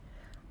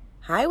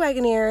Hi,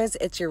 Wagoneers.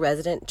 It's your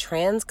resident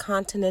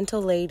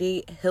transcontinental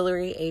lady,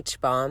 Hillary H.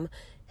 Baum,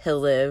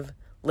 Hill-Liv,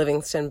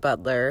 Livingston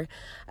Butler.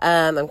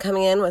 I'm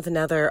coming in with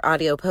another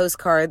audio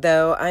postcard,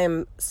 though I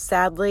am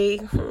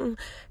sadly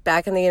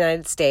back in the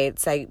United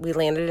States. We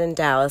landed in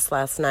Dallas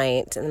last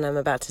night, and I'm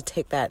about to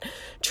take that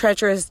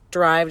treacherous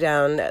drive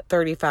down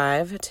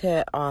 35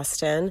 to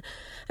Austin.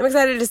 I'm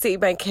excited to see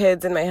my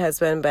kids and my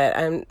husband, but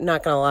I'm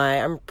not going to lie.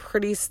 I'm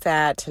pretty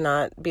sad to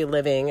not be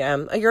living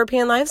a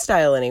European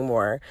lifestyle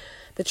anymore.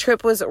 The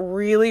trip was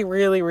really,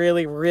 really,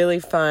 really, really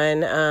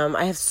fun.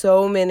 I have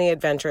so many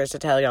adventures to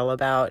tell y'all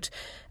about.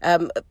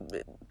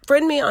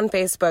 Friend me on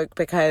Facebook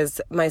because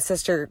my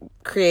sister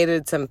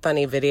created some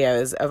funny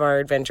videos of our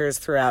adventures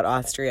throughout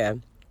Austria.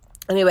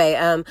 Anyway,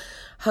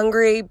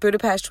 Hungary,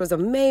 Budapest was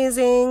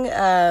amazing.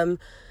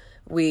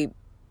 We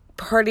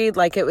partied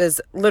like it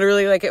was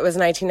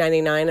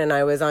 1999 and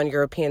I was on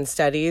European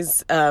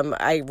studies.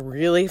 I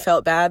really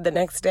felt bad the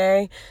next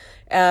day.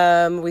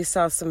 We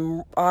saw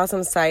some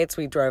awesome sights.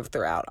 We drove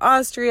throughout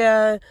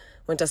Austria,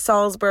 went to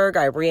Salzburg.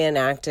 I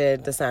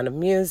reenacted The Sound of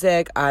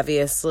Music,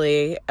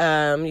 obviously.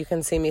 You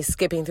can see me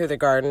skipping through the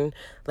garden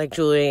like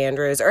Julie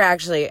Andrews. Or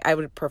actually, I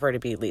would prefer to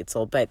be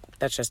Lietzel, but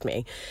that's just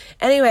me.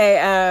 Anyway,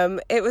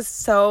 it was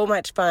so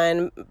much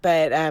fun,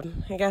 but I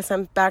guess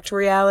I'm back to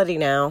reality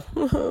now.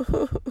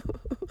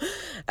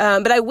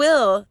 But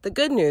the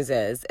good news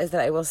is that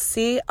I will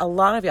see a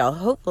lot of y'all,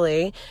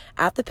 hopefully,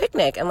 at the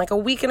picnic in like a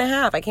week and a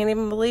half. I can't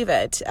even believe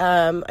it.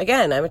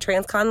 Again, I'm a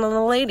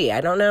transcontinental lady. I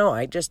don't know.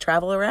 I just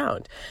travel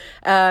around.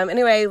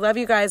 Anyway, love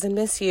you guys and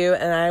miss you.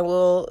 And I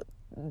will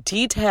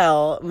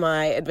detail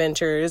my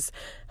adventures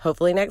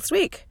hopefully next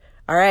week.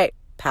 All right.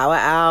 Power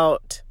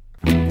out.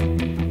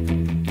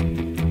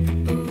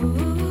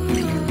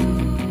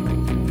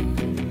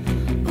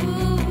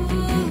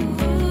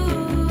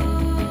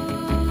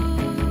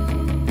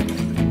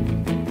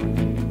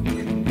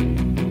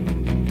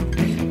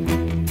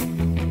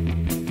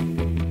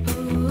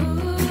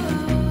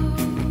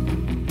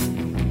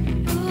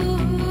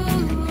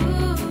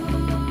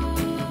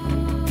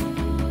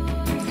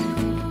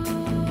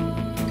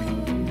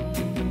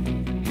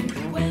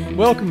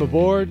 Welcome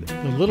aboard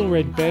the Little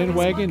Red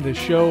Bandwagon, the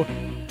show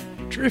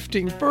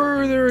drifting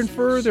further and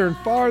further and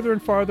farther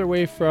and farther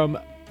away from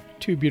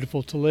Too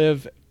Beautiful to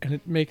Live, and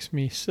it makes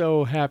me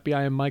so happy.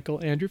 I am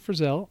Michael Andrew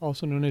Frizzell,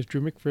 also known as Drew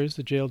McFrizz,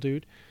 the jail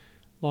dude,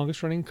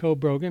 longest-running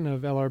co-brogan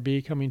of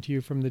LRB, coming to you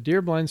from the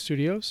Deer Blind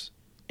Studios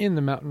in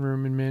the Mountain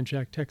Room in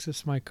Manchac,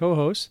 Texas. My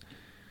co-host,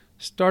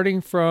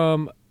 starting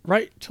from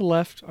right to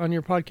left on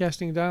your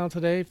podcasting dial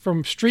today,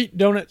 from Street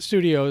Donut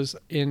Studios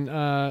in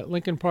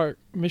Lincoln Park,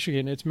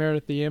 Michigan, it's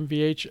Meredith the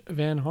MVH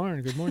Van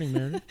Harn. Good morning,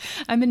 Meredith.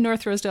 I'm in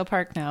North Rosedale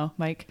Park now,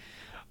 Mike.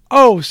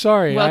 Oh,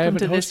 sorry. Welcome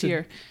to this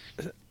year.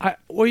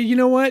 Well, you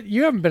know what?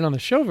 You haven't been on the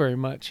show very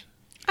much.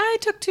 I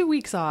took 2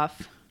 weeks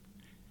off.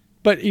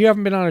 But you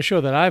haven't been on a show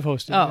that I've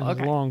hosted in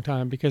a long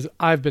time because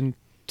I've been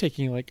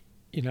taking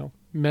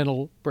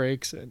mental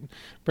breaks and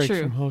breaks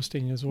from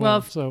hosting as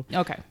well.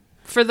 Okay.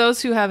 For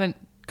those who haven't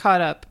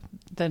caught up,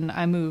 then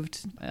I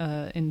moved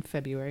in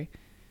February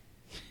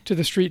to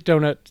the Street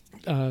Donut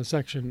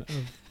section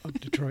of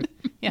Detroit.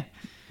 Yeah.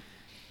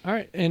 All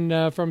right.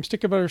 And from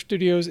Stick of Butter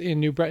Studios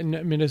in New Brighton,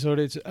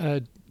 Minnesota, it's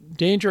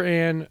Danger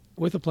Ann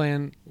with a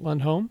Plan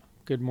Lundholm.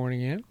 Good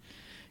morning, Ann.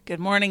 Good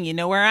morning. You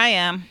know where I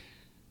am.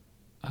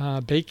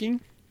 Baking.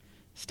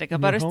 Stick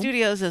of Butter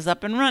Studios is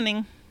up and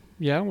running.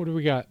 Yeah. What do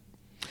we got?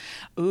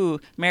 Ooh,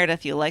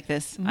 Meredith, you'll like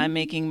this. Mm-hmm. I'm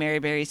making Mary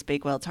Berry's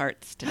Bakewell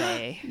tarts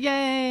today.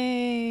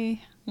 Yay!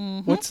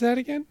 Mm-hmm. What's that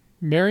again?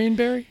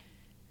 Marionberry?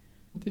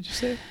 Did you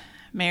say?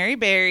 Mary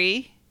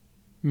Berry.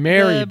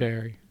 Mary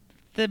Berry.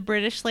 The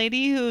British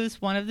lady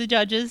who's one of the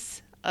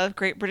judges of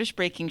Great British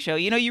Baking Show.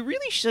 You know, you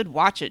really should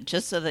watch it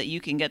just so that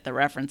you can get the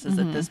references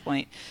at this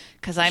point,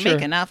 because I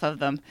make enough of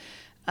them.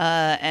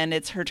 And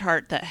it's her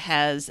tart that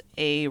has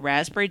a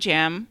raspberry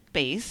jam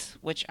base,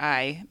 which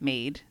I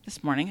made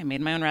this morning. I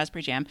made my own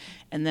raspberry jam.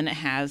 And then it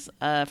has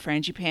a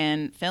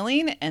frangipane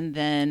filling and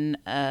then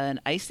an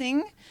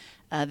icing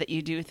that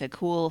you do with a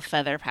cool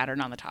feather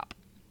pattern on the top.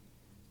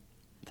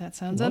 That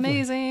sounds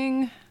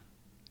amazing.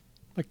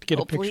 I'd like to get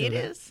a picture of that. Hopefully it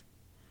is.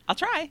 I'll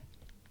try.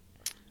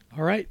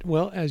 All right.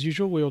 Well, as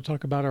usual, we will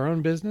talk about our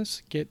own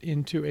business, get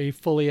into a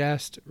fully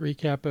asked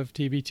recap of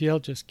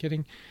TBTL. Just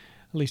kidding.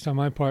 At least on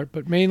my part,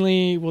 but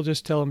mainly we'll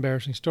just tell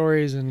embarrassing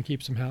stories and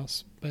keep some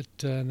house. But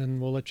then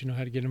we'll let you know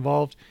how to get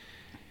involved.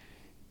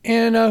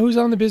 And who's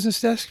on the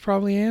business desk?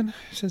 Probably Ann,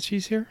 since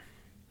she's here.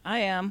 I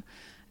am.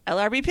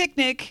 LRB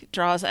Picnic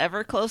draws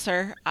ever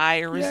closer. I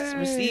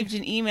received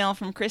an email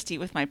from Christy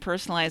with my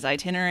personalized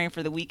itinerary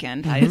for the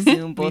weekend. I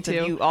assume both of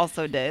you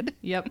also did.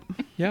 Yep.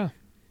 Yeah.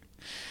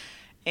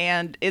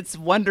 And it's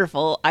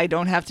wonderful. I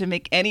don't have to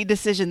make any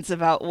decisions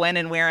about when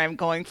and where I'm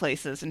going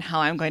places and how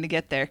I'm going to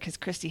get there because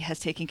Christy has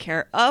taken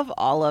care of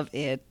all of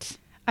it.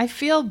 I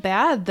feel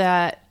bad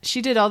that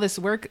she did all this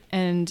work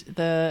and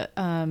the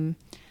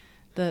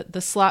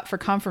slot for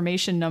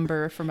confirmation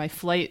number for my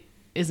flight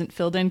isn't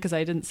filled in because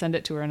I didn't send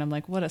it to her. And I'm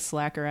like, what a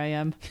slacker I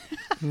am.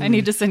 I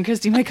need to send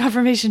Christy my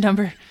confirmation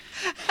number.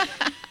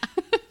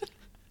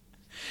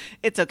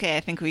 It's okay. I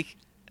think we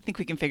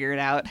can figure it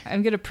out.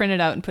 I'm going to print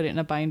it out and put it in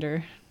a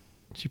binder.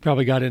 She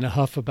probably got in a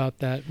huff about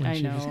that when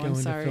she was going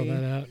to fill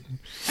that out.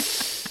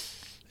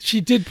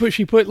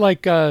 She put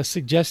like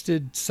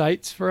suggested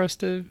sites for us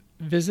to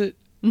visit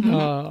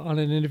on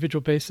an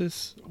individual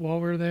basis while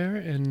we're there.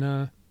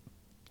 And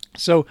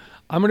so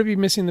I'm going to be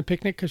missing the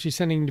picnic because she's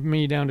sending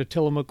me down to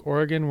Tillamook,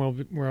 Oregon,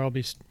 where I'll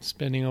be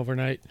spending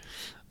overnight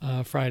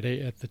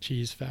Friday at the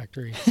cheese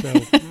factory. So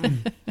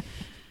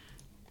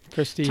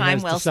Christy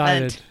has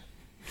decided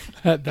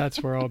that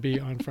that's where I'll be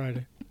on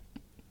Friday.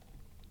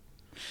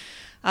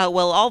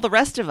 Well, all the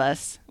rest of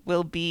us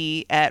will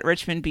be at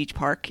Richmond Beach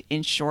Park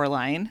in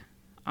Shoreline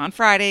on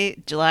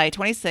Friday, July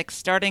 26th,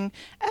 starting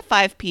at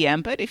 5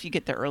 p.m. But if you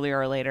get there earlier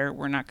or later,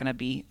 we're not going to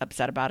be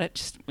upset about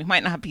it. We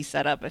might not be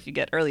set up if you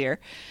get earlier.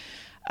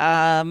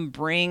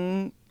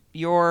 Bring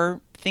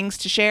your things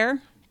to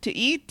share, to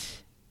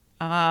eat.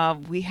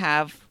 We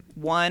have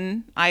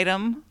one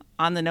item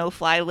on the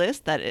no-fly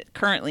list that it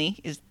currently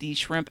is the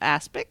shrimp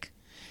aspic.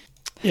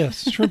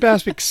 Yes, shrimp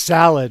aspic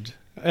salad.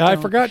 I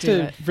forgot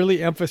to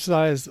really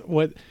emphasize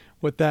what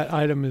that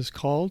item is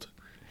called,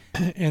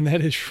 and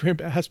that is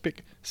shrimp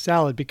aspic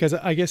salad, because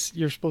I guess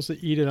you're supposed to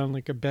eat it on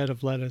like a bed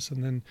of lettuce,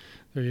 and then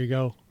there you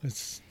go.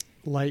 It's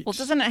light. Well,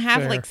 doesn't it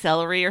have like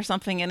celery or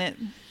something in it?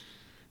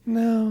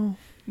 No,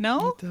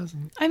 it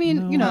doesn't. I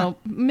mean,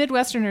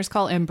 Midwesterners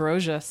call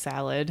ambrosia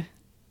salad.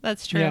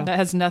 That's true. Yeah. That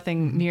has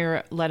nothing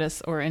near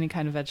lettuce or any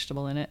kind of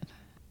vegetable in it.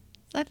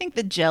 I think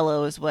the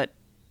Jell-O is what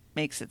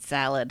makes it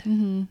salad.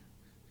 Mm-hmm.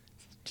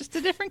 Just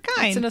a different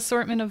kind. It's an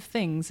assortment of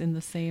things in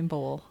the same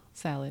bowl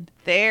salad.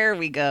 There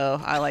we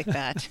go. I like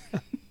that.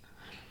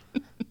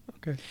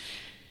 Okay.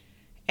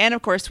 And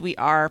of course, we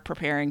are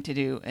preparing to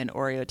do an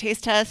Oreo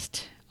taste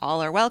test.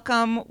 All are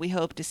welcome. We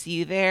hope to see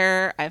you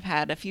there. I've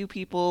had a few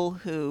people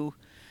who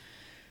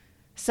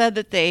said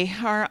that they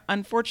are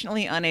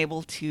unfortunately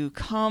unable to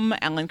come.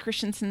 Alan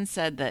Christensen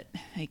said that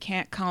they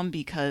can't come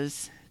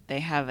because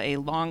they have a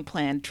long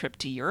planned trip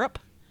to Europe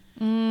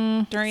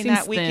during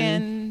that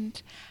weekend.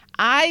 Thin.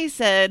 I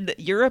said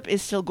Europe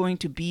is still going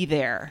to be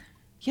there.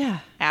 Yeah.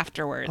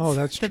 Afterwards. Oh,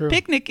 that's true. The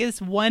picnic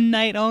is one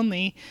night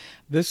only.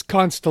 This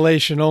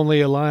constellation only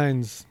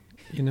aligns,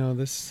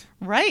 this.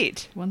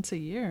 Right. Once a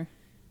year.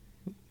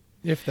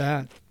 If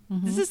that.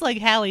 Mm-hmm. This is like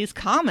Halley's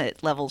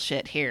Comet level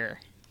shit here.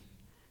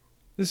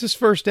 This is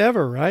first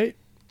ever, right?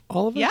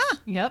 All of us?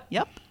 Yeah.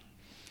 Yep.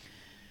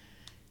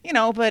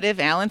 But if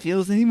Alan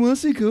feels that he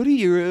wants to go to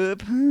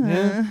Europe,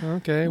 yeah,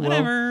 okay,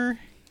 whatever. Well,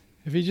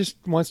 if he just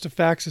wants to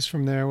fax us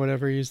from there,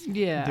 whatever he's doing,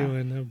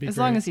 that would be as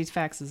great. long as he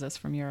faxes us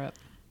from Europe.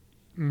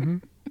 Mm-hmm.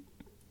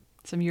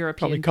 Some European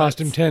probably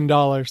cost him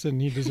 $10,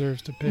 and he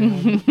deserves to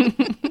pay.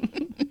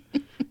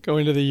 Go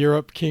into the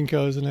Europe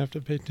Kinko's and have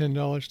to pay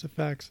 $10 to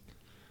fax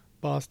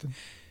Boston.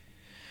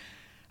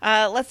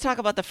 Let's talk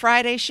about the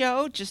Friday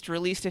show, just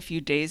released a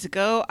few days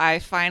ago. I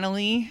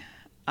finally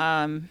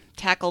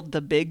tackled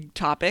the big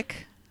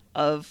topic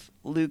of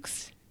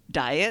Luke's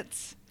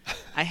diets.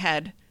 I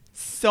had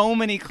so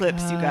many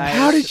clips, you guys.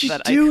 How did you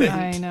do it?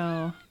 I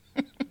know.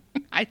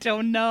 I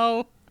don't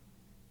know.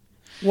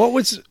 What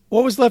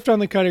was left on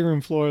the cutting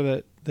room floor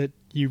that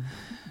you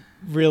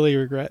really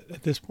regret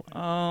at this point?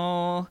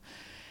 Oh,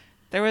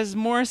 there was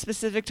more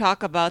specific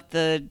talk about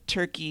the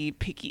turkey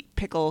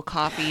pickle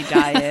coffee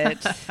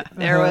diet.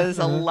 There was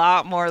a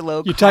lot more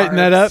low carb. You tighten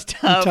that up?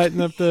 Stuff. You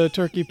tighten up the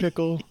turkey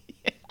pickle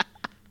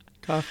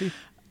coffee?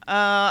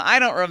 I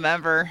don't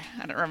remember.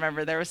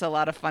 There was a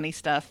lot of funny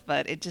stuff,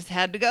 but it just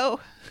had to go.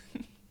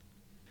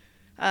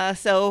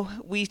 So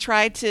we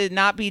tried to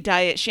not be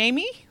diet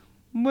shamey.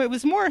 It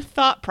was more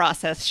thought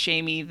process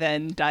shamey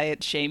than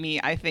diet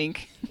shamey, I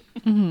think.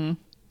 Mm-hmm.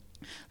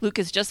 Luke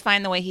is just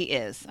fine the way he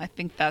is. I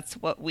think that's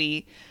what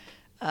we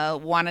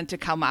wanted to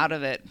come out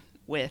of it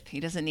with. He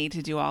doesn't need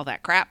to do all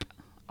that crap,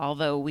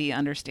 although we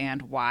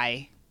understand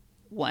why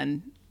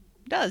one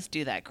does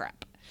do that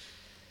crap.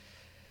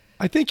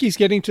 I think he's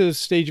getting to the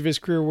stage of his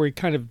career where he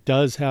kind of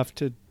does have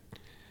to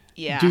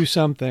do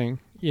something,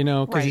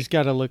 because he's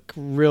got to look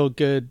real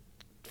good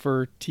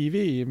for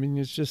TV. I mean,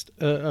 it's just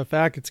a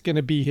fact. It's going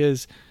to be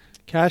his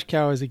cash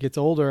cow as he gets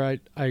older.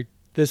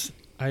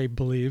 I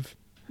believe.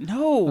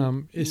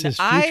 No, is his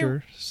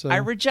future. So I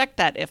reject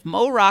that. If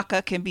Mo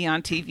Rocca can be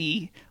on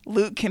TV,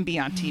 Luke can be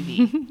on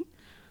TV.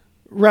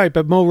 Right,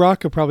 but Mo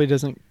Rocca probably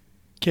doesn't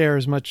care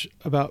as much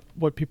about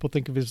what people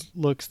think of his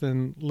looks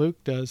than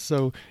Luke does.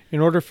 So in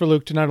order for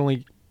Luke to not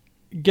only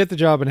get the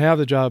job and have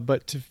the job,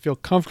 but to feel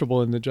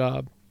comfortable in the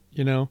job,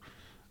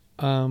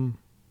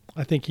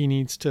 I think he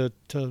needs to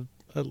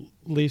at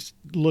least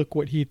look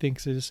what he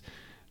thinks is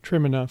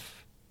trim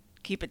enough.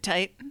 Keep it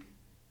tight.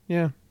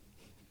 Yeah.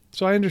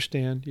 So I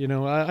understand,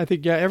 I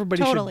think,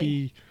 everybody should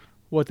be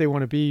what they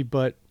want to be.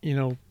 But,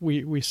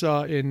 we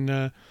saw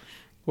in,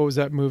 what was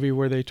that movie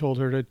where they told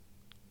her to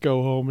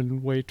go home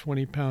and weigh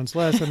 20 pounds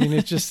less? I mean,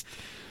 it's just,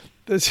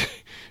 it's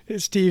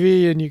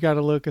TV and you got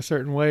to look a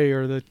certain way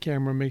or the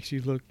camera makes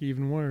you look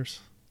even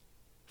worse.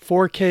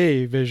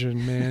 4K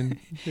vision, man.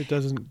 It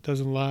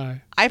doesn't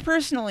lie. I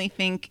personally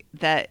think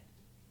that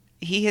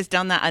he has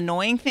done that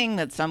annoying thing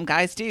that some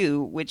guys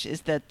do, which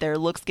is that their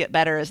looks get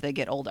better as they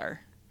get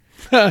older.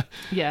 Yeah,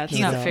 it's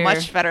He's not fair.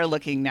 much better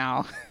looking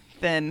now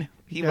than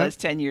he Yeah. was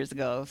 10 years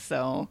ago.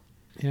 So,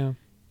 Yeah.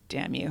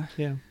 damn you.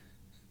 Yeah.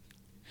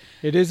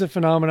 It is a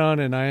phenomenon,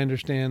 and I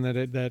understand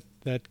that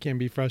that can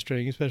be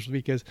frustrating, especially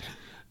because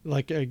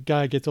like a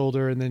guy gets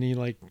older and then he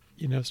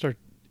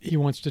he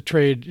wants to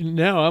trade.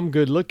 Now I'm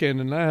good looking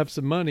and I have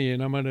some money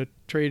and I'm going to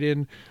trade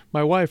in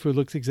my wife who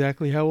looks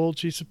exactly how old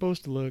she's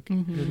supposed to look.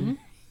 And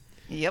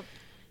Yep.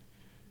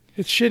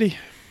 it's shitty.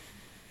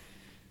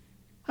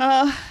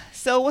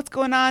 So what's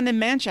going on in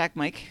Manchac,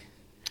 Mike?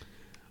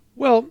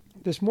 Well,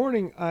 this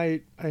morning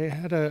I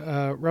had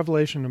a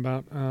revelation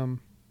about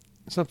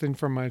something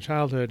from my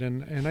childhood,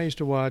 and I used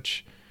to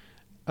watch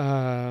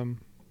Wile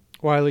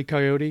E.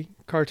 Coyote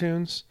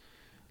cartoons.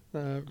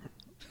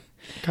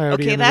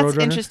 Coyote Okay, and the that's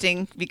Roadrunner.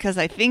 interesting because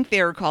I think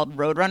they were called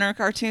Roadrunner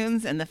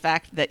cartoons, and the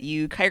fact that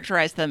you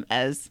characterize them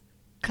as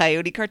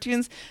Coyote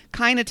cartoons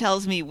kind of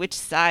tells me which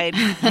side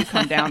you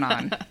come down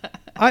on.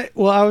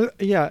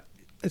 Yeah,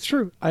 it's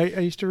true. I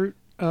used to root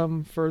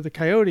for the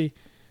Coyote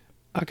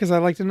because I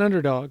liked an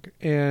underdog,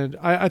 and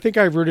I think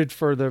I rooted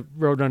for the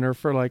Roadrunner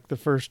for like the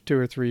first 2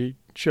 or 3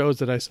 shows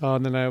that I saw,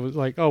 and then I was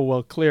like, oh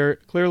well,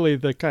 clearly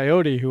the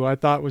Coyote, who I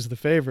thought was the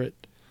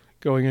favorite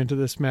going into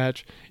this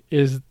match,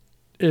 is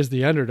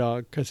the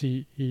underdog because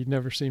he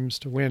never seems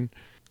to win.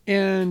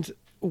 And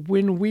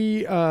when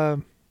we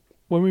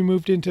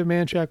moved into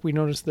Manchac, we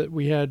noticed that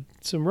we had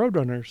some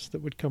Roadrunners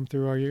that would come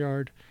through our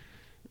yard.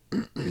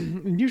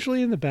 And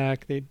usually in the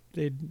back,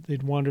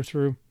 they'd wander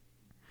through,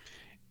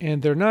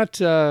 and they're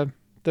not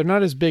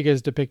as big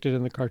as depicted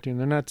in the cartoon.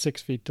 They're not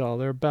 6 feet tall.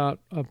 They're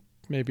about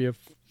maybe a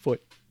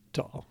foot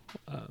tall.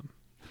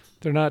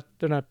 They're not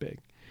big,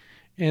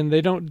 and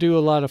they don't do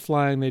a lot of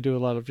flying. They do a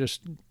lot of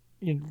just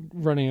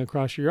running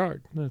across your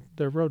yard.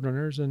 They're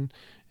Roadrunners, and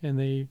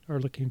they are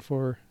looking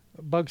for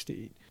bugs to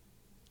eat.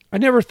 I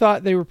never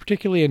thought they were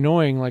particularly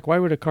annoying. Like, why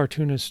would a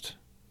cartoonist,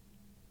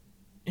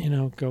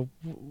 go,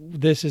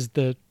 this is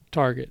the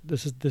target.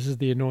 This is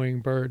the annoying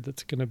bird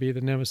that's going to be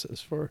the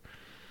nemesis for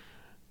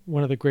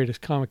one of the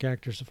greatest comic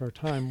actors of our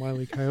time,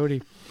 Wile E.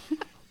 Coyote.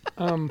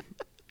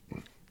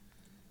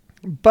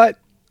 But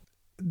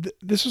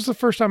this was the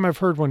first time I've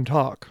heard one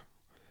talk.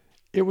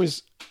 It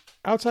was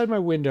outside my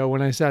window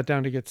when I sat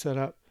down to get set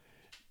up,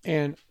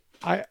 and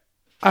I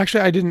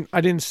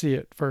didn't see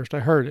it first. I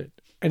heard it,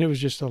 and it was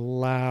just a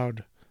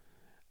loud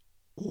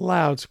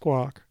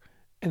squawk.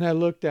 And I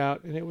looked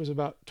out, and it was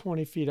about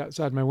 20 feet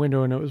outside my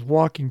window, and it was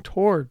walking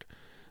toward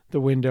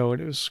the window,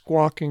 and it was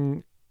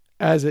squawking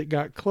as it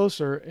got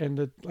closer,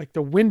 and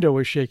the window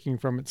was shaking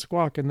from its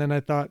squawk. And then I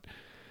thought,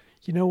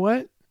 you know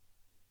what?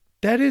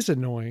 That is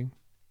annoying.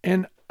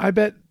 And I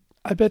bet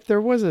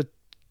there was a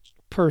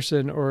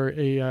person or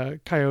a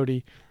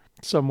coyote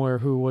somewhere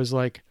who was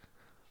like,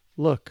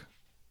 look,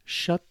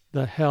 shut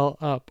the hell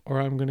up or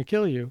I'm going to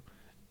kill you.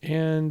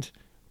 And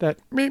that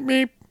meep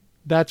meep,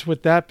 that's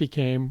what that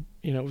became.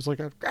 It was like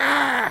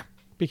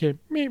became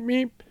meep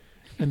meep.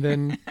 And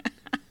then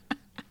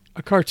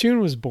a cartoon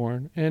was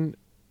born, and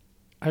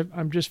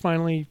I'm just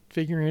finally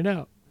figuring it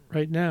out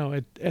right now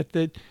at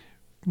the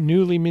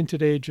newly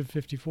minted age of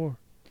 54.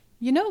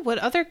 You know what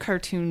other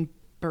cartoon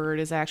bird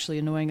is actually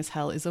annoying as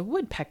hell is a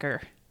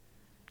woodpecker.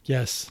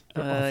 Yes.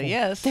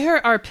 Yes.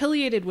 There are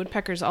pileated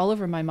woodpeckers all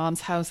over my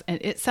mom's house, and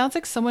it sounds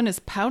like someone is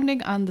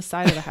pounding on the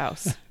side of the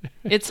house.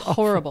 It's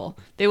horrible.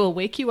 They will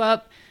wake you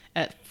up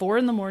at 4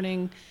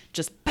 a.m,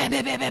 just bam,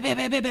 bam, bam, bam,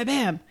 bam, bam, bam,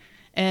 bam.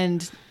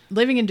 And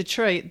living in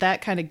Detroit,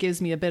 that kind of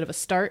gives me a bit of a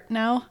start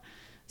now.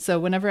 So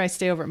whenever I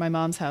stay over at my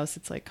mom's house,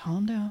 it's like,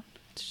 calm down.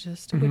 It's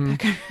just a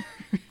woodpecker.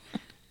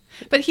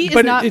 But he's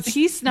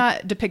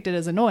not depicted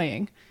as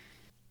annoying.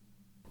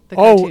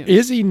 Oh,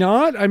 is he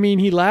not? I mean,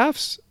 he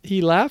laughs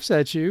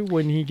at you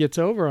when he gets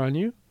over on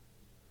you.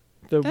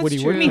 The That's Woody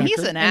true. Woodpecker. I mean,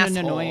 he's an asshole. In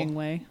an annoying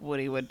way.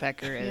 Woody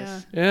Woodpecker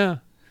is. Yeah.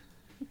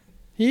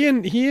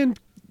 Yeah. He and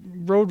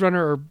Roadrunner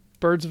are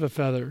birds of a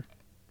feather,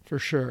 for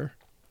sure.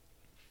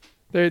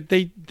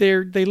 They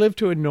live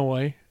to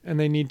annoy, and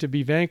they need to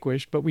be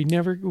vanquished, but we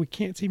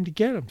can't seem to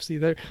get them. See,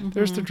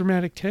 there's the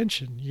dramatic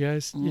tension. You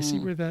guys, you see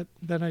where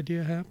that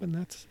idea happened?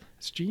 That's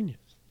genius.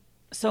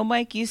 So,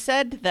 Mike, you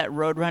said that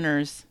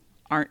Roadrunners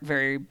aren't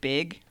very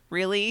big,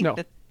 really? No.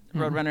 That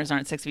Roadrunners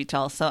aren't 6 feet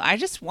tall. So I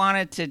just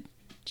wanted to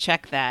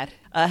check that.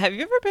 Have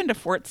you ever been to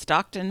Fort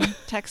Stockton,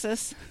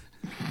 Texas?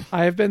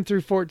 I have been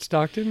through Fort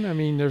Stockton. I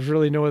mean, there's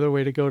really no other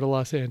way to go to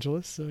Los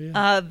Angeles, so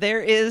yeah.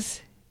 There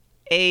is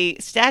a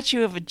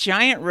statue of a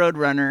giant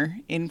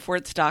Roadrunner in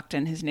Fort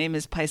Stockton. His name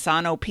is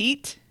Paisano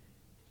Pete,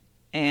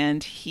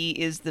 and he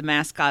is the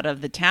mascot of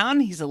the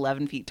town. He's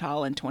 11 feet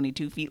tall and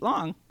 22 feet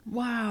long.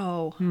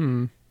 Wow.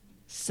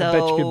 So I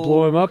bet you could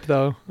blow him up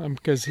though,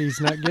 because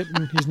he's not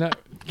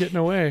getting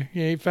away.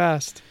 He ain't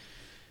fast.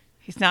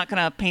 he's not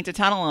going to paint a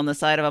tunnel on the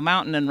side of a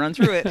mountain and run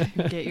through it.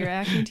 Get your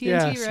Acme TNT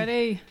Yes.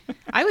 ready.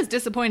 I was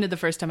disappointed the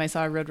first time I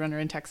saw a Roadrunner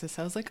in Texas.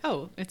 I was like,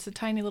 oh, it's a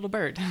tiny little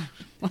bird.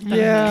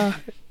 Yeah.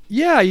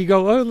 Yeah, you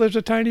go, oh, there's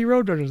a tiny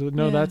Roadrunner.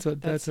 No, Yeah,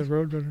 that's a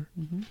Roadrunner.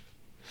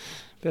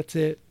 That's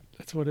it.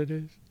 That's what it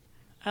is.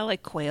 I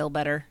like quail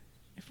better.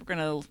 If we're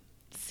going to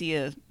see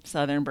a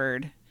southern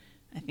bird,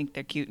 I think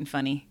they're cute and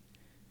funny.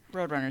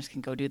 Roadrunners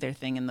can go do their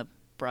thing in the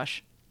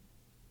brush.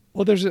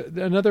 Well, there's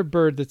another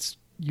bird that's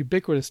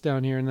ubiquitous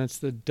down here, and that's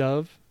the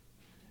dove.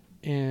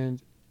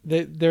 And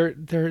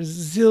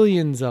there's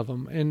zillions of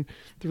them. And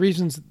the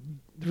reason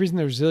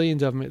there's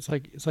zillions of them, it's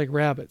like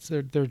rabbits.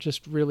 They're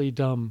just really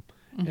dumb,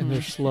 and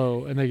they're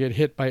slow, and they get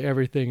hit by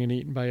everything and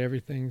eaten by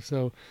everything.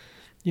 So,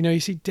 you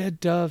see dead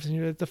doves,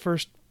 and the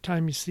first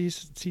time you see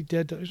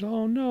dead doves,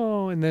 oh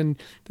no, and then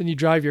you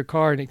drive your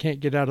car and it can't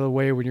get out of the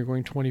way when you're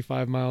going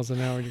 25 miles an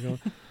hour, and you go,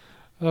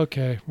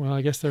 okay, well,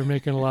 I guess they're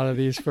making a lot of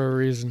these for a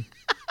reason.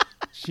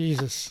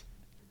 Jesus.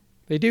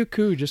 They do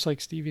coo just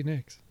like Stevie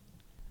Nicks.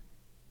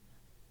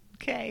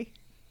 Okay.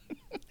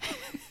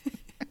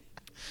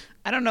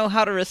 I don't know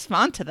how to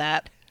respond to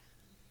that.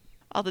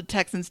 All the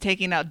Texans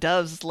taking out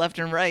doves left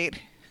and right.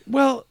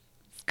 Well,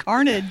 it's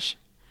carnage.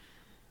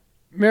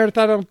 Meredith,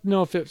 I don't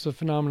know if it's a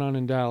phenomenon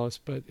in Dallas,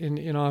 but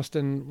in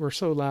Austin, we're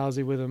so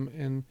lousy with them.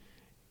 And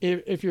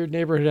if your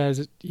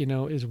neighborhood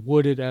is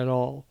wooded at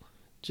all,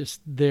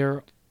 just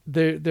they're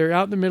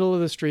out in the middle of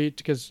the street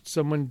because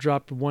someone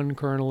dropped one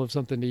kernel of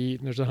something to eat,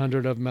 and there's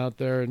 100 of them out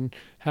there, and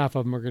half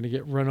of them are going to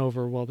get run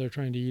over while they're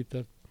trying to eat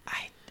the.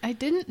 I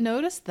didn't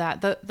notice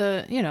that.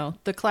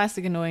 The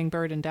classic annoying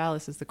bird in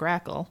Dallas is the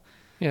grackle.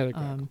 Yeah, the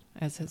grackle.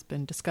 As has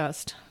been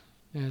discussed.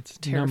 Yeah, it's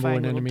terrifying number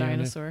one little enemy.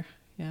 dinosaur.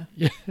 Yeah.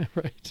 Yeah,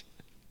 right.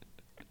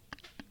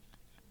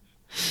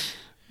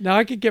 Now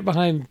I could get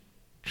behind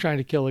trying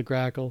to kill a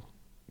grackle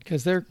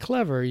because they're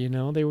clever.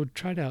 They would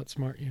try to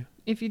outsmart you.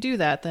 If you do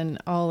that, then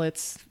all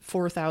its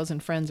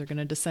 4,000 friends are going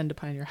to descend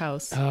upon your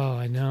house. Oh,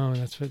 I know.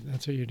 That's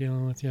what you're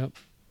dealing with. Yep.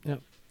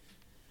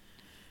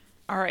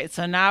 All right,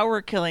 so now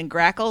we're killing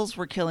grackles,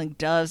 we're killing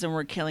doves, and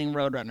we're killing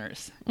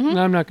roadrunners.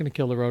 No, I'm not going to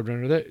kill the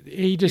roadrunner.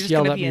 He just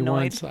yelled at me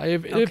once.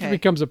 If it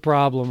becomes a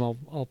problem,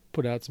 I'll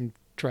put out some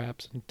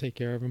traps and take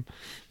care of him.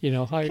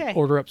 I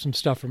order up some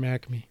stuff from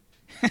Acme.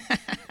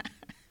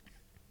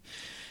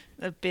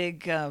 A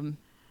big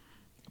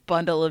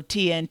bundle of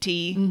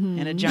TNT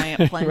and a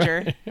giant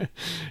plunger. Right.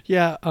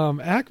 Yeah,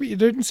 Acme,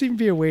 there didn't seem to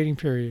be a waiting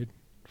period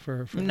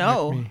for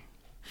no. Acme.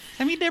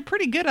 I mean, they're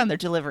pretty good on their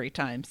delivery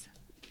times.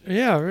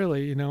 Yeah,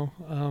 really,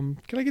 Can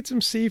I get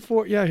some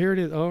C4? Yeah, here it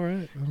is. All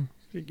right.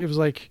 It was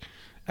like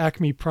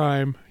Acme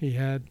Prime he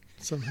had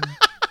somehow.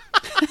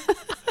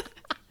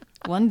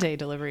 1 day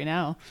delivery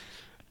now.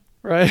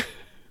 Right.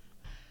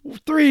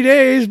 3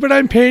 days, but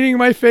I'm painting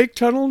my fake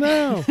tunnel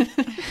now.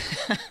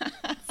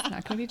 It's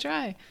not going to be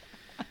dry.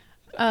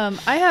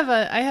 I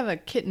have a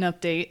kitten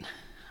update.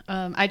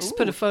 I just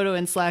put a photo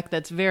in Slack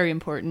that's very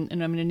important,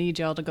 and I'm going to need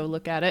y'all to go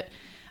look at it.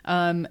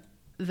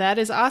 That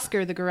is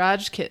Oscar, the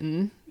garage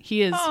kitten.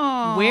 He is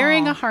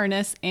wearing a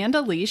harness and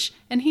a leash,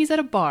 and he's at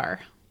a bar.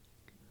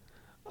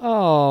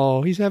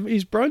 Oh, he's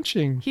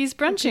brunching. He's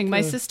brunching. My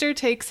sister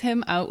takes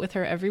him out with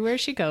her everywhere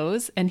she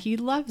goes, and he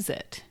loves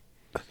it.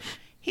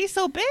 He's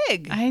so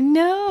big. I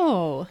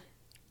know.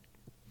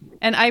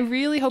 And I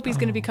really hope he's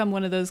going to become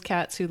one of those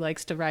cats who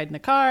likes to ride in the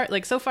car.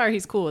 Like, so far,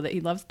 he's cool with it. He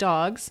loves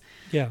dogs.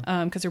 Yeah.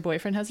 Because her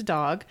boyfriend has a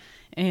dog.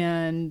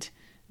 And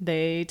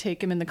they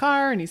take him in the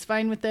car, and he's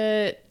fine with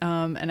it.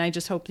 And I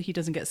just hope that he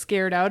doesn't get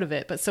scared out of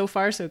it. But so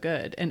far, so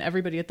good. And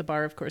everybody at the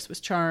bar, of course, was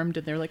charmed.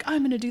 And they're like,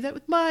 I'm going to do that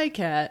with my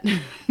cat.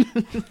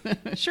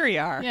 Sure you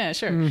are. Yeah,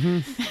 sure.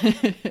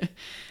 Mm-hmm.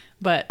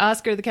 But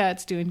Oscar the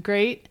cat's doing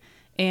great.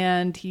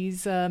 And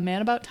he's a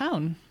man about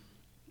town.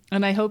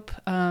 And I hope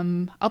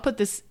I'll put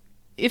this,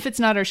 if it's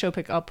not our show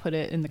pick, I'll put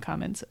it in the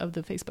comments of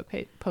the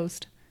Facebook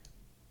post.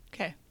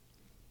 Okay.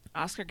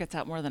 Oscar gets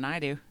out more than I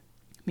do.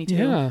 Me too.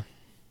 Yeah.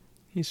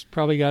 He's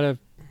probably got a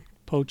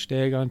poached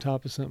egg on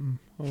top of something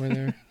over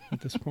there at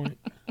this point.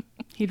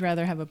 He'd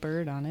rather have a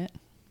bird on it.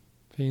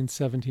 Paying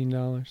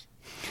 $17.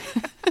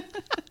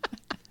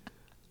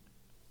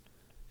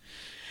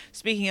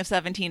 Speaking of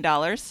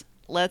 $17,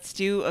 let's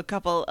do a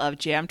couple of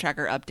Jam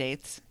Tracker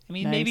updates. I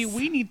mean, maybe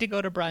we need to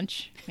go to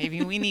brunch.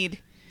 Maybe we need...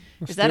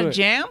 Is that a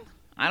jam?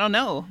 I don't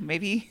know.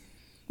 Maybe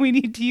we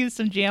need to use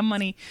some jam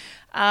money.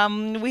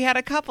 We had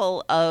a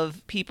couple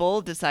of people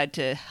decide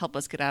to help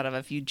us get out of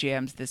a few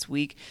jams this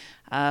week.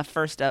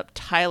 First up,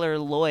 Tyler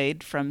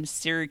Lloyd from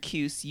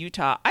Syracuse,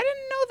 Utah. I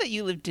didn't know that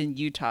you lived in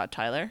Utah,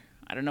 Tyler.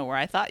 I don't know where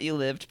I thought you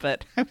lived,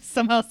 but I was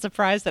somehow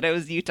surprised that it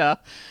was Utah.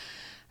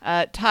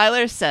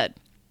 Tyler said,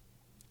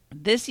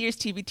 this year's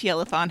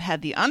TBTL-a-thon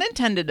had the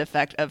unintended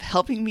effect of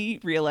helping me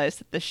realize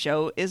that the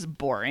show is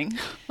boring.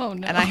 Oh,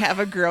 no. And I have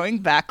a growing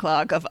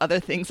backlog of other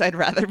things I'd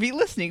rather be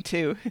listening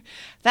to.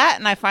 That,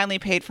 and I finally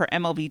paid for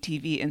MLB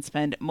TV and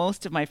spend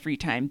most of my free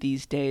time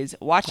these days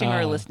watching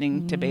or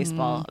listening to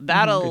baseball.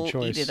 That'll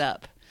eat it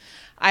up.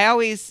 I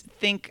always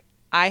think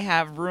I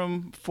have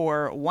room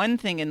for one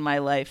thing in my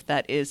life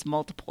that is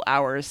multiple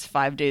hours,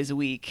 5 days a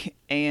week.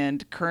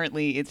 And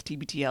currently it's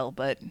TBTL,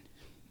 but...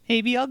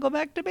 maybe I'll go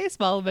back to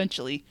baseball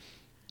eventually.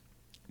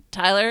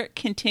 Tyler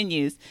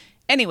continues.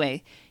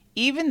 Anyway,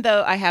 Even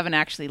though I haven't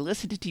actually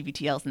listened to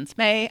TBTL since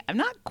May, I'm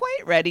not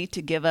quite ready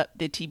to give up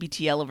the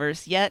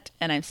TBTL-verse yet,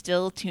 and I'm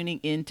still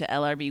tuning in to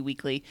LRB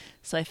Weekly,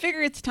 so I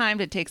figure it's time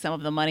to take some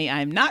of the money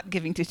I'm not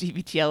giving to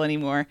TBTL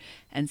anymore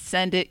and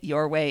send it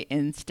your way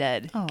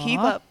instead. Aw.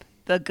 Keep up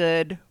the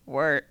good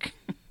work.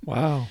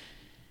 Wow.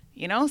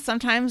 You know,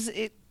 sometimes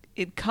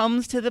it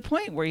comes to the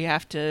point where you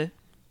have to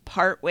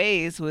part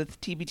ways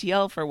with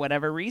TBTL for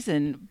whatever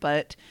reason,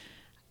 but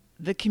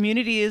the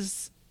community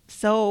is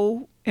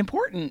so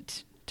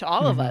important to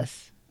all of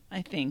us,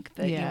 I think,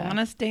 that you want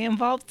to stay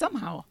involved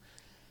somehow.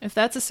 If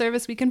that's a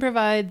service we can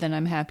provide, then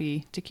I'm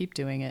happy to keep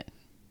doing it.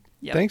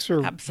 Yep, Thanks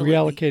for absolutely.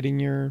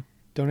 reallocating your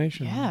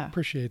donation. Yeah. I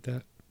appreciate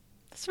that.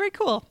 That's very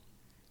cool.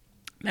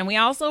 And we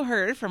also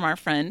heard from our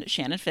friend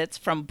Shannon Fitz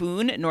from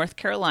Boone, North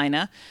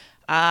Carolina.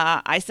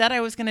 I said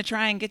I was going to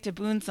try and get to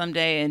Boone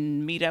someday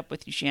and meet up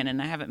with you, Shannon.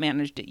 I haven't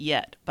managed it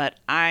yet, but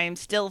I'm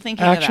still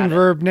thinking about it. Action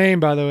verb name,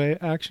 by the way.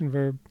 Action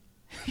verb.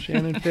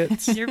 Shannon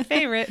Fitz. Your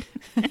favorite.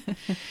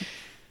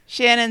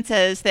 Shannon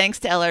says, thanks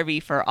to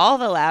LRB for all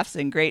the laughs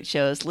and great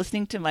shows.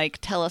 Listening to Mike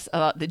tell us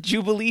about the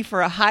Jubilee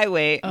for a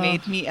highway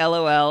made me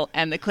LOL,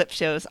 and the clip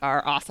shows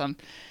are awesome.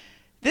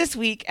 This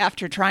week,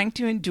 after trying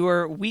to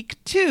endure week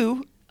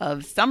 2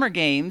 of Summer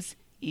Games,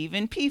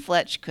 even P.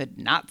 Fletch could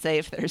not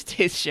save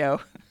Thursday's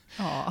show.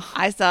 Aw.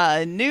 I saw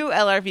a new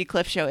LRB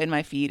clip show in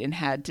my feed and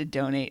had to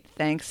donate.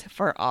 Thanks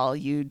for all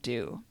you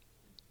do.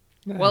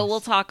 Nice. Well, we'll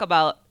talk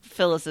about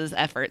Phyllis's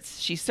efforts.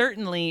 She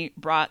certainly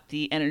brought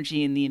the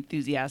energy and the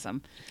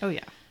enthusiasm. Oh,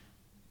 yeah.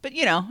 But,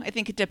 you know, I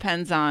think it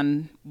depends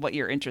on what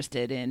you're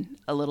interested in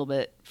a little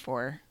bit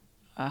for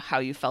how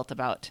you felt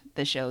about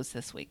the shows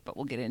this week. But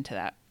we'll get into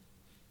that.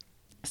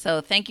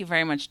 So thank you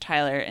very much,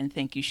 Tyler, and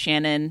thank you,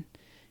 Shannon.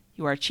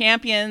 You are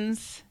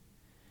champions,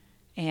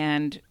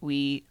 and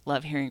we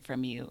love hearing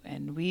from you,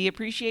 and we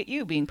appreciate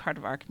you being part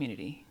of our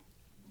community.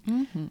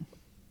 Mm-hmm.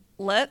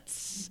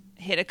 Let's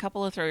hit a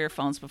couple of throw your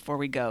phones before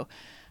we go.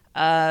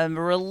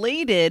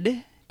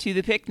 Related to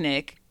the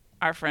picnic,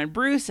 our friend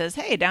Bruce says,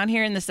 hey, down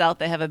here in the South,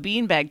 they have a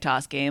beanbag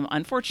toss game,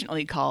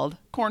 unfortunately called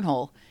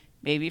Cornhole.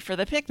 Maybe for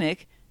the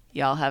picnic,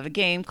 y'all have a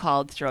game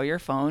called Throw Your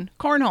Phone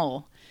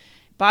Cornhole.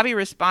 Bobby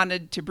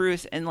responded to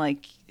Bruce and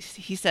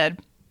he said,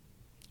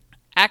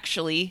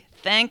 actually,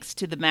 thanks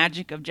to the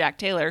magic of Jack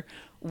Taylor,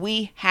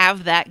 we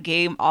have that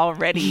game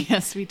already.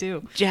 Yes, we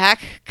do.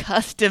 Jack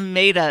custom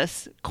made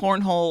us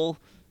cornhole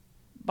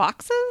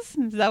boxes?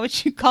 Is that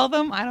what you call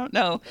them? I don't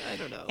know.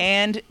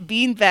 And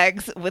bean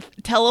bags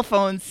with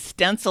telephones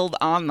stenciled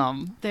on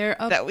them. They're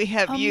that we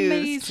have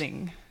amazing.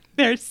 used.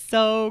 They're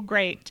so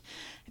great.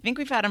 I think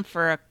we've had them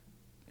for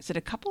is it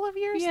a couple of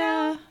years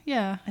now?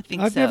 Yeah. I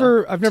think I've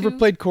so. never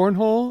played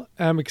cornhole.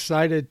 I'm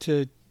excited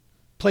to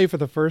play for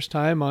the first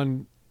time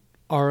on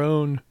our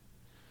own,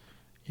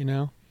 on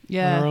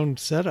our own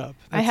setup.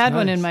 I had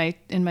one in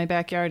my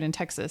backyard in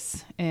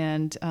Texas,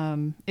 and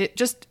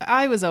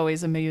I was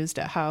always amused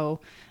at how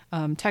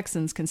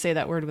Texans can say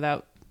that word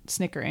without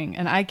snickering,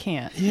 and I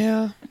can't.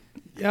 Yeah,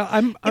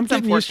 I'm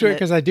getting used to it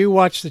because I do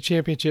watch the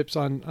championships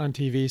on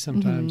TV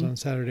sometimes on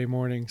Saturday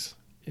mornings.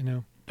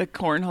 The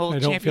cornhole I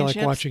don't feel like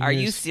watching. Are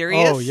news. you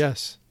serious? Oh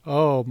yes.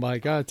 Oh my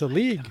God, it's a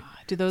league.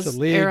 Do those It's a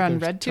league. air on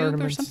There's RedTube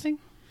tournaments. or something?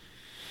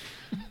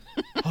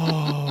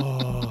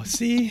 Oh,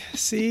 see.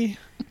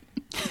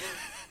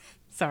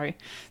 Sorry.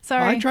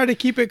 I try to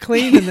keep it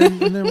clean, and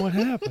then what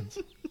happens?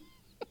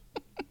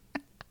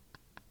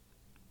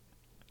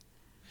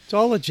 It's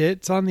all legit.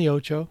 It's on the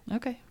Ocho.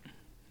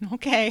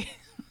 Okay.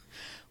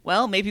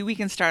 Well, maybe we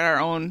can start our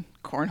own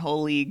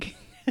cornhole league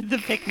at the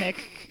picnic.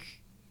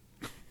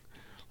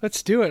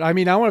 Let's do it. I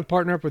mean, I want to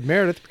partner up with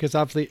Meredith because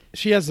obviously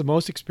she has the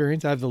most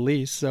experience. I have the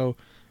least, so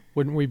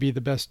wouldn't we be the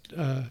best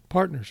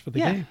partners for the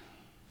game?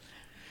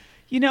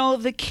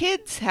 The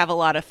kids have a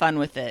lot of fun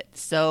with it,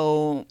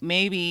 so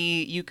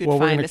maybe you could we're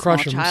find going a to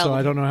crush small them, child. so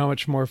I don't know how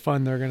much more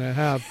fun they're going to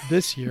have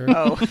this year.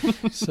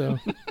 So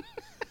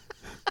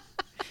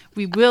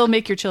We will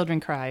make your children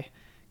cry.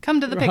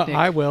 Come to the picnic.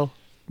 I will,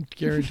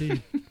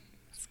 guaranteed.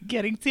 It's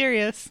getting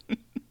serious.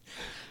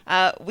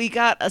 We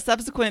got a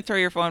subsequent throw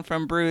your phone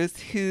from Bruce,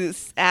 who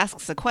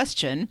asks a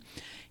question.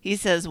 He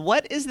says,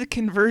 what is the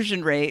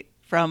conversion rate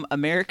from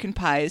American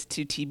Pies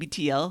to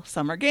TBTL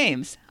Summer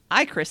Games?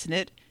 I christen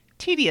it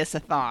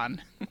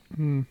Tedious-a-thon.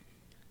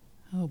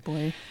 Oh,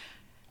 boy.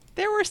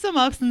 There were some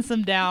ups and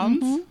some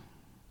downs.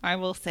 I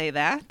will say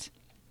that.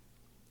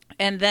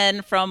 And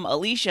then from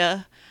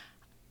Alicia,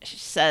 she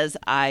says,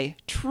 I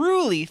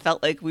truly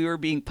felt like we were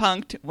being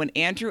punked when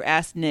Andrew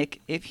asked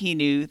Nick if he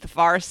knew The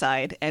Far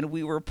Side, and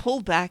we were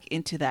pulled back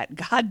into that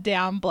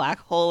goddamn black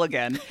hole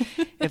again.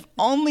 If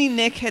only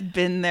Nick had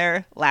been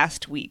there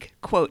last week.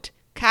 Quote,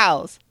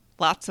 cows,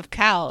 lots of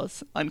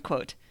cows,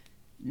 unquote.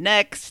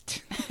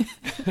 Next.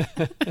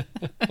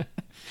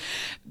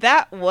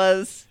 That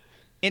was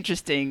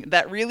interesting.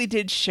 That really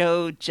did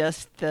show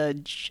just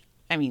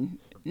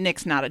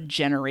Nick's not a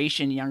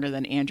generation younger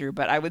than Andrew,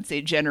 but I would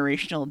say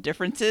generational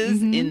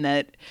differences in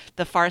that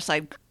The Far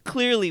Side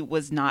clearly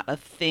was not a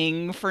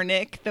thing for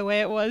Nick the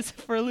way it was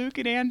for Luke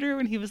and Andrew.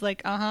 And he was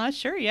like,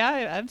 sure,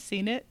 yeah, I've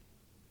seen it.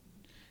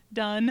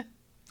 Done.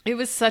 It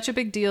was such a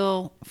big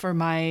deal for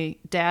my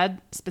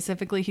dad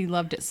specifically. He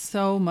loved it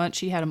so much.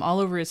 He had them all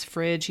over his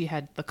fridge. He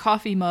had the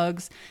coffee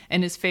mugs,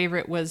 and his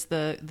favorite was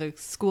the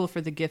School for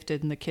the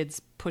Gifted and the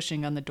kids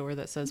pushing on the door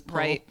that says pull.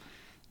 Right.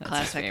 That's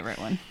Classic. his favorite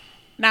one.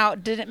 Now,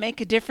 did it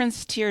make a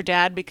difference to your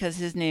dad because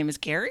his name is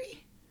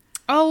Gary?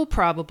 Oh,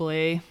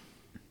 probably.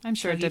 I'm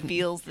sure So it he didn't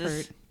feels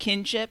this hurt.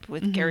 kinship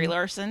with Gary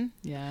Larson.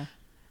 Yeah.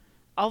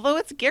 Although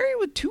it's Gary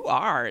with 2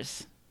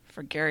 R's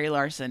for Gary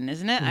Larson,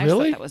 isn't it? I just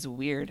Really? thought that was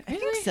weird. I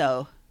think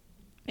so.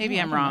 Maybe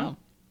Oh, I'm I don't wrong. know.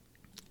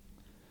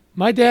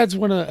 My dad's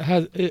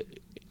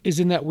is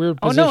in that weird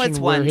Oh, position. no, it's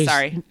where one.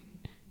 Sorry.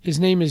 His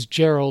name is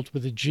Gerald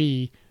with a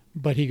G,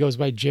 but he goes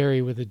by Jerry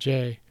with a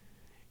J,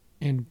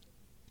 and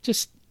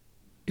just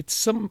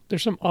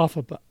there's some off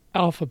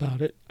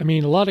about it. I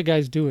mean, a lot of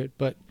guys do it,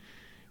 but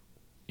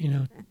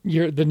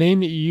the name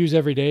that you use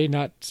every day,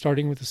 not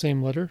starting with the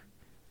same letter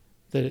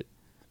that it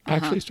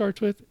actually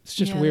starts with. It's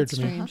just Yeah, weird that's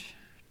to me. strange.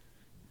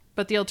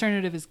 But the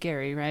alternative is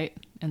Gary, right?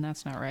 And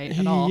that's not right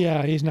at all.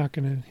 Yeah, he's not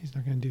gonna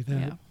do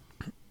that.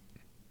 Yeah.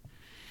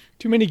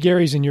 Too many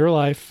Garys in your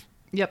life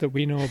Yep. that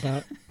we know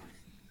about.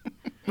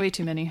 Way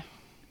too many.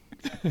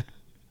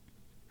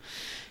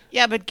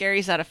 Yeah, but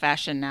Gary's out of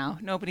fashion now.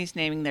 Nobody's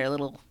naming their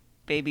little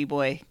baby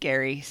boy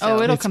Gary. So.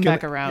 Oh, it'll It's come gonna-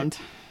 back around.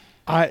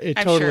 It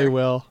I'm totally sure.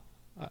 will.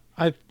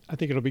 I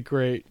think it'll be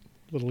great.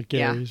 Little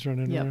Yeah. Garys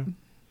running Yep. around.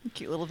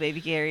 Cute little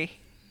baby Gary.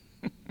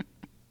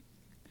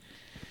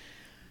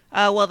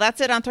 Well, that's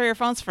it on Throw Your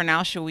Phones for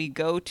now. Shall we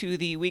go to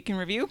the week in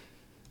review?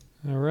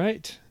 All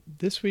right.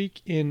 This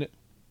week in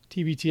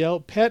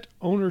TBTL, pet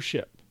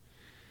ownership.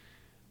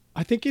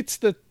 I think it's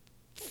the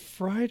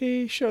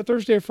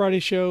Thursday or Friday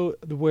show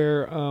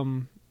where,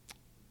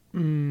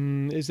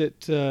 is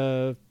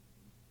it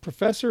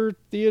Professor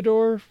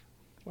Theodore?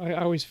 I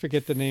always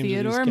forget the names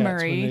Theodore of these cats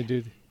Murray. when they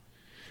do.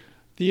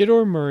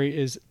 Theodore Murray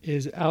is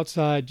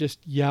outside just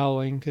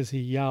yowling because he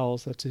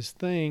yowls. That's his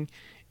thing.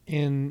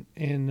 And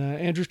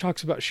Andrew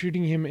talks about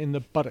shooting him in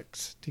the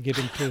buttocks to get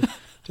him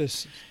to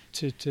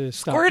stop.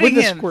 Squirting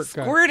With the him. squirt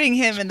gun. Squirting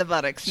him in the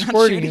buttocks. Not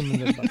Squirting shooting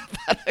him in the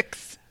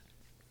buttocks.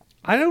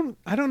 I don't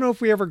know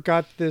if we ever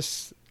got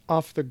this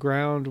off the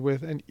ground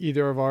with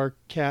either of our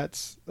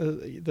cats,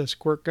 the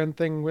squirt gun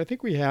thing. I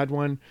think we had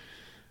one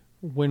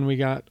when we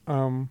got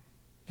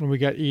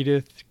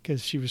Edith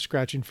because she was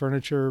scratching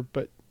furniture,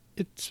 but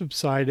it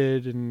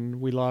subsided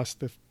and we lost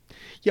the.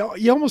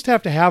 You almost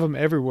have to have them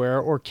everywhere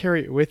or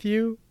carry it with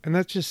you, and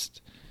that's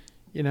just,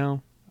 it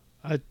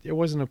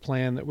wasn't a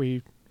plan that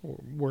we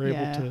were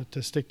Yeah. able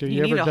to stick to.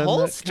 You ever need a done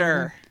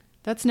holster.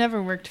 That's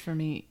never worked for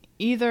me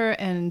either.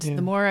 And Yeah.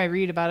 the more I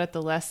read about it,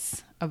 the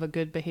less of a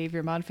good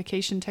behavior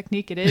modification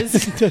technique it is.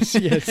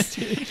 Yes.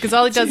 Because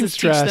all it does is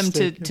Seems teach them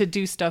drastic. to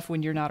do stuff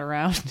when you're not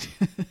around.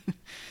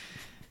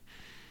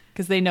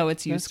 Because they know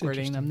it's you That's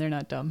squirting them. interesting. They're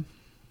not dumb.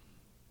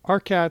 Our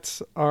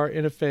cats are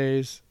in a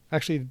phase.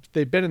 Actually,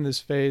 they've been in this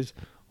phase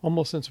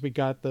almost since we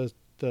got the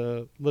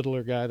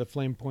littler guy, the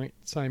Flame Point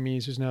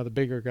Siamese, who's now the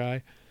bigger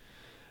guy.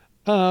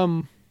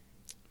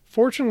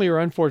 Fortunately or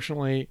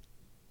unfortunately,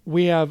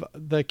 we have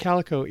the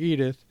Calico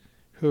Edith,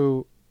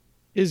 who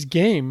is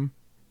game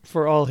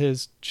for all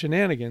his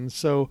shenanigans.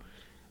 So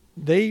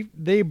they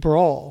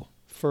brawl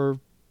for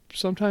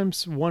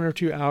sometimes 1 or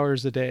 2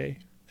 hours a day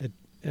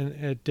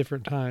at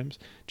different times,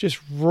 just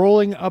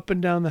rolling up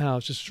and down the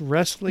house, just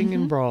wrestling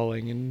and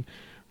brawling and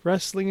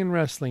wrestling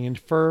and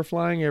fur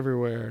flying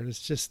everywhere. And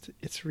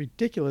it's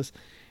ridiculous.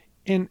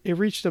 And it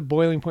reached a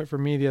boiling point for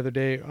me the other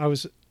day. It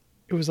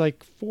was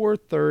like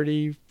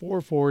 4:30,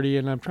 4:40,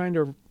 and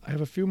I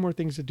have a few more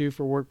things to do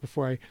for work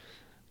before I,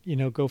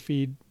 go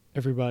feed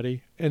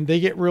everybody. And they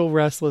get real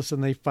restless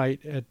and they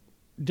fight at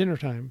dinner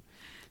time.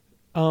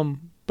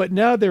 But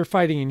now they're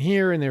fighting in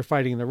here and they're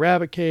fighting in the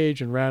rabbit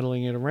cage and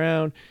rattling it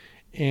around.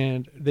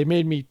 And they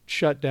made me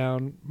shut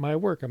down my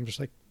work. I'm just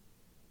like,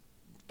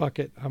 fuck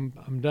it. I'm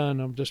done.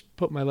 I'll just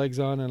put my legs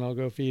on and I'll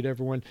go feed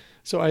everyone.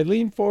 So I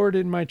lean forward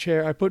in my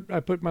chair. I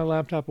put my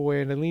laptop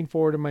away and I lean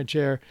forward in my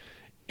chair,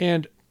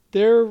 and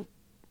they're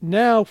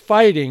now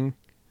fighting,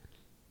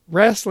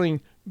 wrestling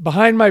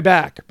behind my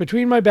back,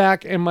 between my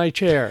back and my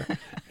chair.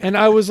 And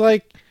I was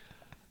like,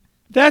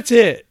 that's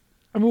it.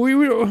 I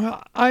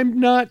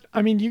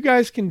mean, you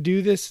guys can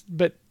do this,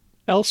 but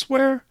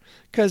elsewhere,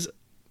 because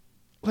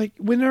like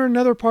when they're in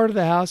another part of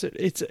the house,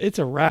 it's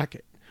a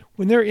racket.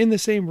 When they're in the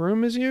same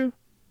room as you,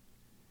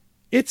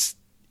 it's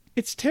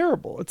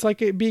terrible. It's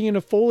like it being in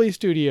a Foley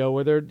studio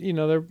where they're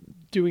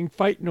doing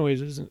fight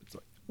noises, and it's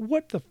like,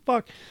 what the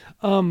fuck?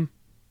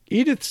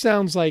 Edith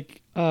sounds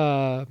like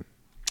Marge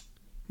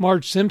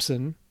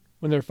Simpson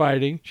when they're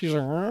fighting. She's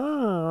like,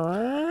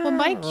 Well,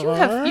 Mike,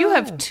 you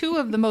have two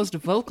of the most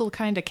vocal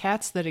kind of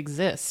cats that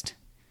exist.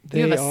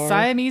 You have a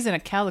Siamese and a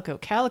Calico.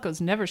 Calicos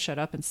never shut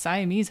up, and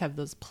Siamese have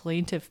those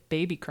plaintive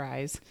baby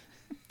cries.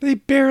 They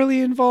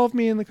barely involve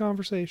me in the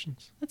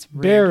conversations. That's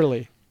rude.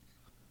 Barely.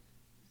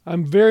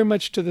 I'm very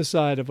much to the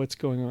side of what's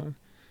going on.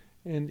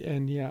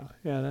 And yeah,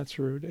 that's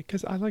rude.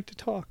 Because I like to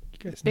talk.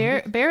 You guys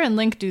know. Bear and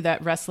Link do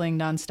that wrestling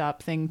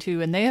nonstop thing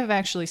too, and they have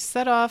actually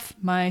set off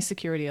my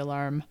security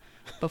alarm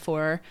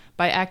before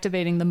by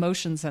activating the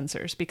motion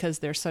sensors because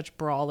they're such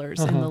brawlers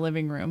in the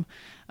living room.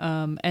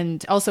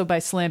 And also by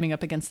slamming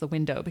up against the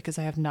window because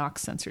I have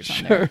Knox sensors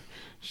on there.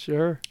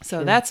 Sure.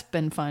 So that's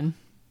been fun.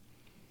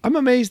 I'm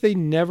amazed they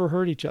never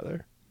hurt each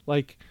other.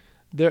 Like,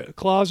 their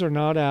claws are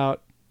not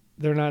out.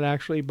 They're not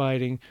actually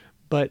biting.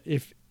 But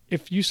if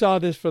you saw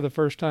this for the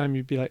first time,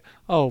 you'd be like,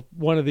 "Oh,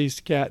 one of these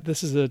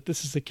this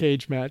is a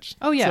cage match.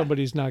 Oh yeah,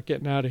 somebody's not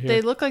getting out of here."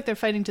 They look like they're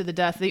fighting to the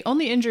death. The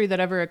only injury that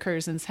ever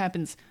occurs, and this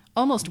happens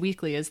almost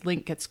weekly, is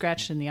Link gets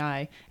scratched in the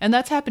eye, and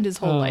that's happened his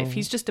whole life.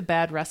 He's just a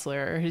bad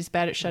wrestler, or he's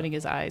bad at shutting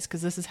his eyes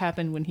because this has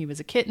happened when he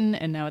was a kitten,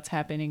 and now it's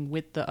happening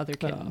with the other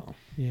kitten. Oh,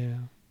 yeah.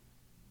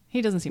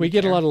 He doesn't seem. We to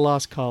get care. a lot of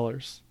lost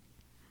collars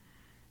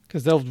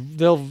because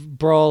they'll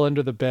brawl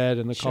under the bed,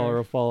 and the collar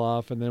will fall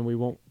off, and then we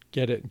won't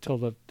get it until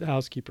the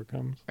housekeeper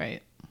comes.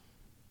 Right.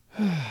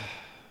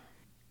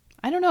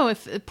 I don't know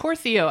if poor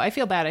Theo, I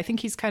feel bad. I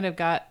think he's kind of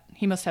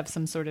he must have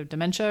some sort of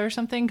dementia or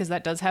something because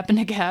that does happen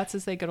to cats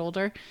as they get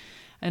older.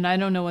 And I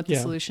don't know what the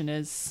solution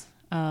is.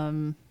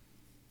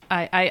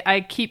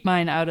 I keep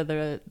mine out of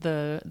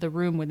the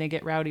room when they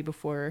get rowdy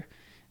before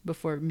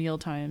meal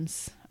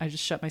times. I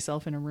just shut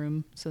myself in a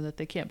room so that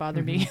they can't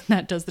bother me. And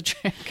that does the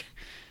trick.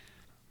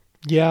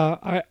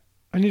 Yeah.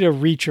 I need a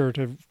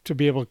reacher to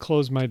be able to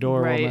close my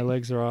door while my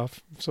legs are off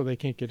so they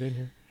can't get in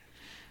here.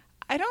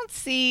 I don't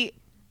see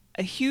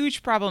a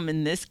huge problem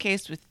in this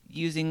case with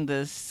using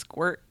the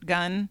squirt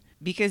gun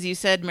because you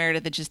said,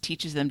 Meredith, it just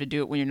teaches them to do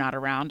it when you're not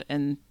around.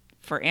 And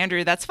for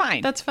Andrew, that's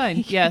fine. That's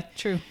fine. Yeah,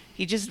 true.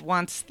 He just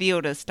wants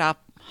Theo to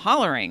stop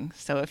hollering.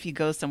 So if he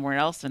goes somewhere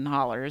else and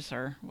hollers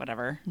or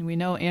whatever. And we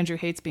know Andrew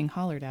hates being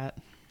hollered at.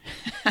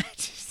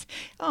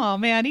 Oh,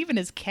 man, even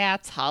his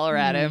cats holler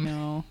at him.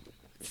 No.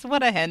 It's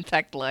what a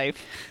henpecked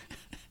life.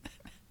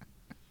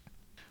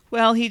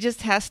 Well, he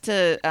just has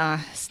to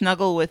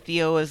snuggle with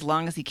Theo as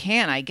long as he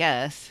can, I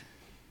guess.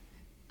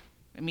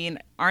 I mean,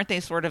 aren't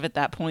they sort of at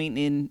that point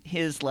in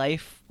his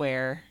life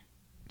where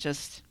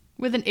just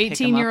with an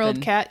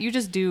 18-year-old cat, you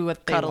just do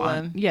what they cuddle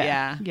want. him?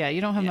 Yeah. You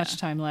don't have much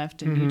time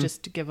left, and you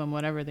just give them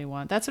whatever they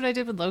want. That's what I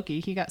did with Loki.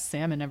 He got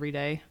salmon every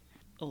day.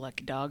 A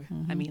lucky dog.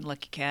 I mean,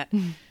 lucky cat.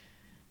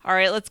 All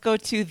right, let's go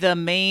to the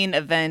main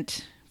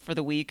event for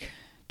the week,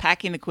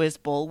 Packing the Quiz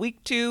Bowl,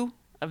 week 2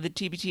 of the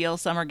TBTL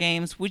Summer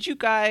Games. Would you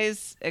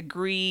guys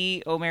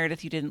agree? Oh,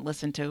 Meredith, you didn't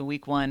listen to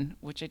week 1,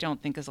 which I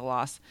don't think is a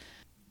loss.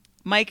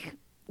 Mike,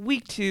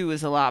 week 2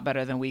 is a lot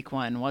better than week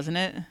 1, wasn't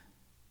it?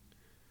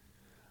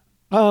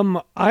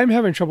 I'm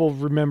having trouble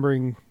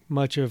remembering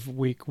much of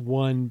week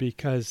 1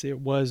 because it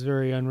was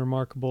very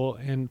unremarkable,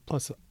 and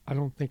plus I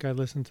don't think I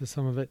listened to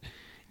some of it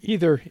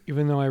either,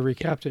 even though I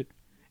recapped it.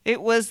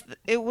 It was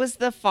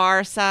the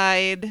Far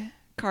Side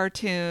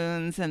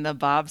cartoons and the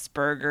Bob's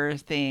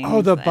Burgers things.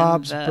 Oh, the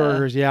Bob's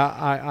Burgers. Yeah,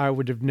 I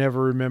would have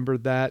never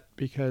remembered that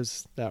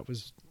because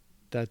that's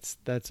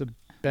a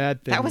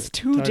bad thing. That was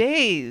 2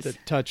 days.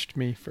 That touched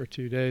me for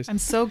 2 days. I'm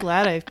so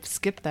glad I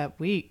skipped that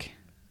week.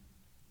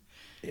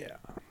 Yeah,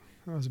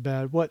 that was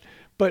bad. What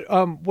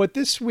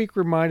this week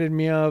reminded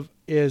me of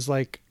is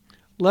like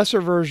lesser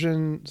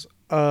versions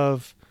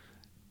of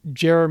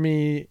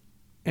Jeremy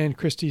and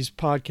Christy's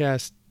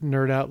podcast,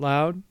 Nerd Out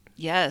Loud.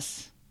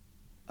 Yes.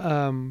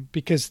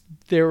 Because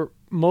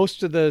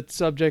most of the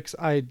subjects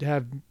I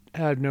have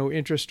had no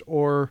interest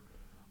or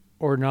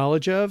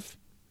knowledge of,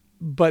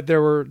 but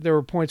there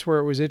were points where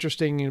it was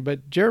interesting.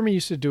 But Jeremy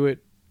used to do it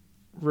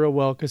real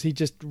well because he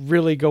just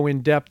really go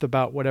in depth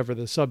about whatever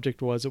the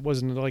subject was. It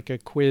wasn't like a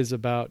quiz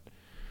about,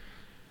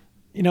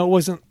 it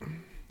wasn't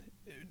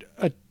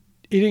it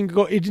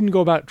didn't go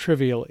about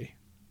trivially,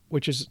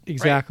 which is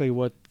exactly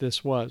what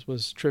this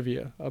was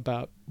trivia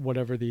about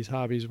whatever these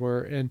hobbies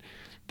were, and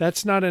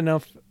that's not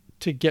enough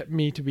to get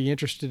me to be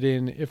interested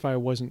in if I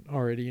wasn't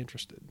already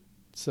interested.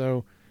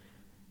 So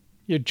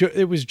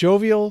it was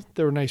jovial.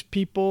 There were nice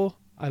people.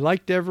 I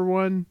liked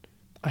everyone.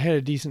 I had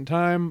a decent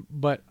time,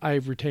 but I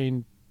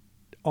retained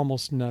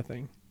almost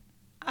nothing.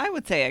 I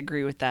would say I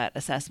agree with that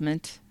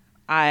assessment.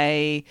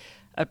 I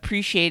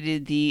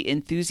appreciated the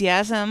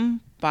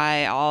enthusiasm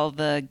by all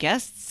the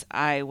guests.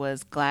 I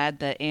was glad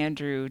that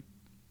Andrew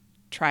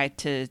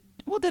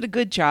did a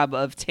good job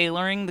of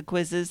tailoring the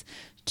quizzes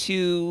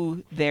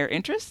to their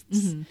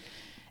interests. Mm-hmm.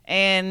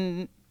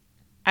 And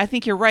I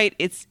think you're right.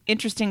 It's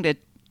interesting to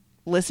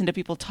listen to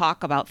people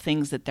talk about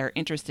things that they're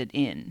interested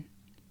in.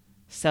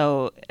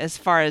 So as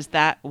far as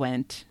that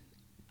went,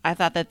 I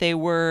thought that they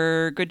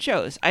were good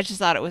shows. I just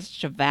thought it was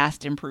such a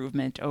vast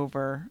improvement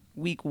over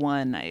week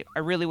 1. I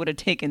really would have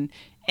taken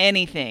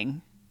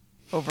anything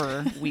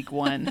over week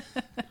 1.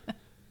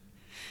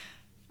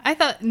 I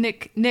thought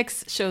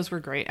Nick's shows were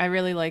great. I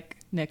really like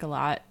Nick a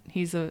lot.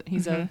 He's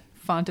a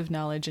font of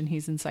knowledge, and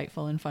he's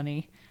insightful and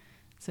funny.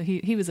 So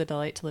he was a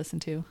delight to listen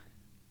to.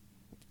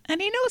 And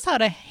he knows how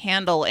to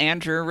handle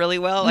Andrew really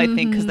well, I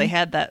think, because they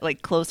had that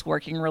close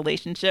working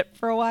relationship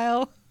for a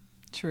while.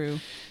 True.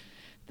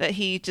 That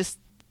he just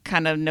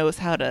kind of knows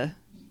how to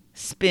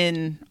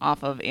spin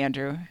off of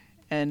Andrew,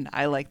 and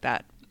I like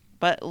that.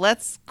 But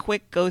let's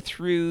quick go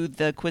through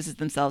the quizzes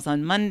themselves.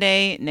 On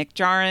Monday, Nick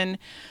Jarin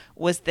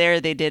was there.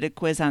 They did a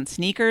quiz on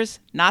sneakers,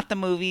 not the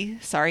movie.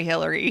 Sorry,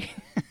 Hillary.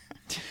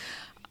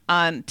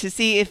 To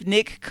see if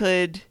Nick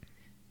could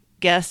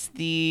guess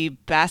the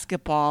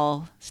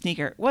basketball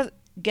sneaker.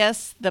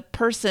 Guess the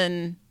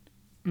person.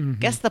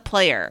 Guess the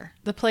player.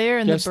 The player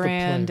and Guess the the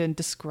brand player. and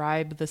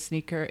describe the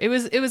sneaker. It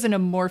was an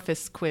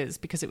amorphous quiz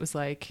because it was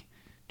like,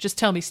 just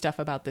tell me stuff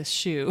about this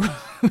shoe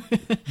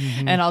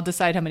and I'll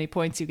decide how many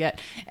points you get.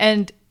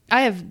 And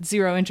I have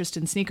zero interest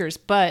in sneakers,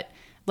 but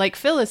like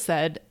Phyllis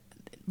said,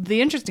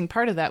 the interesting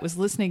part of that was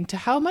listening to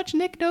how much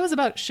Nick knows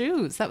about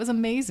shoes. That was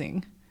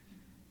amazing.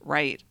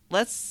 Right.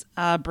 Let's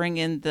bring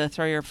in the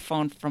throw your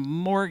phone from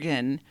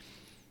Morgan,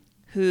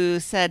 who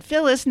said,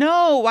 Phyllis,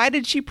 no, why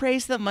did she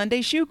praise the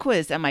Monday shoe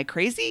quiz? Am I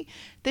crazy?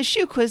 The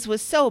shoe quiz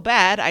was so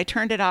bad, I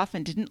turned it off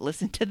and didn't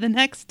listen to the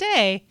next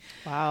day.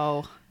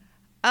 Wow.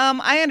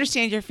 I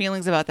understand your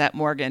feelings about that,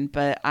 Morgan,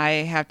 but I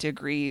have to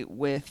agree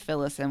with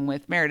Phyllis and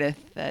with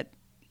Meredith that,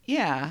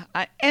 yeah.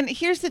 And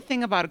here's the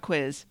thing about a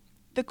quiz.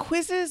 The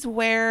quizzes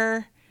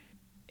where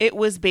it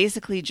was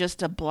basically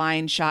just a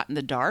blind shot in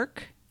the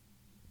dark.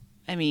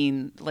 I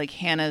mean, like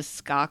Hannah's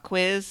ska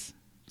quiz,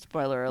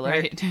 spoiler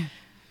alert. Right.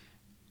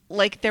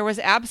 Like there was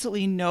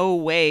absolutely no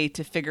way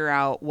to figure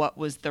out what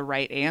was the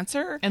right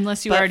answer.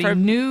 Unless you But already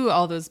knew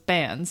all those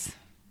bands.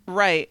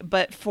 Right.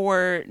 But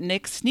for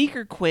Nick's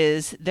sneaker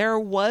quiz, there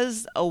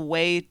was a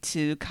way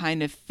to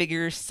kind of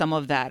figure some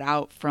of that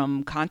out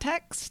from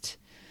context.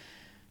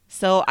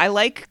 So I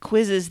like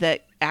quizzes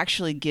that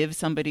actually give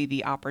somebody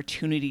the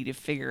opportunity to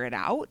figure it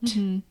out.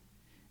 Mm-hmm.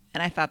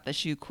 And I thought the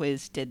shoe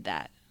quiz did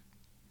that.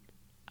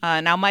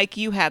 Now, Mike,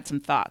 you had some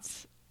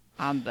thoughts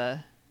on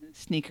the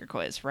sneaker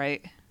quiz,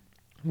 right?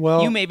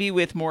 Well, you may be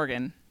with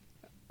Morgan.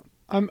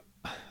 I'm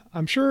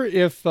sure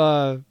if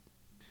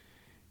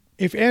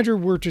Andrew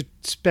were to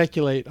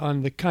speculate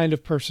on the kind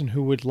of person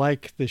who would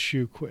like the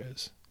shoe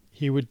quiz,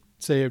 he would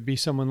say it'd be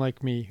someone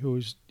like me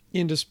who's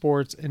into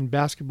sports and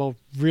basketball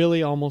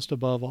really almost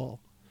above all.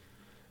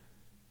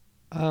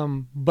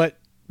 But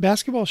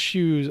basketball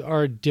shoes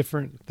are a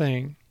different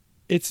thing.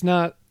 It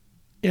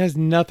has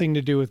nothing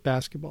to do with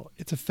basketball.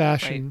 It's a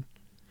fashion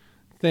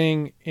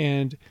thing.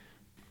 And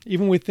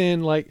even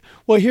within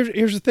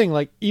here's the thing,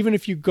 like even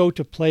if you go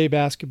to play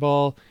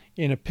basketball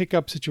in a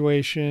pickup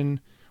situation,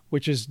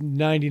 which is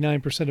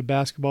 99% of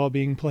basketball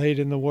being played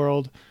in the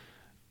world,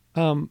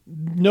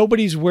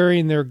 nobody's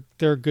wearing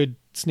their good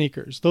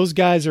sneakers. Those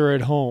guys are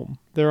at home.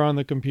 They're on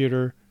the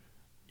computer,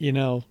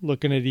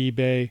 looking at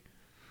eBay.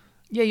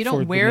 Yeah, you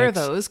don't wear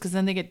those because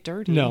then they get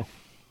dirty.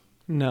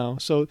 No.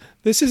 So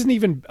this isn't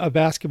even a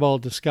basketball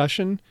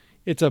discussion.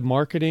 It's a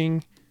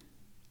marketing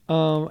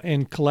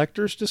and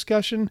collectors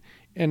discussion.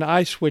 And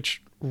I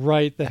switched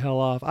right the hell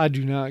off. I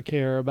do not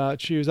care about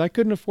shoes. I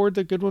couldn't afford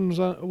the good ones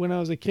when I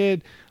was a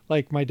kid.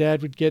 Like my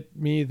dad would get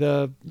me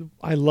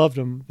I loved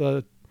them,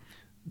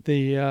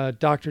 the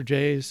Dr.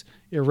 J's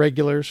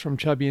irregulars from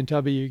Chubby and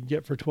Tubby you can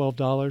get for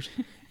 $12.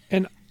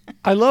 And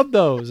I loved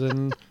those.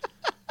 And,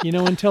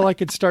 until I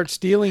could start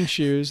stealing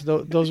shoes,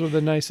 those were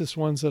the nicest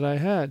ones that I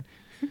had.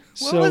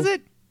 What was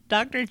it?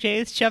 Dr.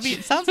 J's Chubby?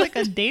 It sounds like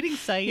a dating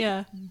site.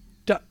 Yeah.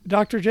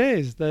 Dr.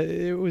 J's.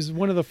 It was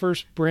one of the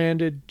first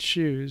branded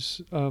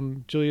shoes.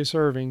 Julius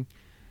Erving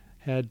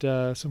had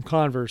some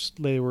Converse.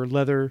 They were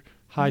leather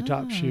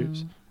high-top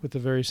shoes with a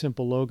very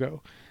simple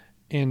logo.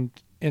 And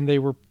they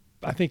were,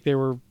 I think they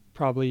were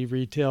probably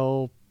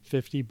retail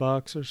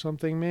 $50 or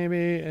something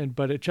maybe.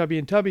 But at Chubby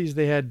and Tubby's,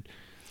 they had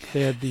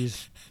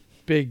these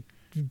big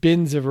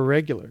bins of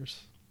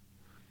irregulars.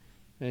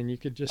 And you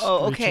could just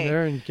reach in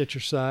there and get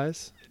your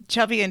size.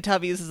 Chubby and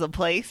Tubby's is a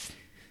place?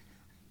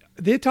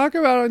 They talked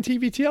about it on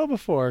TBTL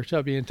before,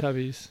 Chubby and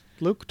Tubby's.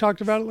 Luke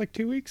talked about it like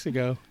 2 weeks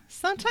ago.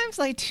 Sometimes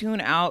I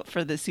tune out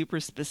for the super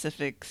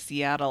specific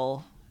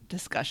Seattle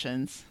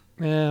discussions.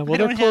 Yeah, well,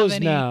 they're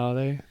closed now.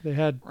 They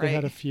had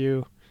a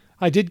few.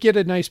 I did get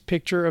a nice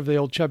picture of the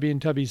old Chubby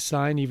and Tubby's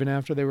sign even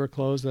after they were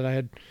closed that I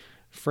had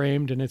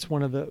framed, and it's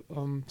one of the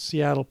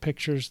Seattle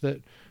pictures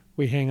that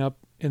we hang up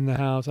in the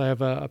house. I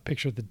have a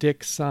picture of the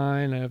Dick's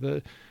sign. I have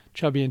the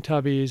Chubby and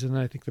Tubby's, and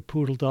I think the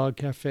Poodle Dog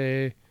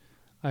Cafe.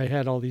 I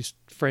had all these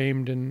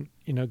framed and,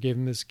 gave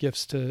them as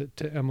gifts to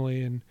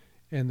Emily,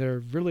 and they're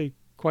really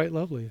quite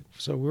lovely.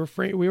 So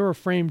we were a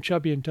framed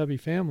Chubby and Tubby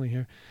family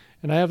here.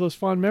 And I have those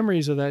fond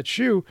memories of that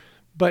shoe.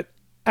 But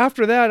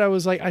after that, I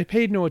was like, I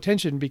paid no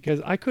attention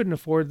because I couldn't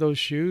afford those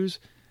shoes.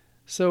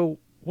 So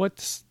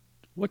what's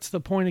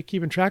the point of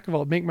keeping track of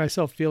all? Make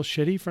myself feel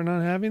shitty for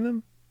not having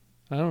them?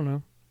 I don't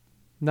know.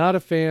 Not a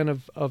fan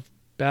of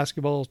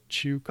basketball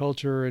shoe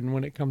culture, and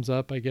when it comes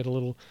up, I get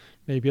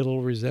maybe a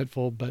little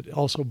resentful, but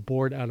also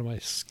bored out of my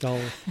skull.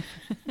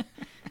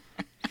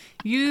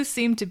 You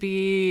seem to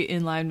be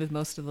in line with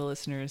most of the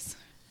listeners.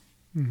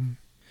 Mm-hmm.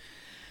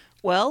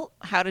 Well,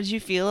 how did you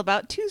feel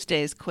about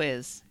Tuesday's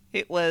quiz?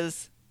 It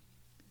was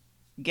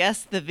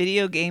guess the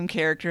video game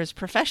character's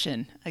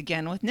profession,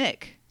 again with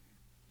Nick.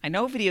 I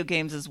know video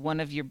games is one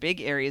of your big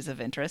areas of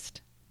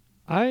interest.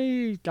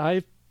 I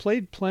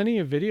played plenty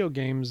of video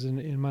games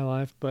in my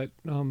life, but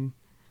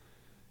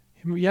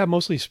yeah,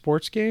 mostly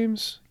sports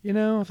games. You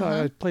know,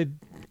 I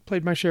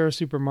played my share of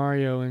Super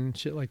Mario and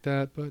shit like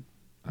that. But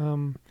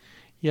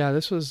yeah,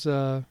 this was.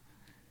 I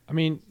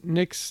mean,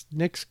 Nick's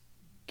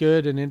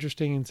good and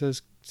interesting and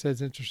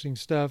says interesting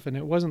stuff, and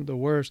it wasn't the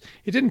worst.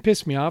 It didn't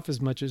piss me off as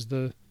much as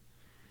the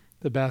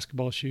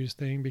basketball shoes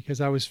thing,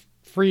 because I was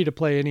free to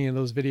play any of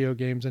those video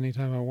games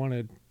anytime I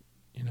wanted,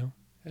 you know,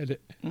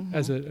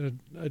 as a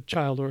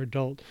child or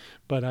adult.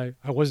 But I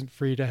wasn't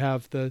free to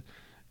have the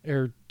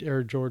Air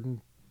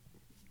Jordan,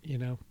 you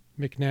know,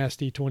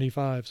 McNasty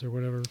 25s or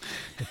whatever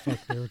the fuck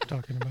they were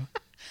talking about.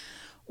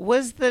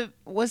 Was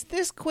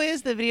this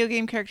quiz, the video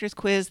game characters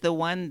quiz, the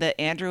one that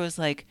Andrew was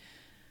like,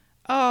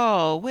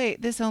 oh,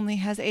 wait, this only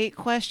has 8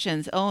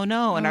 questions. Oh,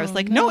 no. And I was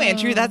like, no,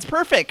 Andrew, that's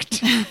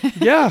perfect.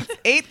 Yeah.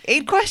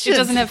 eight questions. It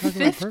doesn't have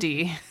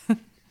 50.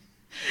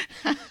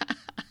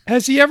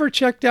 Has he ever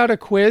checked out a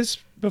quiz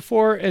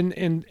before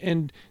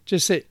and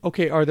just say,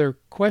 okay, are there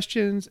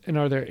questions and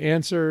are there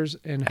answers,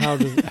 and how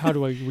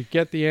do we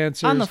get the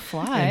answers on the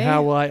fly, and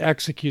how will I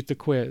execute the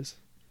quiz?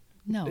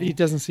 No. He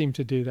doesn't seem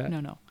to do that.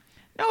 No.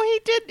 No,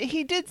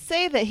 he did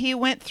say that he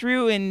went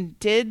through and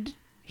did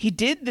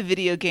the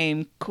video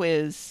game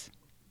quiz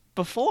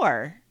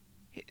before.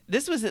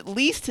 This was at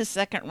least his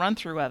second run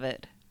through of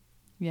it.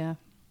 Yeah.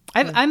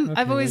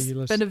 I've always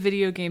well, been a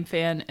video game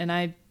fan, and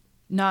I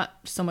not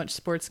so much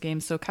sports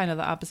games, so kind of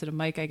the opposite of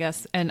Mike, I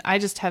guess. And I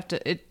just have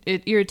to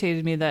it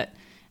irritated me that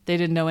they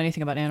didn't know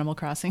anything about Animal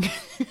Crossing.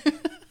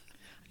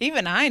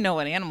 Even I know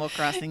what Animal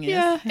Crossing is.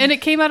 Yeah, and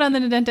it came out on the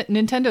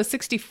Nintendo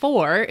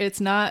 64.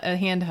 It's not a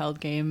handheld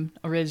game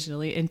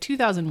originally. In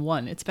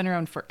 2001. It's been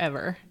around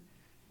forever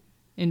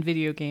in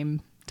video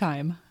game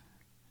time.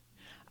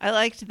 I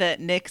liked that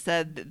Nick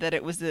said that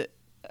it was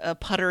a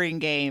puttering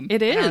game.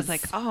 It is. And I was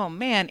like, oh,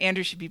 man,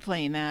 Andrew should be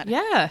playing that.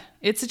 Yeah,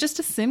 it's just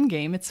a sim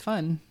game. It's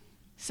fun.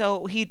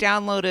 So he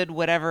downloaded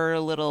whatever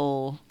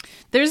little...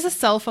 There's a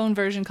cell phone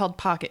version called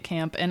Pocket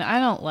Camp, and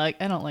I don't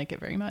like it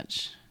very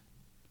much.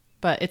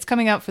 But it's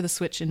coming out for the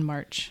Switch in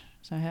March.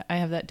 So I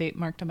have that date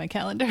marked on my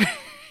calendar.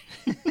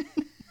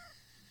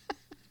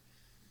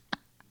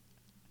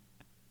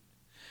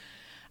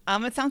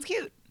 It sounds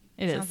cute.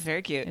 It is. Sounds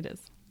very cute. It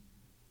is.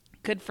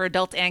 Good for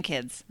adults and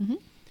kids. Mm-hmm.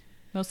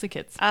 Mostly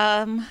kids.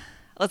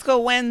 Let's go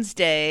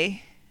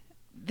Wednesday.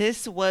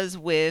 This was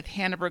with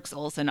Hannah Brooks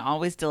Olsen,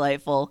 always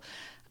delightful.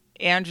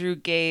 Andrew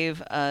gave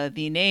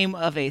the name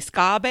of a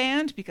ska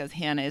band because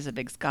Hannah is a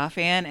big ska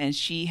fan, and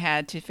she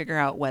had to figure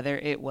out whether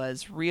it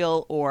was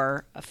real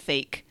or a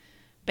fake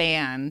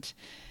band.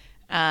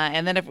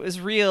 And then if it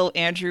was real,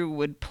 Andrew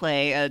would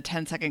play a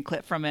 10-second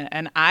clip from it.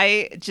 And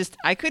I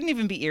couldn't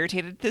even be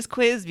irritated at this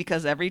quiz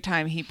because every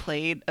time he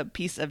played a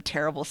piece of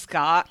terrible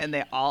ska and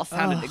they all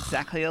sounded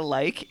exactly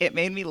alike, it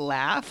made me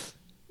laugh.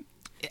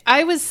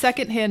 I was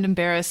secondhand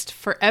embarrassed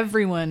for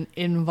everyone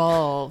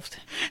involved.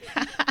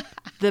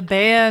 The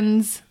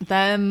bands,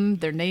 them,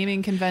 their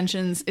naming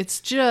conventions. It's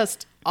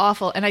just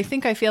awful. And I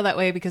think I feel that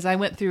way because I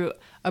went through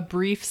a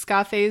brief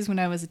ska phase when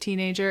I was a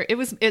teenager.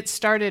 It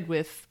started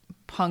with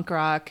punk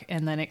rock,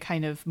 and then it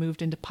kind of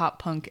moved into pop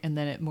punk, and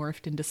then it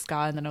morphed into ska,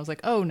 and then I was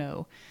like, oh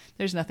no,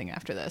 there's nothing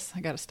after this.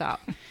 I gotta stop.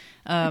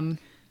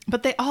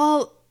 But they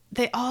all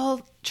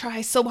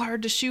try so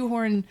hard to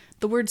shoehorn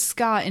the word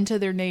ska into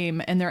their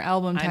name and their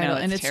album title,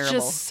 and it's terrible.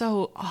 just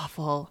so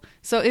awful.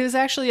 So it was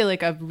actually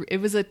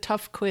it was a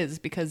tough quiz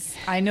because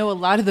I know a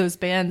lot of those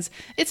bands.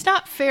 It's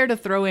not fair to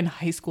throw in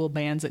high school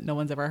bands that no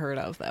one's ever heard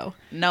of, though.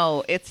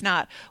 No, it's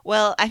not.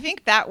 Well, I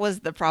think that was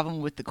the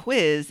problem with the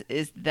quiz,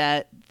 is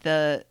that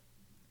the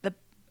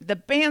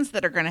bands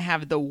that are going to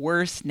have the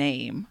worst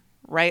name,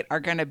 right,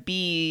 are going to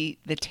be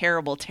the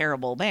terrible,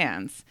 terrible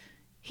bands.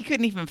 He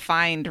couldn't even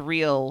find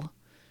real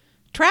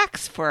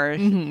tracks for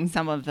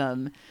some of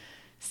them.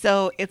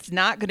 So it's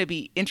not going to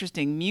be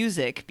interesting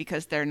music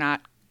because they're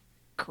not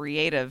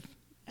creative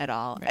at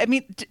all. Right. I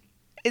mean,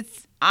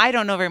 I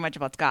don't know very much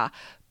about ska,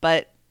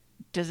 but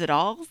does it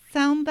all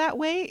sound that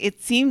way?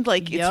 It seemed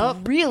like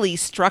it's really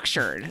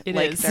structured. It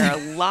like is. there are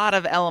a lot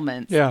of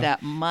elements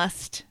that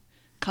must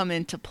come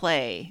into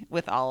play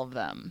with all of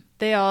them.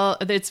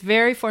 It's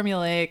very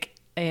formulaic,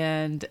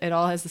 and it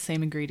all has the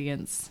same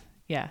ingredients.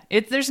 Yeah,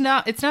 it's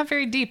not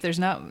very deep. There's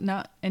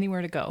not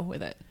anywhere to go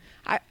with it.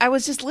 I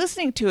was just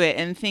listening to it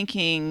and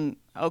thinking,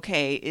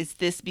 okay, is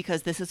this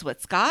because this is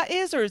what ska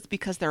is, or is it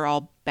because they're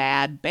all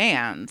bad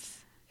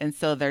bands? And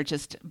so they're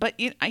just, but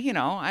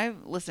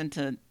I've listened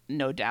to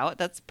No Doubt.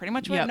 That's pretty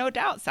much what No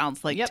Doubt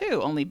sounds like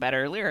too, only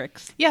better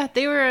lyrics. Yeah,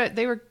 they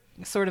were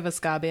sort of a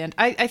ska band.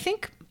 I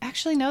think,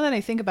 actually, now that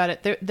I think about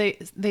it,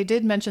 they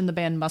did mention the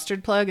band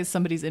Mustard Plug as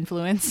somebody's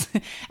influence,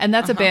 and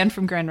that's a band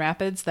from Grand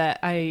Rapids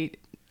that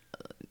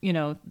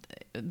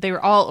they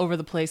were all over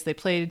the place. They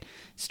played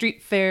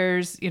street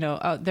fairs,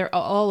 they're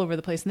all over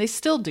the place, and they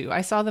still do.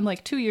 I saw them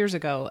like 2 years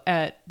ago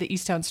at the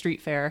Easttown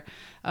Street Fair.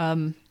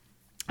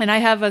 And I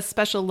have a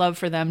special love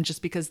for them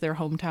just because they're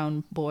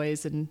hometown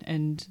boys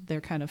and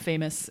they're kind of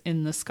famous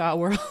in the ska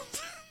world.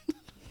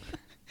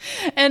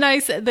 And I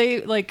said,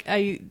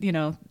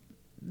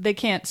 they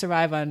can't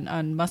survive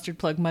on mustard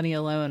plug money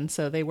alone,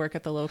 so they work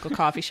at the local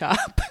coffee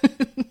shop.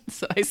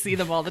 So I see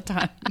them all the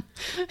time.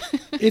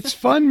 It's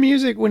fun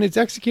music when it's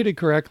executed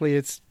correctly.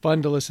 It's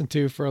fun to listen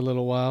to for a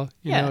little while.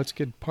 You Yeah. know, it's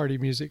good party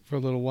music for a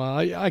little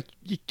while.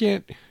 You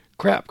can't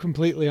crap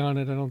completely on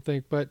it, I don't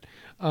think, but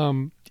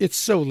it's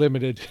so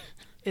limited.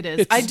 It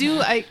is. I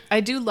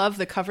do love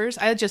the covers.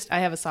 I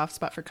have a soft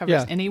spot for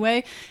covers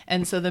anyway,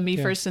 and so the Me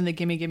First and the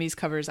Gimme Gimmes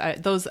covers,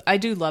 I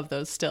do love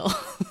those still.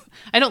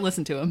 I don't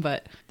listen to them,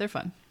 but they're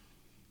fun.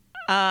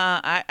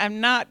 I'm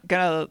not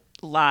gonna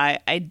lie.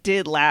 I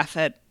did laugh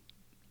at,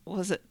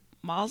 was it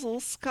Mazel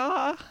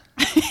Ska?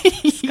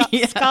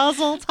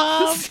 Skazel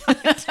Tom?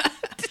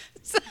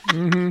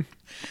 Mm-hmm.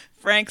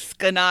 Frank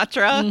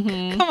Sinatra.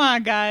 Mm-hmm. Come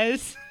on,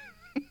 guys.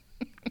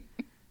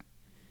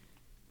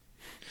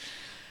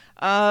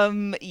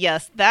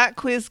 Yes, that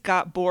quiz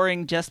got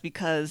boring just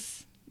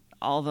because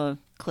all the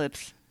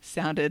clips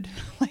sounded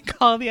like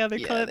all the other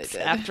clips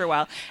after a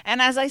while.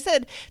 And as I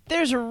said,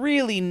 there's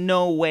really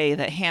no way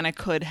that Hannah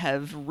could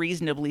have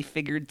reasonably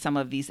figured some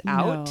of these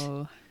out.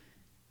 No.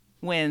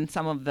 When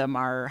some of them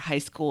are high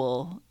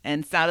school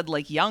and sounded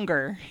like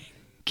younger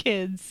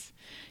kids.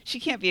 She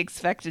can't be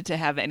expected to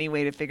have any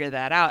way to figure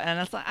that out.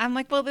 And I'm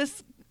like, well,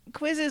 this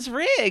quiz is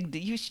rigged.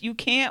 You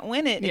can't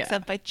win it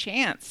except by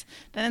chance.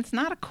 Then it's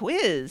not a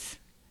quiz.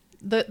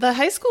 The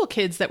high school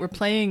kids that were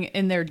playing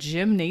in their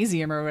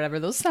gymnasium or whatever,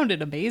 those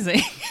sounded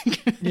amazing.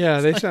 Yeah,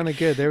 they sounded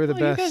good. They were the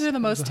best. You guys are the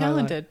most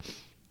talented.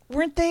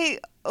 Weren't they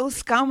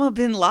Osama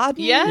bin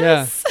Laden?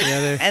 Yes.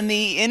 Yeah. And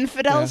the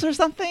infidels or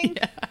something?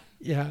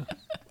 Yeah.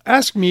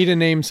 Ask me to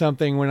name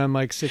something when I'm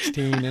like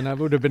 16 and I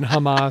would have been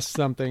Hamas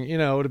something. You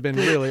know, it would have been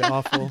really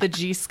awful. The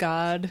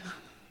G-Scod.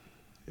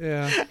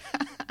 Yeah.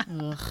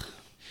 Ugh.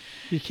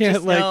 You can't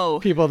Just like know.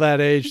 people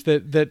that age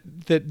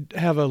that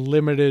have a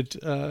limited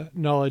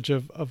knowledge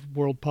of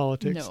world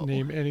politics No.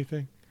 name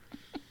anything.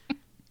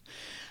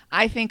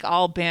 I think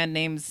all band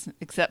names,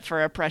 except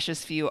for a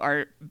precious few,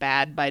 are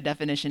bad by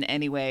definition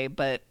anyway,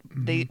 but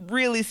they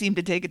really seem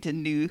to take it to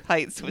new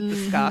heights with the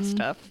ska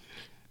stuff.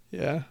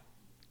 Yeah.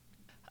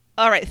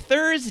 All right,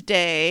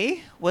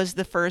 Thursday was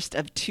the first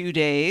of 2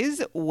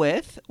 days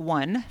with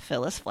one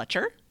Phyllis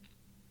Fletcher.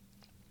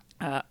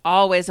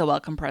 Always a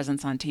welcome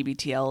presence on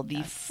TBTL.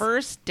 The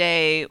first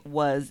day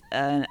was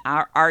an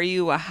Are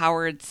You a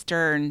Howard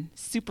Stern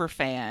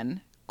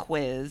superfan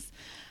quiz,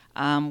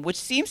 which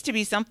seems to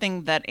be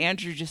something that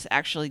Andrew just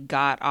actually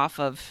got off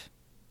of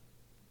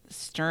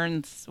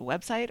Stern's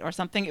website or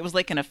something. It was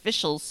like an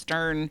official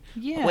Stern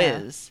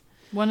quiz.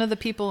 One of the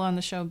people on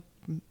the show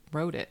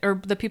wrote it, or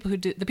the people who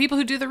do the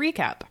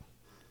recap.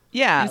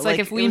 Yeah, It's like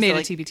if we made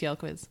a TBTL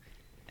quiz.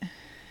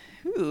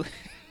 Ooh,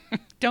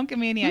 don't give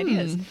me any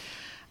ideas.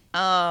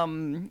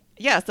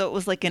 So it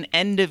was like an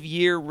end of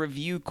year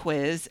review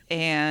quiz,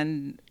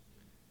 and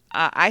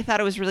I thought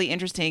it was really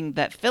interesting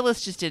that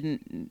Phyllis just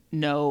didn't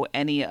know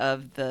any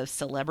of the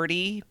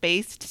celebrity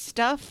based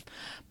stuff,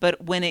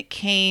 but when it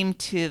came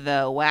to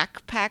the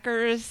Whack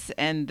Packers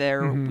and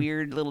their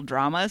weird little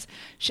dramas,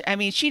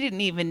 she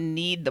didn't even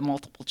need the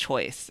multiple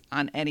choice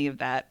on any of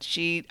that.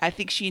 I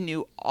think she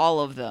knew all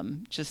of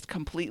them just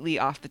completely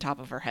off the top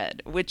of her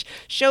head, which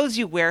shows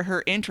you where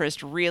her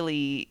interest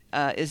really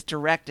is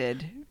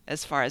directed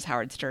as far as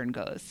Howard Stern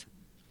goes.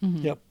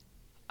 Yep.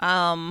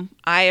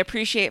 I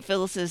appreciate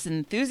Phyllis's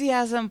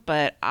enthusiasm,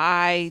 but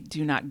I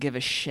do not give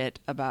a shit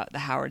about the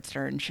Howard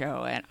Stern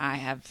show, and I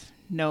have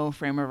no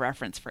frame of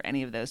reference for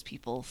any of those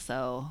people.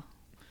 So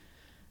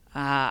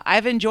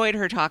I've enjoyed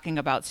her talking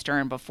about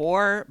Stern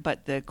before,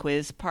 but the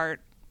quiz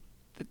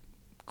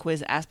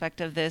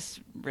aspect of this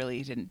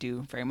really didn't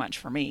do very much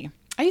for me.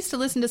 I used to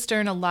listen to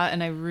Stern a lot,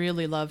 and I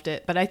really loved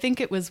it. But I think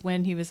it was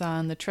when he was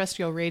on the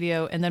terrestrial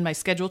radio, and then my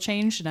schedule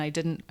changed,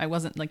 and I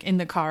wasn't like in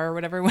the car or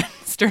whatever when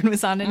Stern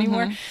was on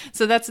anymore.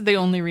 So that's the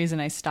only reason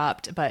I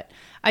stopped. But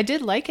I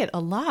did like it a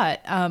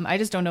lot. I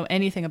just don't know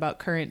anything about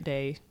current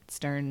day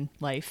Stern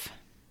life.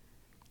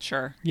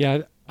 Sure.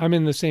 Yeah, I'm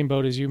in the same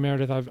boat as you,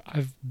 Meredith.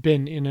 I've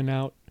been in and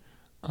out,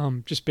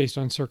 just based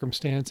on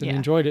circumstance, and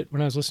enjoyed it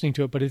when I was listening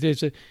to it. But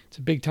it's a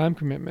big time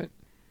commitment.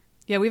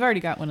 Yeah, we've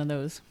already got one of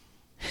those.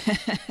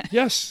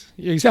 Yes,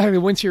 exactly.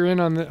 Once you're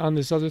in on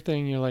this other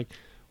thing, you're like,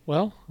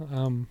 well,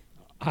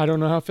 I don't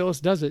know how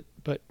Phyllis does it,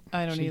 but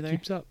I don't she either.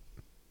 keeps up.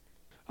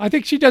 I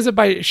think she does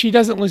it she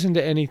doesn't listen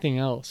to anything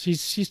else.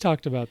 She's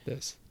talked about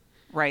this.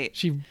 Right.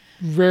 She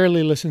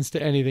rarely listens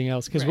to anything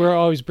else because we're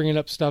always bringing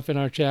up stuff in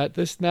our chat,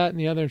 this, that, and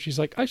the other. And she's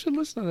like, I should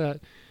listen to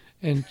that.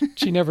 And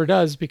she never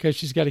does because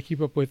she's got to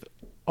keep up with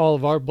all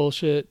of our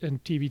bullshit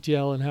and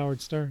TBTL and Howard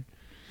Stern.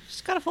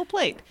 She's got a full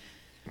plate.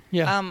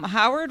 Yeah.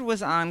 Howard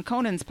was on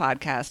Conan's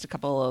podcast a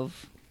couple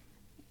of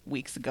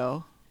weeks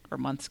ago or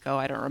months ago,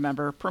 I don't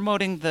remember,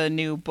 promoting the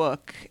new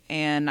book.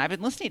 And I've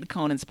been listening to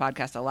Conan's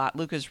podcast a lot.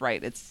 Luke is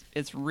right.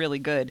 It's really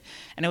good.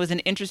 And it was an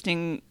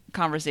interesting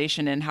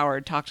conversation, and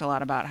Howard talked a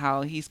lot about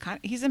how he's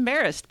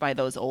embarrassed by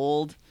those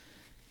old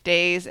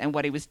days and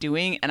what he was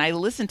doing. And I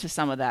listened to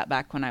some of that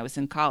back when I was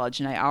in college,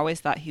 and I always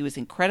thought he was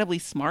incredibly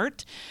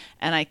smart,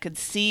 and I could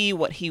see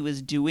what he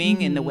was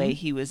doing in the way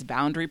he was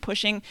boundary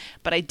pushing,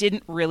 but I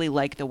didn't really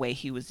like the way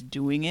he was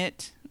doing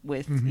it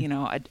with,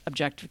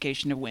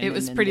 objectification of women. It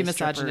was and pretty the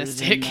strippers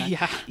misogynistic. and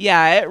Yeah.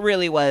 Yeah, it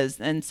really was.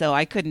 And so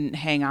I couldn't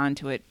hang on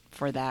to it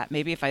for that.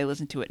 Maybe if I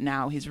listen to it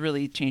now, he's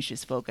really changed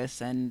his focus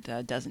and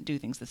doesn't do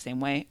things the same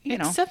way.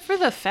 Except for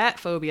the fat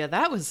phobia.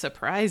 That was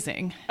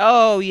surprising.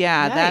 Oh,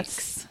 yeah,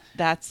 Yikes.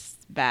 that's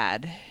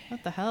bad.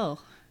 What the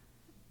hell?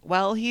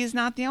 Well, he's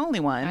not the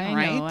only one,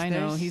 right? I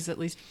know. He's at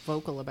least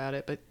vocal about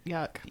it, but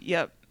yuck.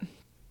 Yep.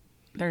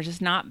 There's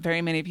just not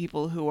very many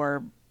people who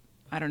are,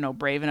 I don't know,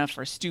 brave enough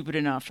or stupid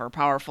enough or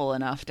powerful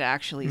enough to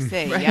actually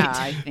say, Right. yeah,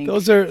 I think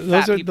those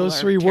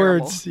three terrible.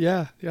 words.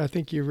 Yeah, I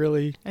think you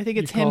really. I think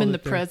it's you him called and the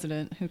it there.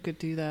 president who could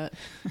do that.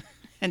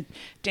 And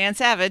Dan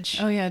Savage,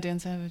 Oh, yeah, Dan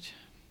Savage.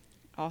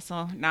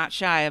 also not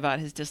shy about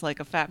his dislike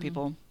of fat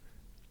people.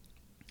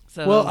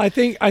 So, Well, I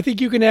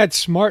think you can add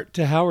smart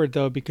to Howard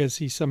though, because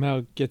he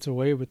somehow gets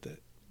away with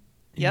it.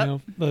 You Yep.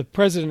 know, the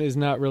president is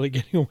not really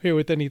getting away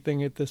with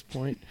anything at this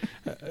point.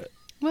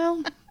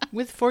 Well,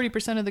 with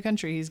 40% of the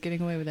country, he's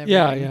getting away with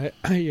everything.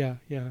 Yeah.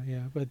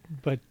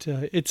 But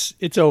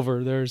it's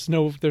over. There's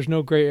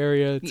no gray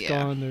area. It's Yeah.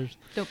 gone. There's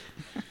Nope.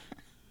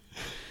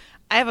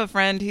 I have a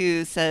friend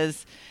who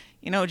says,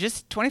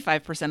 just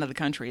 25% of the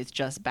country is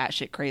just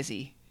batshit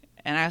crazy.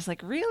 And I was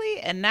like, really?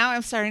 And now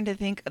I'm starting to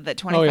think that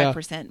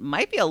 25%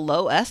 might be a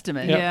low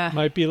estimate. Yeah.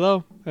 might be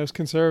low. That was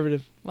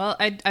conservative. Well,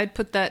 I'd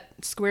put that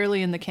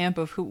squarely in the camp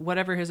of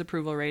whatever his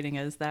approval rating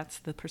is. That's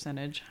the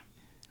percentage.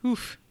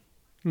 Oof.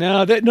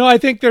 No, I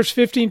think there's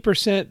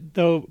 15%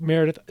 though,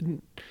 Meredith.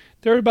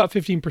 There are about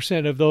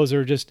 15% of those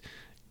are just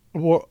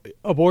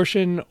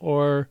abortion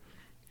or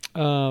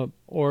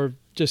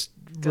just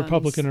Guns.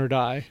 Republican or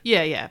die.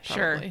 Yeah,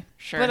 Sure, probably.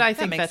 sure. But I That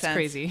think makes that's sense.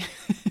 crazy.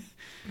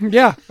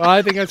 Yeah, well,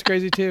 I think that's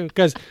crazy too.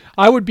 Because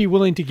I would be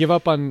willing to give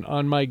up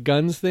on my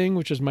guns thing,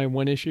 which is my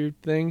one issue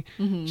thing,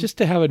 just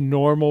to have a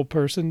normal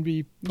person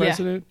be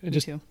president and Me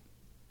just too.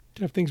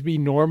 have things be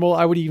normal.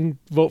 I would even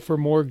vote for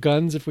more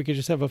guns if we could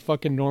just have a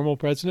fucking normal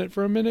president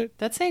for a minute.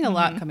 That's saying a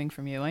lot coming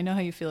from you. I know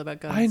how you feel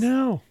about guns. I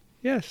know.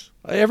 Yes,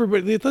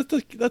 everybody.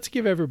 Let's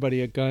give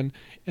everybody a gun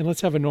and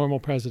let's have a normal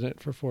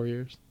president for 4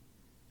 years.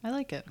 I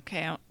like it.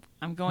 Okay,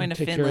 I'm going to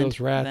Take care of Finland those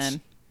rats.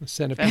 then. The If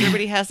centipede.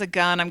 everybody has a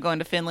gun, I'm going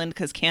to Finland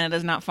because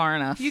Canada's not far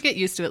enough. You get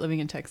used to it living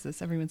in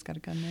Texas. Everyone's got a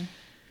gun there.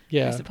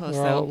 Yeah, I suppose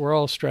we're so. we're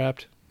all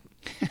strapped.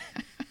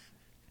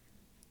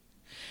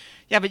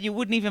 Yeah, but you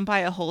wouldn't even buy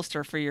a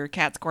holster for your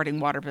cat squirting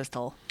water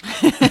pistol.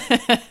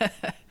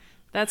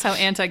 That's how I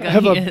anti-gun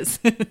have he a- is.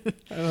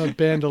 I'm a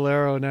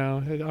bandolero now.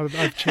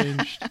 I've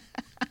changed.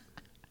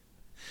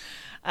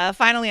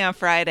 Finally, on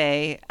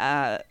Friday,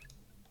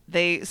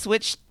 they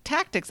switched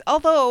tactics.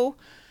 Although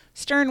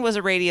Stern was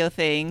a radio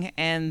thing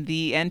and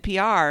the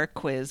NPR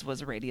quiz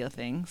was a radio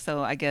thing,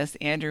 so I guess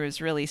Andrew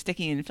is really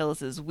sticking in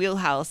Phyllis's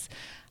wheelhouse.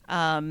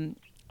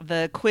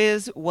 The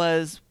quiz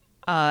was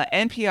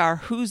NPR,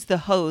 who's the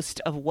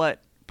host of what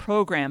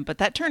program, but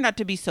that turned out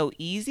to be so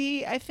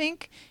easy, I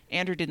think.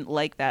 Andrew didn't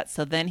like that,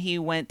 so then he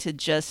went to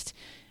just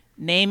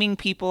naming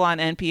people on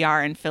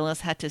NPR, and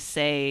Phyllis had to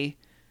say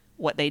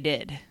what they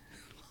did,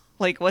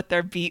 like what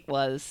their beat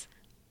was.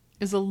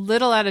 Is a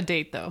little out of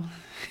date, though.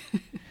 A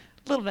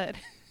little bit.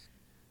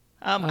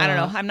 I don't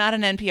know. I'm not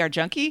an NPR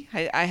junkie.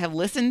 I have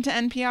listened to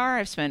NPR.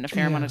 I've spent a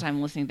fair amount of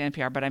time listening to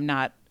NPR, but I'm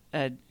not.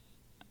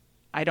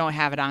 I don't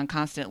have it on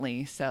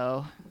constantly.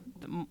 So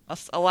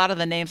a lot of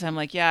the names, I'm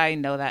like, yeah, I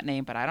know that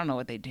name, but I don't know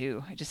what they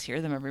do. I just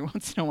hear them every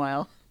once in a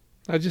while.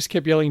 I just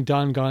kept yelling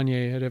Don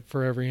Gagne at it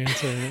for every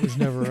answer, and it was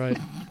never right.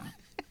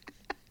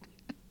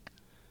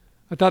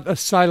 I thought a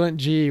silent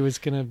G was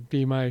going to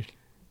be my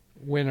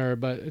winner,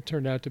 but it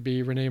turned out to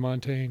be Renee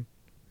Montagne.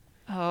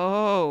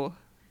 Oh,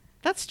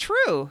 that's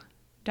true.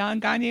 Don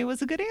Gagne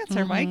was a good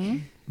answer, Mike.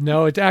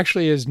 No, it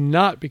actually is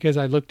not, because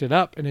I looked it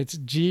up, and it's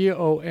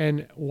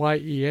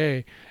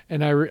Gonyea.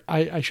 And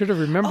I should have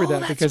remembered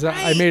that that's because I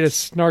right. made a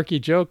snarky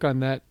joke on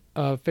that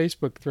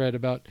Facebook thread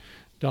about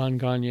Don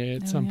Gagne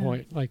at some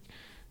point. Like,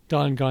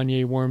 Don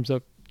Gagne warms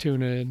up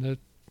tuna in the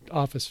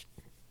office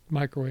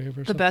microwave or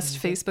something. The best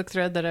like that. Facebook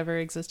thread that ever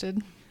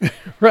existed.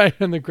 Right,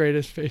 and the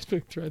greatest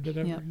Facebook thread that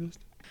ever Yep.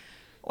 existed.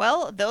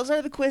 Well, those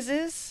are the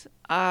quizzes.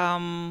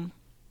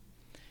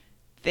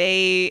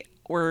 They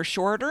were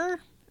shorter.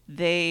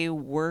 They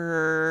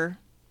were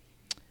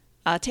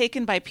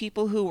taken by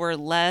people who were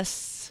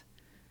less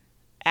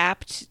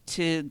apt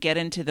to get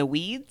into the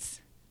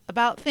weeds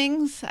about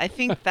things. I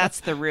think that's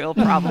the real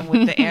problem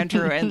with the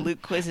Andrew and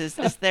Luke quizzes.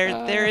 Is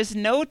there is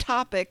no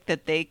topic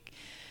that they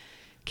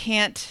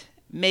can't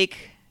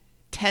make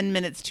 10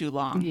 minutes too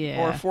long Yeah.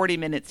 or 40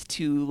 minutes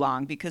too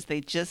long, because they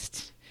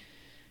just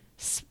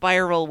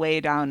spiral way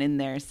down in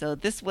there. So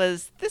this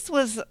was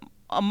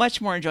a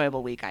much more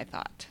enjoyable week, I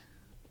thought.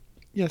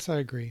 Yes, I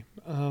agree.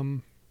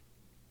 All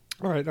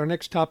right, our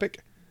next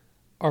topic: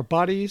 our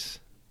bodies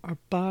are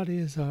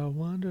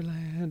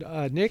wonderland.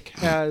 Nick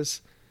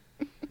has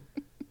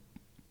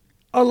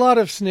a lot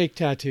of snake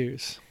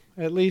tattoos.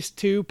 at least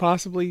 2,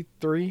 possibly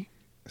 3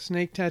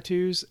 snake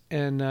tattoos,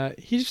 and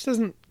he just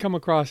doesn't come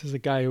across as a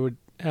guy who would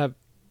have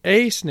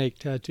a snake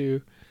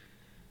tattoo,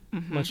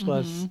 much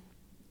less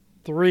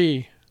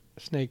 3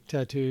 snake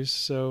tattoos.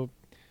 So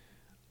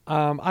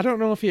I don't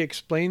know if he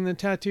explained the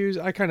tattoos.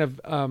 I kind of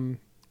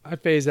I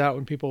phase out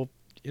when people,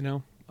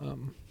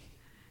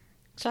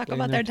 talk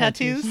about their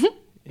tattoos.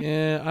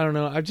 Yeah, I don't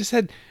know.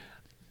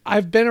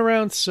 I've been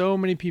around so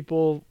many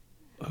people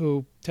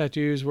who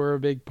tattoos were a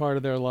big part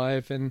of their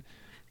life, and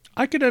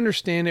I could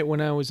understand it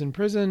when I was in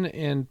prison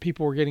and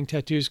people were getting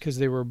tattoos because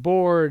they were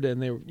bored and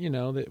they,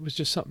 it was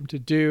just something to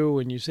do,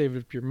 and you saved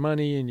up your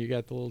money and you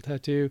got the little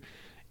tattoo.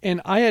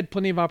 And I had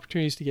plenty of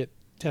opportunities to get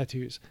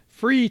tattoos,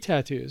 free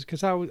tattoos,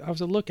 because I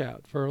was a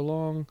lookout for a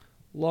long,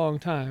 long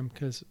time,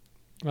 because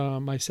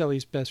my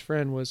Celly's best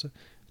friend was a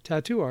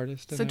tattoo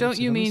artist. So don't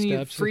you mean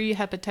you free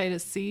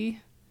hepatitis C?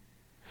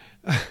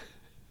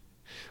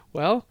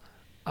 Well,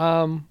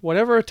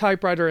 whatever a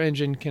typewriter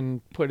engine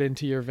can put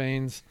into your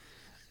veins,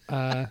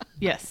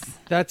 yes,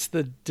 that's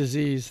the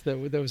disease that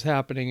was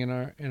happening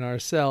in our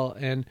cell.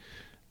 And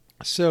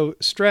so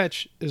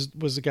Stretch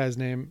was the guy's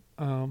name.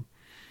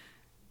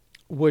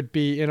 Would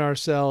be in our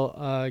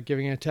cell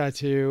giving a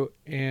tattoo,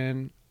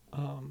 and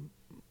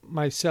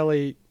my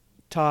cellie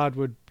Todd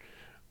would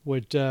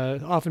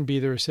often be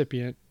the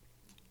recipient,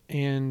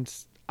 and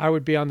I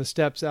would be on the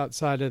steps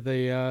outside of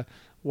the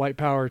White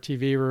Power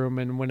TV room,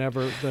 and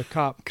whenever the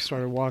cop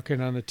started walking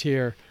on the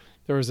tier,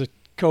 there was a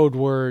code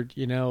word,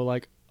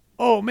 like,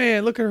 "Oh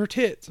man, look at her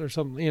tits," or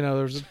something. There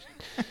was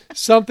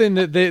something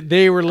that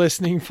they were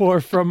listening for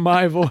from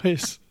my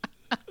voice.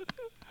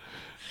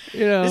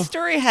 The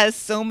story has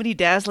so many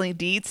dazzling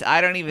deets, I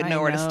don't even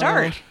know where to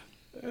start.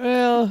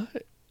 Well,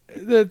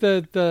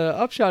 the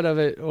upshot of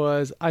it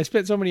was I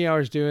spent so many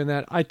hours doing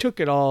that. I took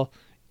it all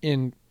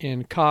in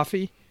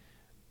coffee,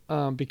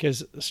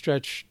 because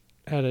Stretch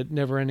had a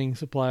never-ending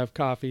supply of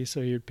coffee,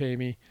 so he would pay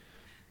me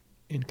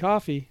in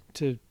coffee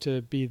to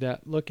be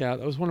that lookout.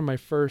 That was one of my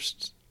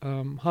first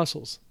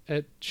hustles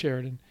at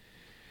Sheridan.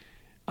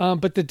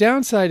 But the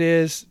downside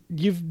is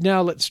you've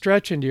now let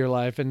Stretch into your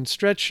life, and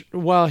Stretch,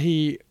 while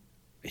he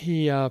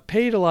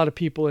paid a lot of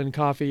people in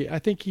coffee, I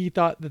think he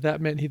thought that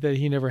meant that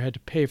he never had to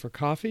pay for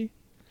coffee,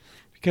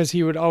 because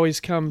he would always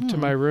come to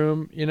my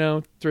room,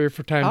 3 or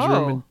 4 times a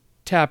room and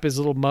tap his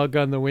little mug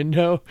on the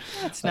window.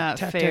 That's not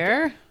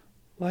fair. Tap.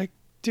 Like,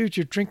 dude,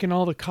 you're drinking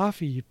all the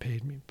coffee you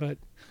paid me. But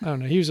I don't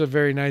know. He was a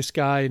very nice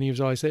guy, and he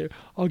was always saying,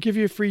 "I'll give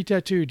you a free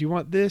tattoo. Do you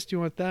want this? Do you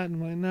want that?" And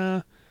I'm like,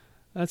 "Nah,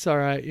 that's all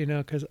right,"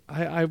 because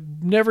I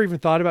never even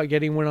thought about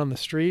getting one on the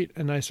street,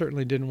 and I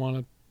certainly didn't want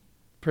a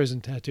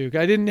prison tattoo.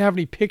 I didn't have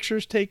any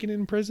pictures taken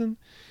in prison,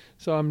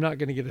 so I'm not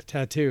going to get a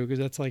tattoo, because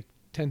that's like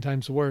 10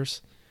 times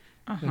worse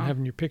than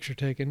having your picture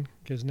taken,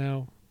 because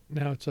now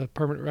it's a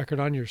permanent record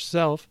on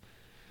yourself.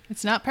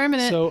 It's not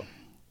permanent. So,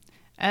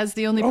 as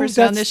the only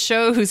person on this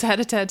show who's had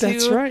a tattoo,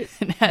 that's right.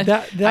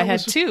 I had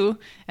 2,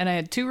 and I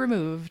had 2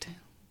 removed.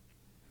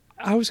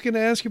 I was going to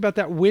ask you about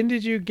that. When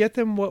did you get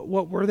them?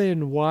 What were they,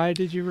 and why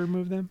did you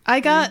remove them? I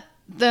got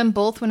them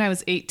both when I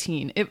was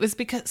 18. It was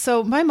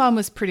so my mom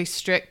was pretty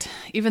strict.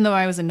 Even though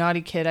I was a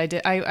naughty kid,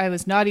 I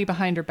was naughty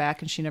behind her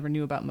back, and she never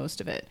knew about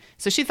most of it.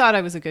 So she thought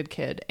I was a good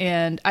kid,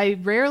 and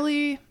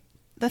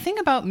the thing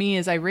about me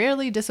is I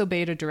rarely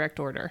disobeyed a direct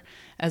order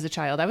as a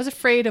child. I was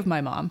afraid of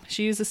my mom.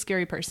 She was a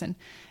scary person.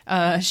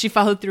 She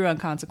followed through on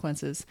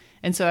consequences,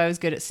 and so I was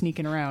good at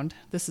sneaking around.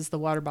 This is the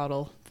water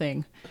bottle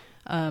thing.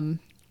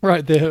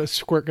 Right, the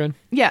squirt gun.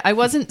 Yeah, I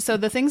wasn't. So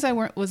the things I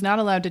was not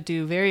allowed to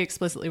do very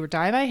explicitly were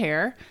dye my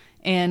hair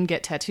and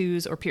get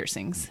tattoos or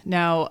piercings.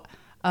 Now,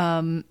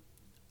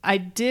 I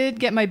did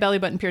get my belly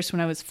button pierced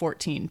when I was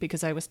 14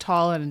 because I was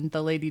tall, and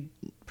the lady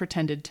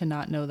pretended to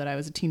not know that I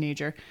was a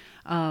teenager.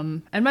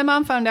 And my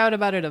mom found out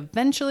about it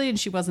eventually, and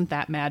she wasn't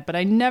that mad. But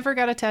I never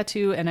got a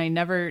tattoo, and I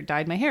never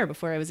dyed my hair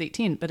before I was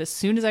 18. But as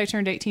soon as I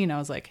turned 18, I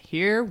was like,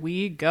 here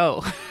we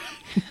go.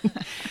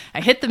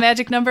 I hit the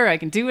magic number. I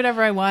can do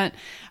whatever I want.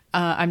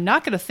 I'm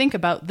not going to think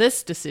about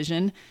this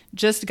decision.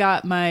 Just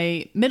got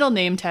my middle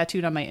name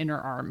tattooed on my inner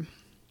arm.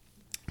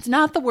 It's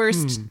not the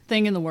worst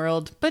thing in the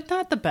world, but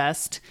not the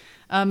best.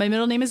 My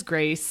middle name is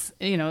Grace.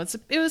 It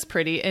was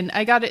pretty, and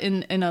I got it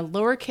in a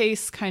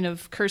lowercase kind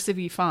of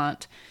cursive-y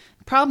font.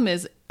 The problem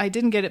is I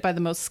didn't get it by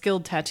the most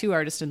skilled tattoo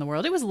artist in the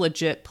world. It was a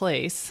legit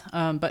place,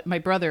 but my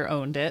brother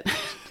owned it.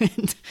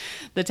 And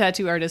the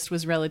tattoo artist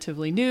was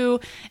relatively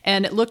new,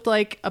 and it looked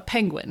like a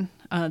penguin.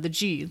 The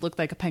G looked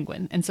like a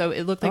penguin, and so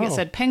it looked like it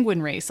said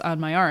Penguin Race on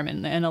my arm,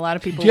 and a lot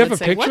of people would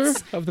say, "What's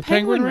 "What's of the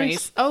Penguin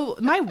Race?" Oh,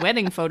 my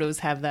wedding photos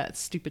have that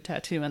stupid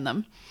tattoo in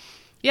them.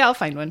 Yeah, I'll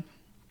find one.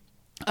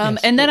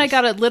 And then I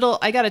got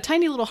a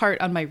tiny little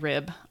heart on my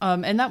rib.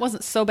 And that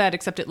wasn't so bad,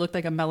 except it looked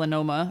like a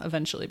melanoma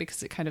eventually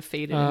because it kind of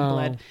faded and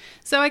bled.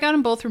 So I got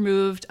them both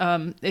removed.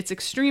 It's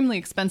extremely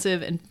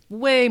expensive and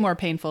way more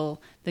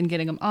painful than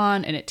getting them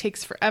on. And it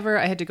takes forever.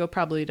 I had to go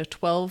probably to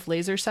 12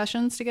 laser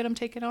sessions to get them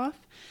taken off.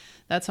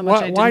 That's how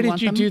much I didn't want them. Why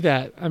did you do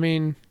that? I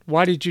mean,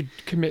 why did you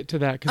commit to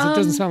that? Because it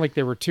doesn't sound like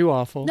they were too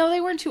awful. No, they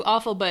weren't too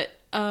awful, but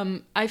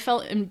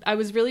I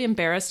was really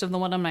embarrassed of the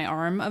one on my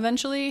arm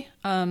eventually,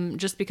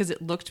 just because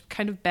it looked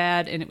kind of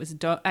bad and it was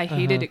I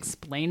hated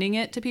explaining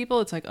it to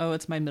people. It's like, oh,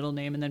 it's my middle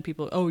name, and then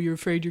people, oh, you're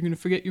afraid you're going to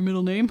forget your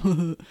middle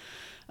name.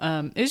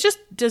 It was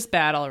just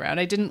bad all around.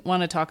 I didn't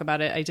want to talk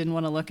about it. I didn't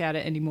want to look at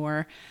it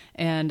anymore,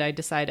 and I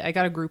decided I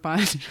got a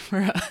Groupon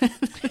for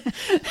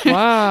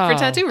for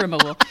tattoo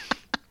removal.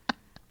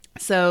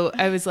 So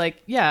I was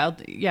like, I'll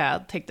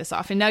take this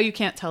off. And now you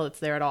can't tell it's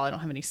there at all. I don't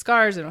have any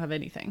scars. I don't have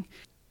anything.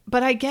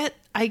 But I get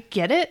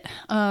it.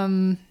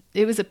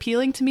 It was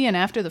appealing to me. And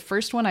after the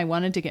first one, I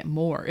wanted to get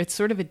more. It's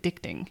sort of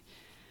addicting.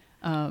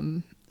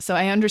 So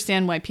I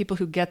understand why people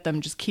who get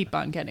them just keep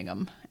on getting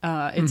them.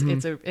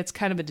 It's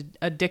kind of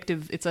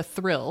addictive. It's a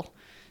thrill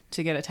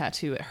to get a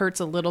tattoo. It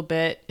hurts a little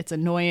bit. It's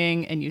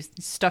annoying, and you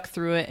stuck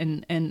through it.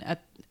 And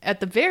at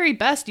the very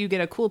best, you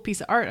get a cool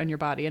piece of art on your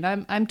body. And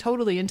I'm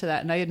totally into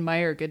that. And I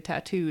admire good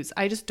tattoos.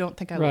 I just don't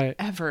think I would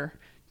ever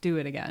do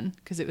it again,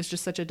 because it was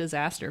just such a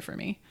disaster for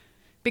me.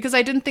 Because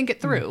I didn't think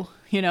it through.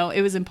 You know,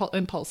 it was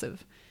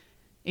impulsive.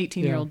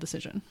 18-year-old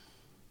decision.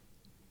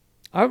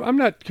 I'm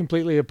not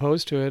completely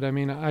opposed to it. I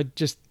mean, I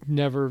just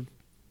never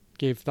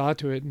gave thought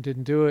to it and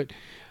didn't do it.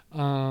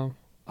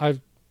 I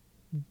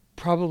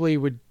probably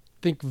would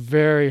think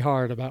very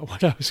hard about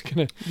what I was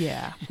going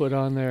to put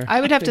on there.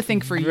 I would have to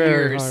think for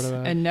years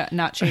and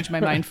not change my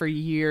mind for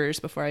years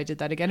before I did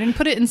that again, and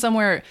put it in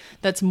somewhere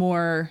that's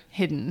more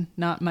hidden,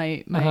 not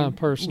my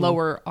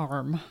lower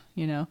arm,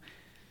 you know?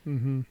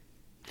 Mm-hmm.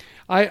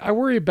 I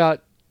worry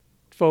about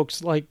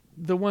folks like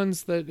the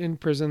ones that in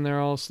prison,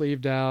 they're all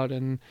sleeved out,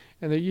 and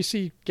you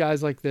see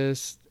guys like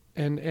this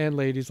and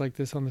ladies like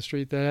this on the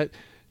street that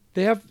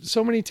they have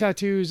so many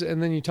tattoos,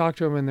 and then you talk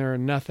to them and they're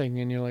nothing,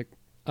 and you're like,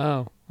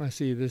 oh, I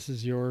see. This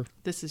is your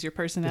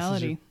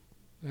personality.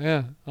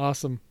 Yeah.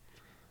 Awesome.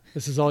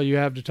 This is all you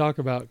have to talk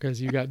about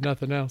because you got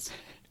nothing else.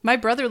 My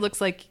brother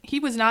looks like he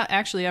was not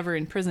actually ever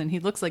in prison. He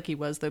looks like he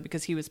was, though,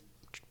 because he was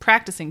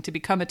practicing to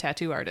become a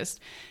tattoo artist,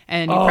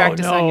 and you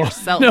practice on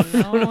yourself.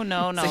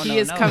 No. So he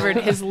has covered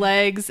his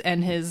legs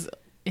and his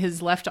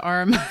left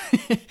arm.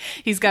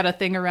 He's got a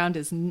thing around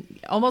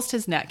almost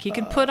his neck. He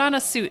can put on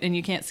a suit and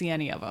you can't see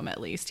any of them. At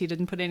least he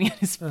didn't put any on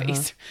his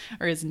face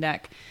or his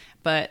neck,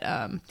 but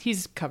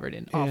he's covered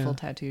in awful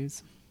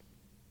tattoos.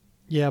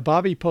 Yeah,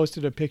 Bobby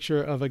posted a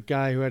picture of a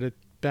guy who had a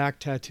back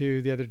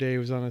tattoo the other day. He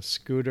was on a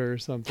scooter or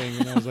something,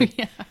 and I was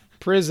like,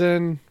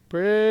 prison.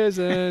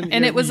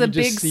 And it was a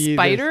big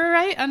spider,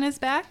 right, on his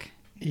back?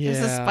 Yeah.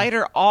 There's a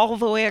spider all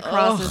the way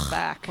across his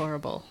back.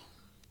 Horrible.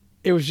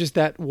 It was just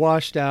that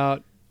washed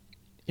out,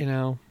 you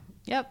know.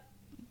 Yep.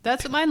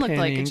 That's what mine looked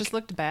like. It just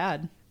looked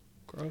bad.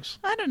 Gross.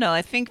 I don't know.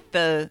 I think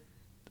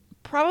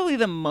probably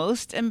the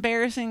most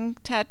embarrassing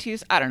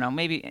tattoos, I don't know,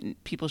 maybe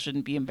people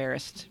shouldn't be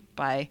embarrassed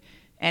by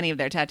any of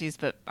their tattoos,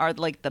 but are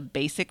like the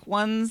basic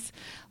ones,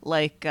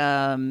 like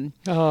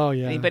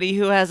anybody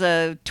who has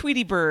a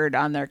Tweety bird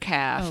on their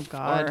calf,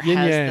 or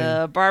has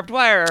the barbed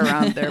wire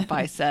around their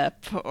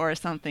bicep or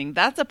something.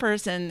 That's a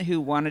person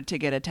who wanted to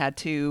get a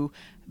tattoo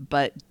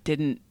but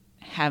didn't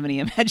have any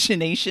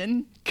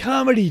imagination.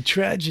 Comedy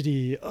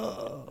tragedy.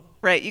 Oh.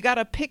 Right, you got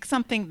to pick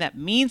something that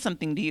means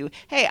something to you.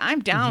 Hey, I'm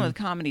down with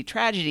comedy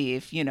tragedy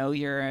if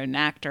you're an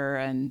actor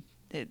and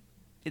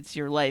it's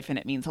your life and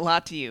it means a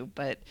lot to you.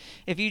 But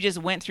if you just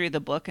went through the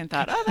book and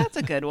thought, oh, that's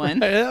a good one.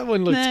 That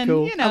one looks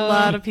cool. A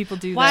lot of people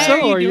do that. Why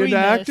are you doing into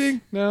this?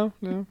 acting? No.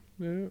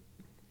 I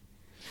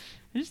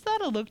just thought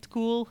it looked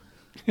cool.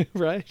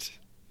 Right.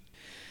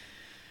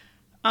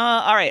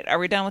 All right. Are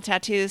we done with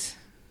tattoos?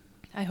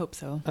 I hope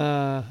so.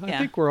 I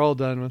think we're all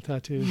done with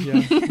tattoos,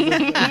 yeah.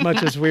 As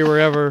much as we were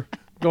ever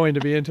going to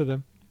be into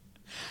them.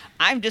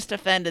 I'm just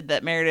offended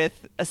that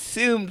Meredith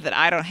assumed that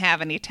I don't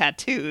have any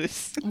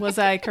tattoos. Was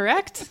I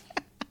correct?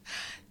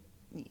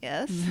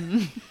 Yes.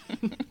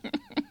 Mm-hmm.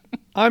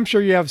 I'm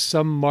sure you have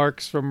some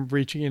marks from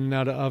reaching in and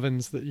out of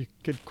ovens that you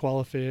could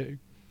qualify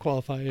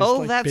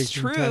as that's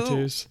baking true.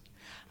 tattoos.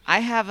 I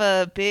have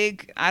a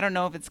big, I don't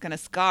know if it's going to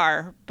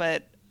scar,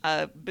 but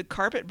a big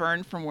carpet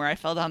burn from where I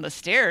fell down the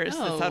stairs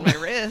that's on my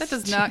wrist. That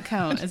does not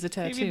count as a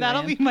tattoo. Maybe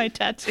that'll be my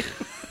tattoo.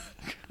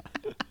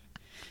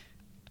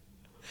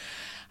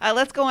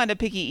 Let's go on to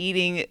picky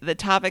eating. The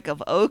topic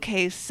of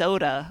OK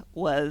Soda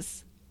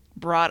was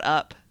brought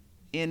up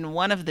in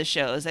one of the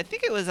shows. I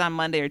think it was on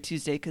Monday or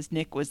Tuesday because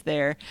Nick was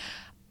there.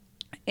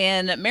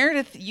 And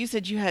Meredith, you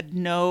said you had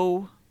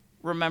no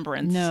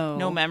remembrance,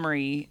 no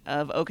memory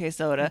of OK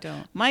Soda. I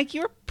don't. Mike,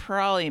 you were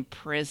probably in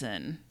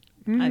prison.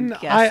 I'm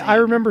guessing. I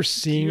remember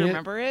seeing it. Do you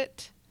remember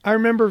it? I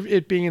remember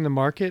it being in the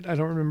market. I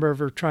don't remember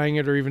ever trying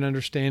it or even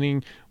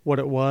understanding what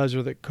it was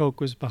or that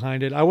Coke was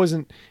behind it. I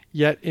wasn't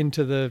yet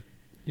into the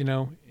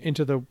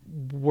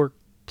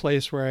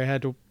workplace where I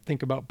had to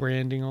think about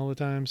branding all the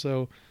time.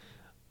 So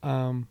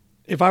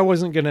if I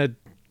wasn't going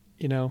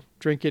to,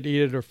 drink it,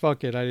 eat it, or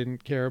fuck it, I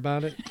didn't care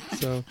about it.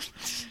 So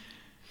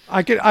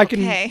I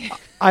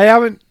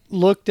haven't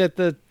looked at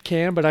the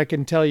can, but I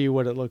can tell you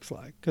what it looks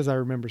like because I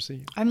remember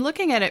seeing it. I'm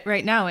looking at it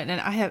right now,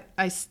 and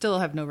I still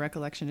have no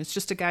recollection. It's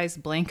just a guy's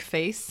blank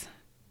face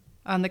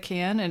on the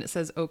can, and it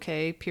says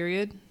 "OK"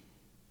 period.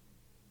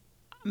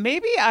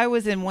 Maybe I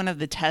was in one of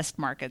the test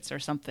markets or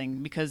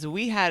something, because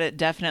we had it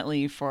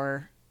definitely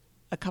for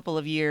a couple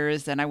of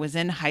years, and I was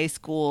in high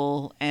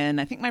school, and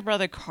I think my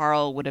brother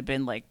Carl would have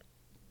been like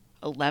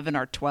 11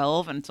 or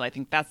 12, and so I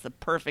think that's the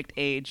perfect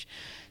age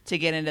to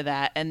get into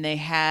that. And they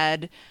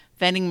had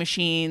vending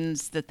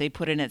machines that they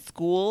put in at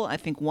school. I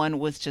think one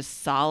was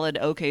just solid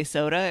OK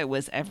soda. It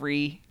was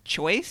every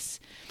choice.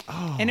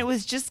 Oh. And it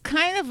was just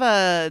kind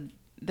of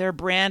their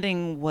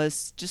branding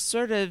was just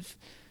sort of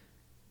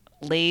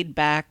laid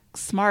back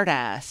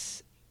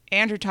smartass.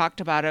 Andrew talked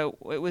about it.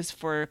 It was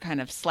for kind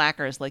of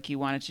slackers, like you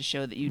wanted to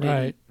show that you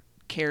didn't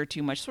care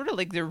too much, sort of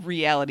like the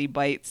Reality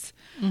Bites.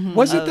 Mm-hmm.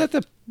 Wasn't that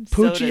the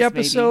Poochie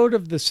episode maybe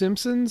of The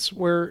Simpsons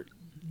where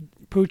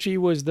Poochie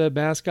was the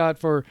mascot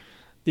for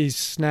these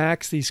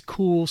snacks, these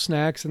cool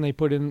snacks, and they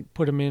put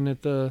them in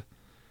at the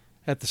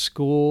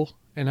school?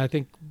 And I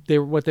think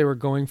what they were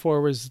going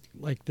for was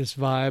like this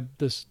vibe,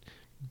 this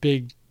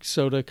big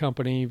soda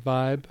company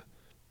vibe,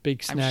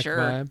 big snack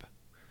vibe.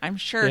 I'm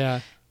sure. Yeah.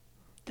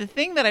 The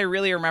thing that I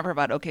really remember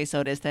about OK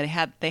Soda is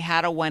that they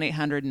had a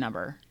 1-800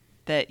 number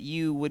that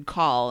you would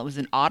call. It was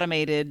an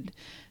automated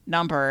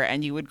number,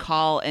 and you would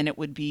call, and it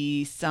would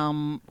be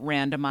some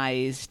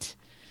randomized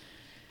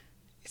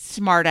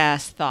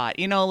smart-ass thought.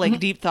 You know, like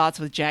Deep Thoughts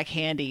with Jack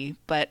Handy,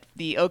 but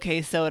the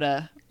OK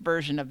Soda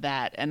version of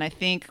that. And I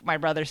think my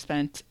brother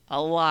spent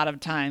a lot of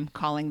time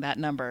calling that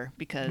number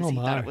because he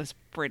thought it was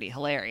pretty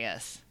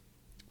hilarious.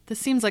 This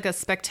seems like a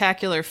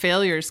spectacular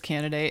failures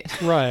candidate.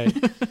 Right.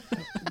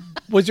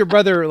 Was your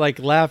brother like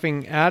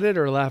laughing at it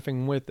or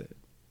laughing with it?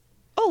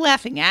 Oh,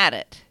 laughing at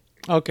it.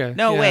 Okay.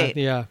 No, yeah, wait.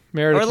 Yeah.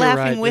 Meredith, or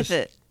laughing with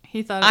it.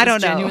 He thought it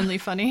was genuinely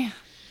funny.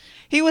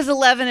 He was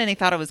 11 and he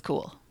thought it was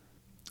cool.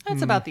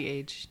 That's about the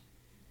age.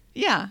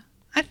 Yeah,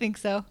 I think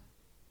so.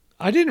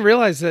 I didn't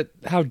realize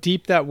how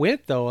deep that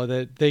went, though,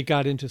 that they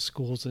got into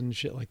schools and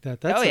shit like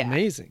that. That's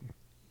amazing.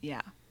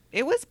 Yeah.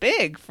 It was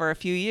big for a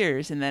few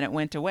years, and then it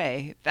went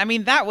away. I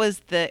mean, that was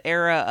the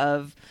era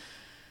of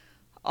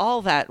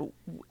all that,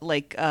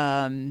 like,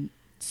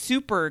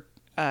 super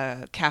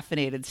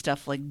caffeinated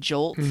stuff like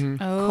Jolt. Mm-hmm.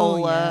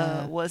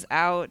 Cola was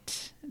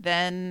out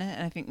then,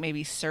 and I think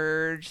maybe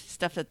Surge,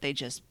 stuff that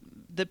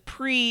the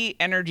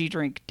pre-energy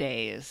drink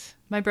days.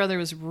 My brother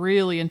was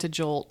really into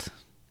Jolt,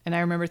 and I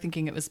remember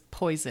thinking it was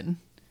poison.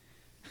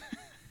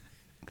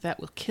 That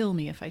will kill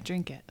me if I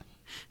drink it.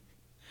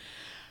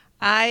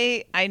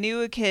 I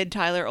knew a kid,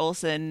 Tyler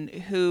Olson,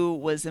 who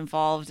was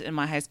involved in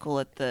my high school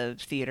at the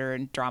theater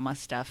and drama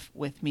stuff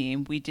with me.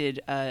 We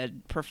did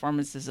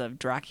performances of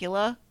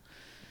Dracula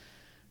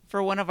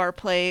for one of our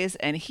plays,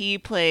 and he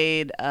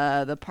played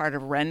the part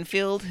of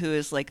Renfield, who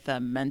is like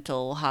the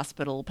mental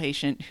hospital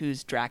patient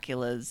who's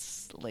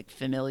Dracula's like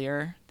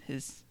familiar,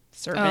 his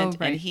servant.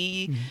 And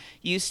he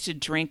used to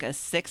drink a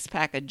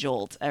 6-pack of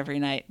Jolt every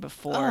night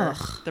before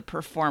the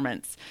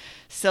performance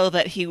so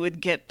that he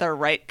would get the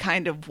right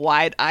kind of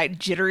wide-eyed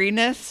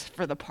jitteriness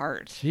for the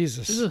part.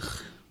 Jesus. Ugh.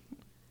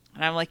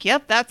 And I'm like,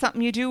 yep, that's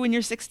something you do when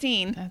you're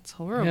 16. That's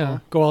horrible. Yeah.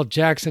 Go all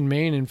Jackson,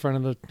 Maine in front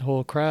of the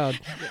whole crowd.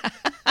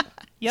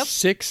 Yep.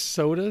 6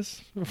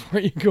 sodas before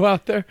you go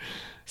out there.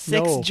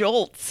 6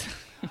 Jolts.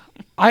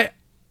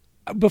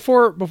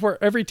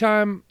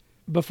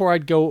 Before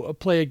I'd go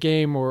play a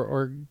game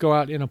or go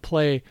out in a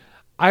play,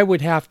 I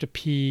would have to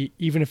pee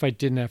even if I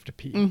didn't have to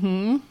pee.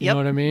 Mm-hmm. You know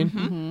what I mean?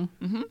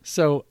 Mm-hmm. Mm-hmm.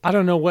 So I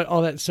don't know what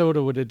all that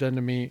soda would have done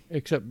to me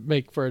except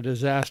make for a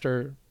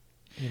disaster,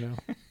 you know,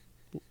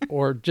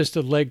 or just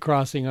a leg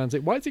crossing on.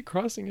 Why is he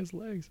crossing his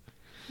legs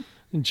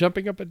and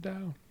jumping up and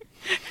down?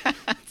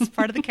 It's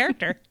part of the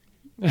character.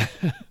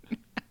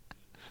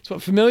 That's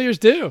what familiars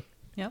do.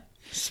 Yep.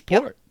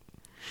 Sport.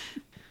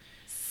 Yep.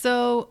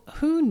 So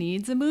who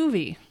needs a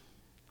movie?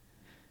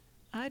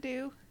 I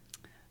do.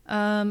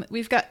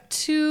 We've got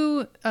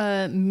 2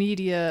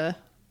 media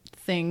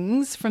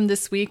things from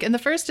this week. And the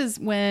first is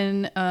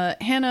when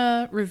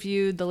Hannah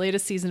reviewed the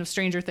latest season of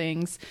Stranger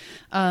Things.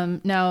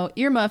 Now,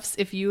 earmuffs,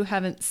 if you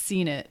haven't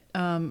seen it,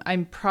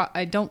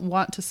 I don't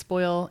want to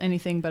spoil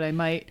anything, but I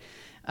might.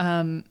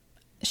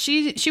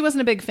 She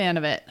wasn't a big fan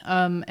of it.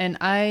 And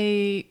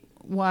I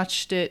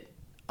watched it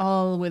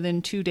all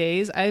within 2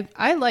 days.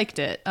 I liked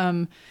it.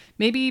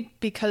 Maybe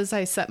because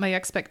I set my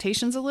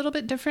expectations a little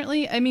bit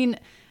differently. I mean,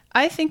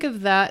 I think of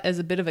that as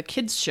a bit of a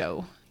kid's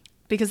show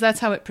because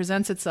that's how it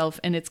presents itself.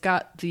 And it's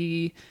got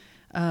the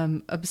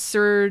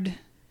absurd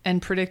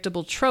and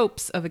predictable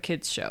tropes of a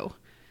kid's show.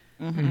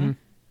 Mm-hmm.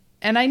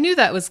 And I knew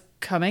that was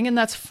coming, and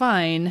that's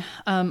fine.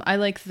 I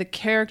like the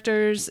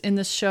characters in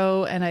the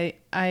show, and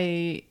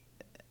I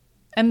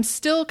am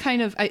still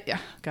kind of...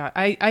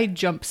 I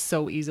jump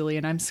so easily,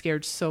 and I'm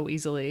scared so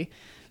easily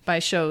by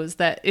shows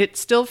that it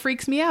still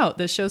freaks me out.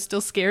 The show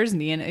still scares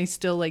me, and I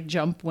still like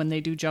jump when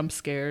they do jump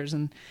scares,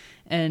 and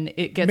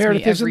it gets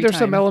Meredith, me every isn't there time.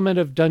 some element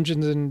of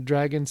Dungeons and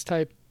Dragons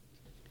type,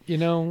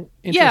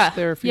 interest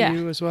there for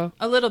you as well?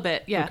 A little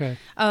bit, yeah. Okay.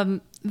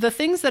 The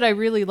things that I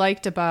really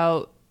liked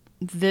about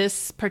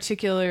this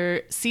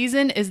particular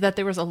season is that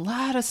there was a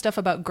lot of stuff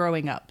about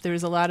growing up. There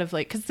was a lot of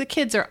like, because the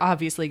kids are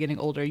obviously getting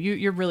older.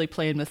 You're really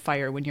playing with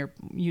fire when you're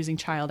using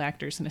child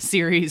actors in a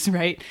series,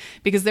 right?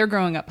 Because they're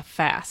growing up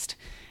fast.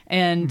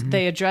 And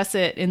they address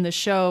it in the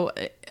show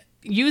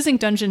using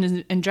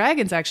Dungeons and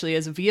Dragons actually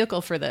as a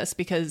vehicle for this,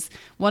 because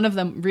one of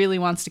them really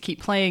wants to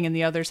keep playing and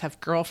the others have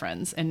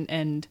girlfriends,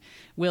 and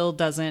Will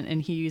doesn't,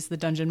 and he's the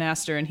dungeon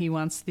master and he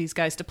wants these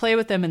guys to play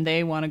with them and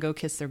they want to go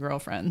kiss their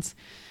girlfriends.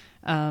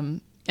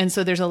 And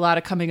so there's a lot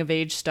of coming of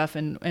age stuff,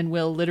 and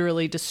Will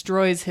literally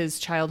destroys his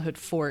childhood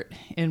fort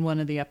in one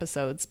of the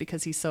episodes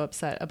because he's so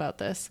upset about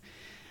this.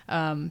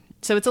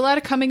 So it's a lot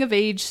of coming of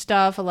age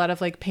stuff, a lot of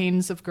like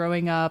pains of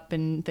growing up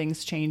and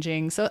things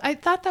changing. So I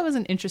thought that was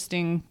an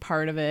interesting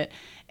part of it.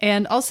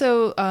 And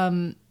also,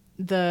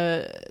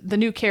 the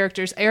new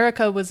characters,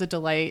 Erica was a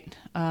delight.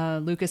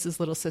 Lucas's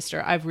little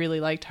sister, I've really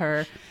liked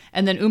her.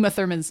 And then Uma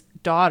Thurman's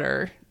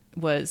daughter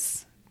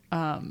was,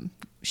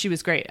 she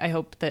was great. I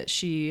hope that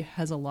she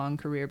has a long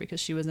career because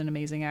she was an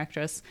amazing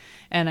actress.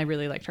 And I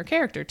really liked her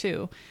character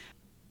too.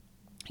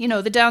 You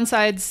know, the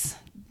downsides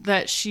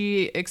that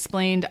she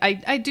explained,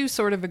 I do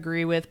sort of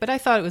agree with, but I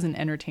thought it was an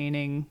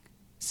entertaining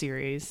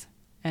series,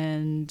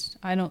 and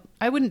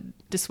I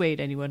wouldn't dissuade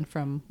anyone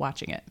from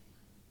watching it.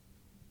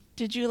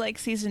 Did you like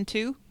season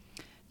 2?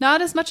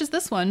 Not as much as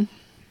this one.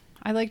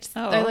 I liked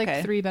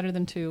 3 better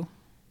than 2,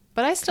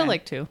 but I still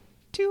like 2.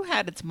 2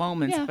 had its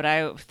moments, but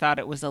I thought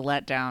it was a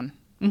letdown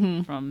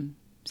from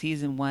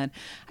season 1.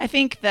 I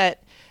think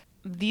that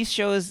these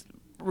shows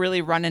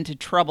really run into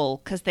trouble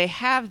because they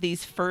have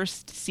these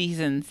first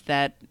seasons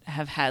that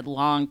have had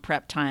long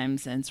prep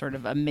times and sort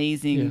of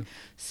amazing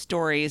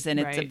stories, and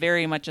it's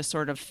very much a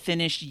sort of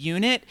finished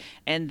unit,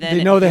 and then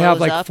they know they have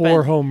blows like up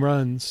 4 home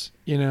runs,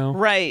 you know,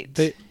 right?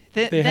 They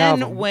then have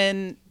them.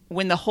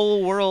 when the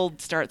whole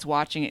world starts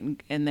watching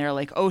it and they're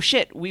like, oh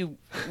shit, we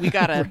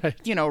gotta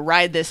right.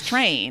 Ride this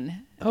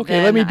train.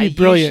 Okay, let me be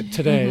brilliant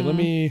today. Let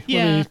me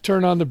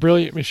turn on the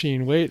brilliant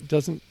machine. Wait,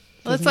 doesn't.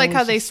 Well, it's like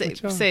how they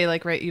say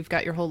like, right, you've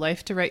got your whole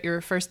life to write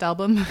your first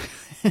album,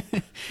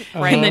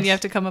 right? And then you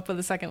have to come up with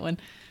a second one.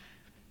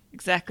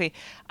 Exactly.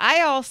 I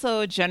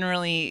also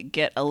generally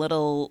get a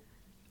little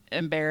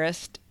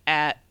embarrassed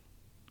at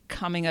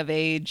coming of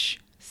age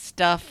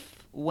stuff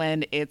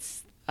when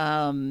it's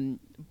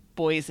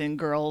boys and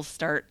girls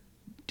start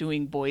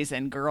doing boys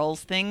and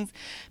girls things,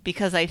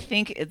 because I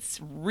think it's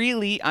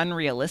really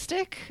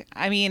unrealistic.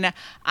 I mean,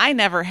 I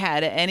never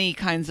had any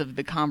kinds of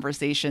the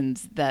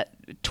conversations that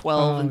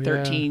 12 and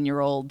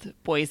 13-year-old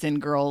boys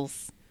and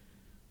girls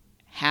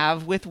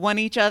have with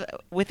each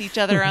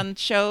other on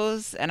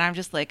shows, and I'm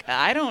just like,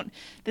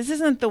 this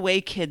isn't the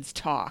way kids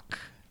talk.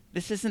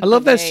 This isn't. I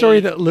love that story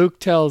that Luke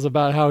tells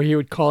about how he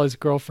would call his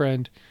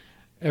girlfriend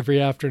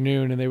every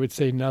afternoon and they would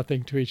say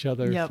nothing to each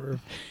other for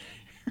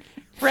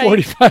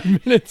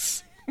 45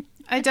 minutes.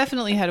 I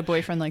definitely had a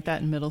boyfriend like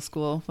that in middle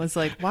school. Was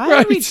like, why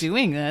are we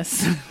doing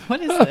this?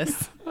 What is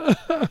this?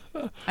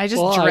 I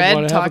just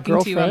dread talking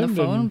to you on the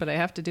phone, but I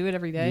have to do it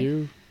every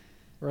day.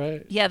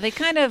 Right. Yeah, they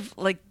kind of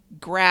like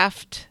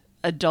graft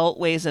adult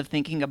ways of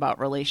thinking about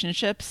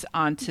relationships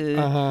onto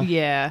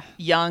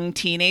young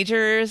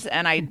teenagers,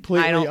 and I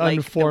don't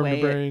like the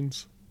way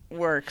brains. It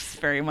works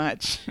very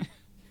much.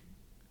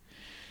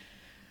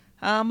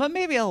 But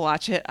maybe I'll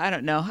watch it. I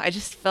don't know. I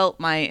just felt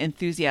my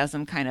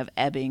enthusiasm kind of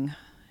ebbing.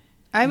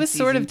 I was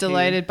sort of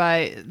delighted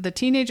by the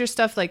teenager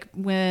stuff, like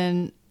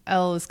when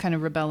Elle is kind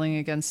of rebelling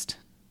against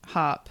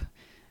Hop.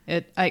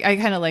 I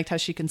kind of liked how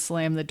she can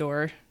slam the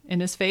door in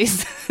his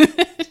face.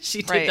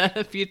 She did that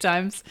a few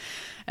times,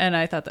 and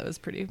I thought that was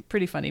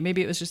pretty funny.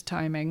 Maybe it was just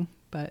timing,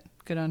 but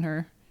good on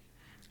her.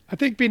 I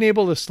think being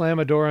able to slam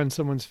a door on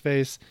someone's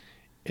face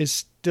is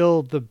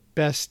still the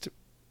best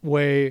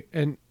way,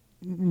 and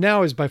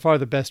now is by far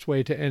the best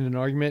way to end an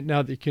argument.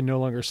 Now that you can no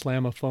longer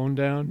slam a phone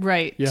down,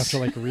 right? You have to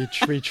like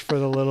reach for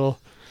the little.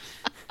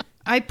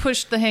 I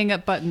pushed the hang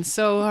up button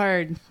so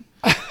hard.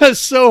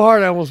 So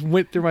hard, I almost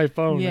went through my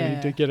phone. Yeah.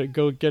 I need to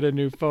go get a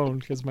new phone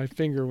because my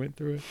finger went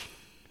through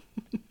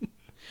it.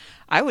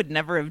 I would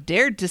never have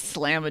dared to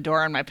slam a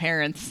door on my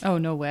parents. Oh,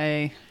 no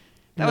way.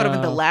 That would have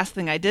been the last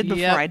thing I did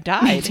before I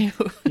died.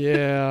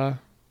 Yeah.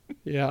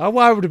 Well,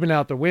 I would have been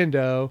out the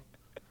window.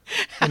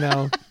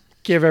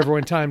 Give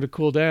everyone time to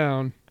cool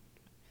down.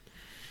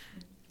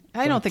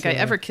 I don't think I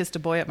ever kissed a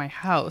boy at my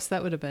house.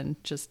 That would have been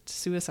just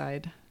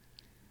suicide.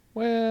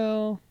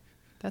 Well,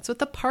 that's what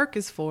the park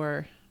is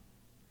for.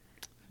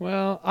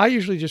 Well, I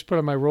usually just put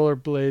on my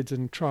rollerblades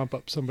and tromp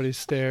up somebody's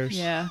stairs.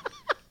 Yeah.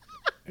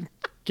 And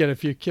get a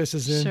few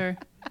kisses in. Sure.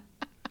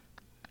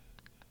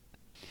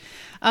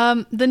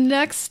 The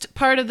next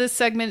part of this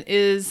segment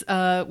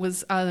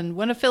was on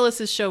one of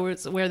Phyllis's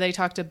shows where they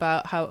talked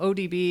about how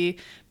ODB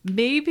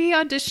maybe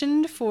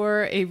auditioned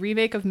for a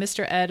remake of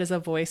Mr. Ed as a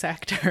voice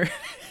actor.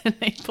 And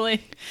they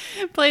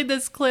played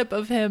this clip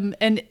of him,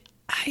 and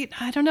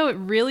I don't know, it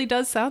really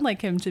does sound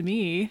like him to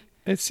me.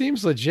 It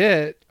seems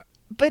legit.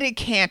 But it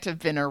can't have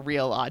been a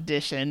real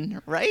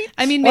audition, right?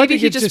 I mean, maybe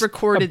he just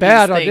recorded a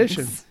bad these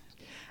audition. Things.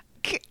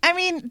 I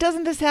mean,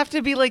 doesn't this have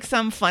to be like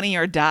some Funny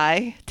or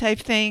Die type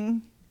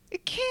thing?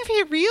 It can't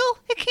be real.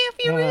 It can't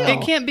be real.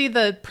 It can't be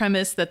the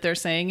premise that they're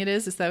saying it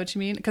is. Is that what you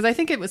mean? Because I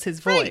think it was his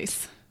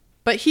voice.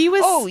 But he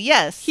was. Oh,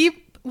 yes. He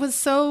was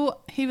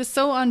so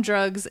on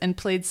drugs and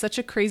played such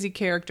a crazy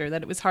character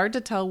that it was hard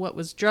to tell what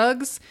was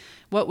drugs,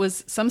 what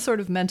was some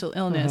sort of mental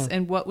illness,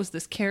 and what was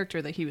this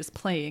character that he was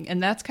playing.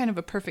 And that's kind of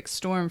a perfect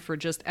storm for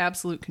just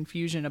absolute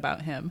confusion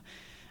about him.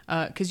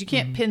 Because you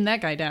can't pin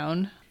that guy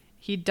down.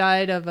 He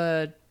died of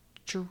a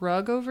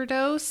drug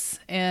overdose,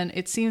 and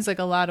it seems like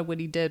a lot of what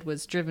he did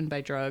was driven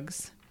by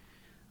drugs,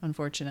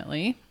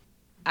 unfortunately.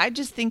 I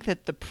just think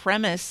that the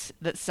premise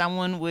that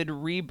someone would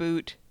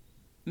reboot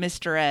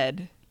Mr.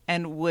 Ed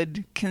and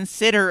would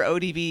consider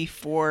ODB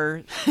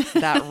for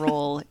that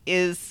role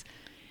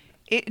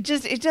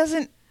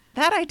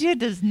that idea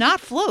does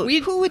not float.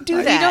 Who would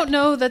do that? We don't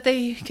know that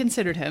they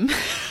considered him.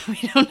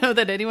 We don't know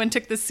that anyone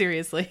took this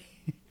seriously.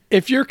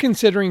 If you're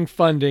considering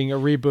funding a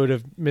reboot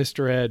of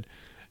Mr. Ed,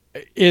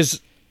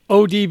 is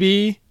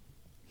ODB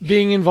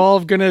being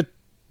involved going to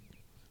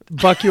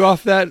buck you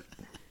off that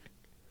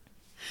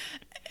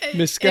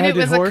misguided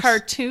horse? And it was a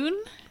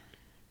cartoon?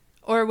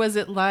 Or was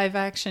it live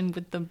action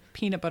with the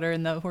peanut butter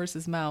in the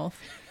horse's mouth?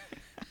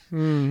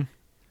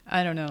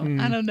 I don't know.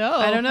 I don't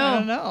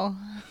know.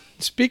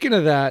 Speaking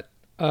of that,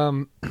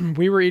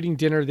 we were eating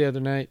dinner the other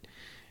night,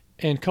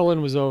 and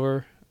Cullen was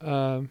over.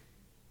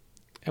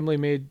 Emily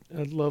made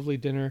a lovely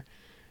dinner,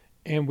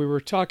 and we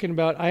were talking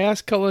about. I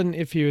asked Cullen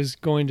if he was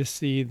going to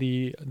see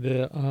the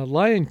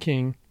Lion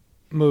King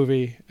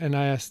movie, and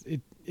I asked,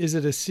 "Is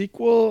it a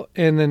sequel?"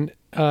 And then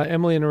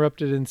Emily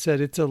interrupted and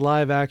said, "It's a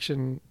live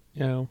action,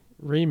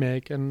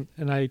 remake." And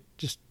I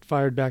just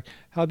fired back,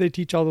 "How'd they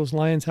teach all those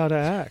lions how to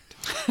act?"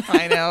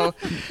 I know.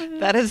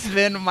 That has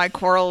been my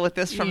quarrel with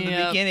this from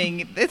the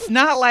beginning. It's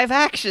not live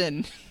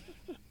action.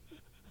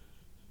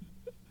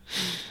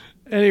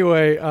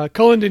 Anyway,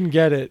 Cullen didn't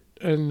get it,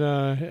 and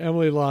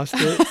Emily lost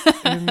it.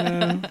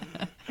 And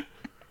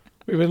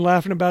we've been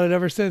laughing about it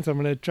ever since. I'm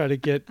going to try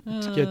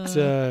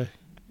to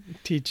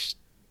teach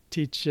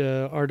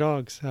our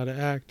dogs how to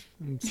act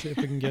and see if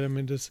we can get them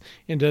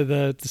into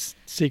the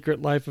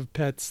Secret Life of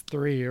Pets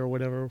 3 or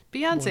whatever.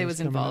 Beyonce was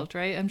involved,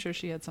 right? I'm sure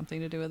she had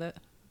something to do with it.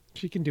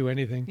 She can do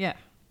anything. Yeah,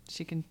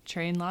 she can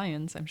train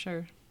lions, I'm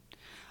sure.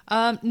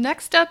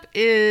 Next up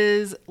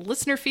is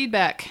listener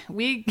feedback.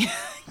 We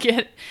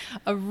get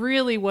a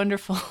really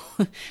wonderful...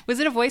 Was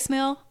it a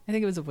voicemail? I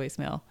think it was a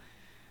voicemail.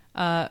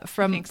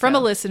 From a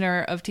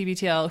listener of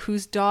TBTL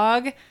whose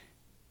dog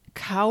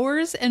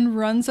cowers and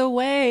runs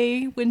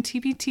away when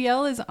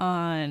TBTL is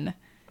on.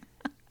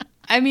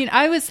 I mean,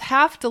 I was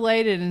half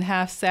delighted and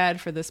half sad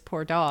for this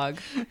poor dog.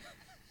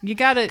 You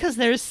gotta... Because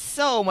there's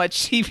so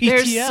much TBTL.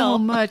 There's so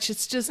much.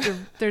 It's just,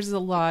 there's a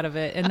lot of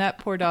it. And that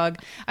poor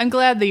dog, I'm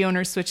glad the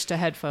owner switched to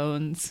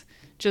headphones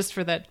just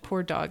for that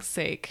poor dog's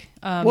sake.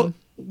 Well,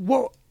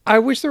 I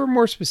wish there were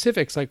more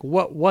specifics. Like,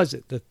 what was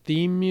it? The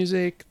theme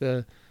music?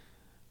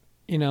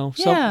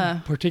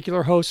 Some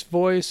particular host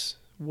voice?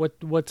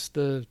 What's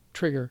the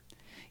trigger?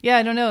 Yeah,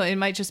 I don't know. It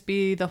might just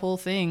be the whole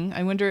thing.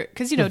 I wonder,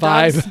 because, the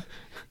dogs... vibe.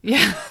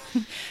 Yeah.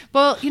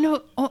 Well,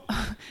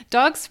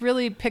 dogs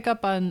really pick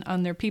up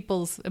on their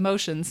people's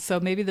emotions. So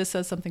maybe this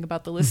says something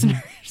about the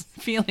listeners'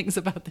 feelings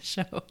about the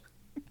show.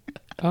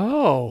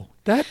 Oh,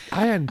 I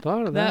hadn't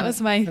thought of that. That was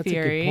my That's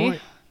theory. A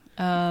good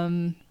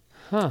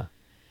point.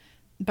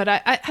 But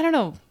I don't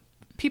know.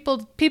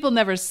 People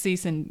never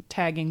cease in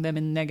tagging them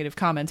in negative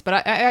comments.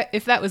 But I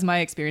if that was my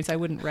experience, I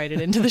wouldn't write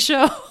it into the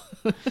show.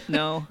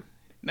 No.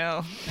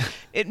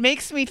 It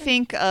makes me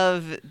think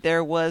of,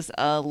 there was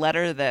a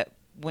letter that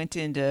went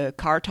into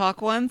Car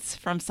Talk once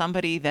from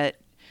somebody that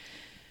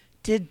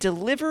did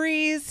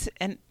deliveries,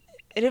 and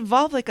it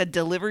involved like a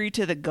delivery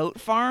to the goat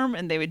farm,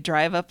 and they would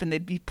drive up and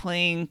they'd be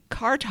playing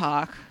Car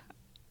Talk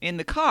in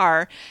the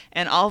car,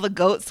 and all the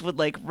goats would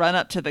like run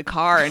up to the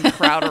car and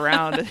crowd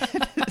around.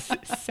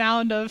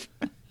 Sound of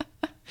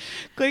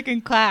click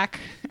and clack.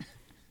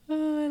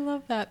 Oh, I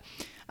love that.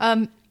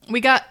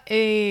 We got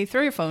a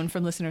throw phone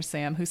from listener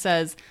Sam, who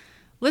says,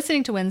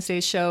 listening to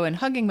Wednesday's show and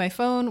hugging my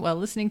phone while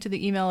listening to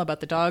the email about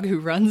the dog who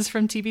runs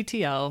from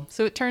TBTL.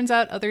 So it turns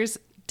out others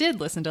did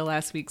listen to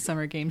last week's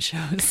summer game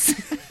shows.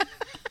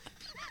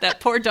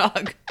 That poor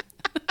dog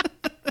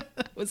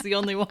was the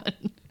only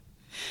one.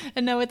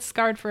 And now it's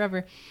scarred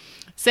forever.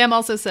 Sam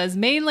also says,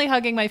 mainly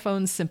hugging my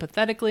phone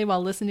sympathetically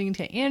while listening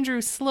to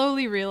Andrew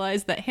slowly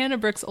realize that Hannah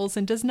Brooks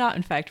Olsen does not,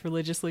 in fact,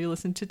 religiously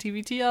listen to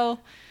TBTL.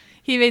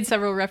 He made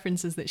several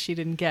references that she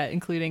didn't get,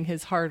 including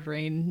his Hard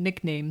Rain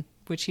nickname,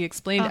 which he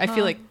explained, I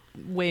feel like,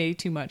 way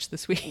too much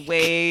this week.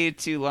 Way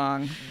too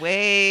long.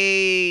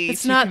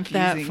 It's not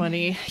confusing. That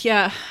funny.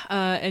 Yeah.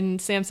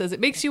 And Sam says, it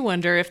makes you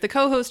wonder if the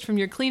co-host from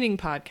your cleaning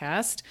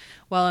podcast,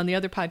 while on the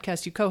other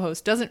podcast you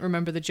co-host, doesn't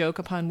remember the joke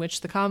upon which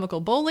the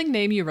comical bowling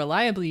name you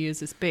reliably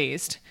use is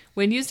based.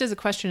 When used as a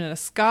question in a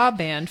ska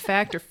band,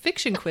 fact, or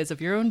fiction quiz of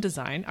your own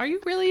design, are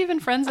you really even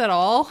friends at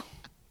all?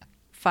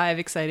 5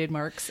 excited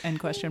marks and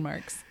question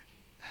marks.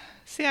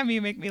 Sam,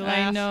 you make me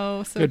laugh. I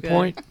know. So good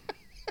point.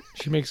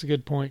 She makes a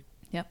good point.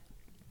 Yep.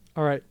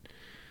 All right.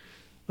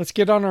 let's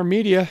get on our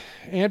media.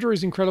 Andrew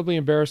is incredibly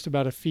embarrassed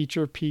about a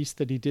feature piece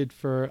that he did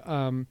for,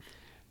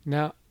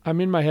 now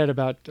I'm in my head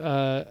about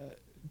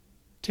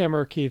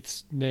Tamara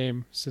Keith's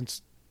name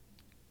since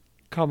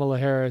Kamala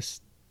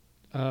Harris.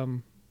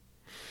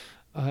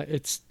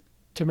 It's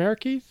Tamara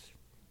Keith?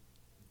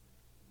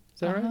 Is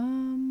that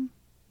right?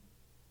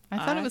 I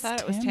thought it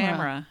was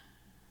Tamara.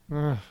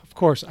 Of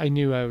course, I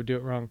knew I would do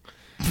it wrong.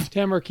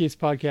 Tamara Keith's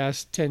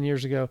podcast 10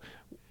 years ago.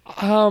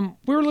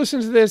 We were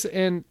listening to this,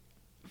 and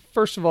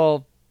first of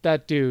all,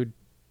 that dude,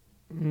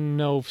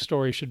 no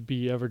story should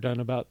be ever done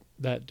about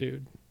that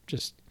dude.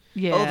 Just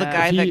Yeah. Oh, the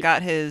guy that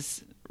got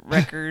his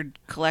record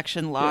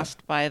collection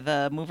lost by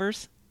the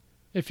movers?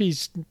 if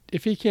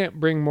he can't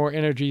bring more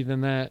energy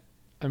than that,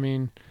 I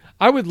mean,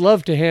 I would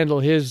love to handle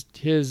his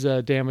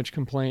damage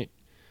complaint,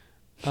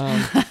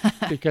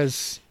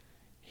 because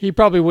he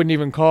probably wouldn't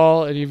even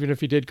call, and even if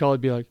he did call,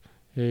 he'd be like,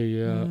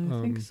 "Hey, I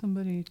think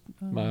somebody.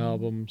 my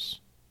albums,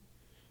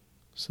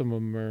 some of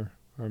them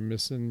are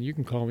missing. You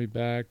can call me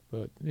back,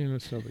 but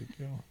it's no big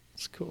deal.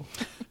 It's cool."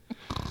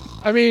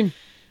 I mean,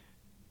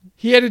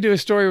 he had to do a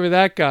story with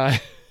that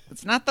guy.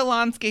 It's not the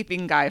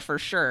landscaping guy for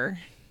sure.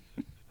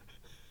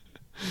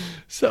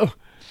 So,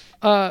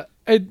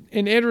 and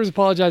Andrew was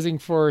apologizing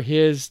for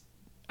his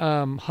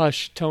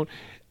hush tone.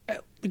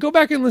 Go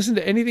back and listen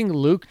to anything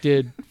Luke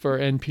did for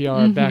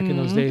NPR back in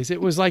those days.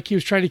 It was like he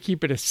was trying to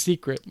keep it a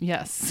secret.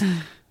 Yes.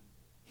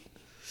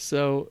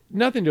 So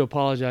nothing to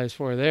apologize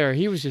for there.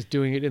 He was just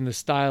doing it in the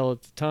style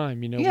at the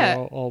time. Yeah.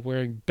 We're all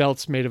wearing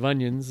belts made of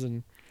onions.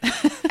 And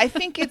I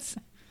think it's,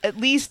 at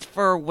least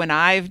for when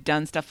I've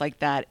done stuff like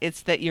that,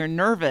 it's that you're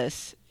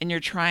nervous and you're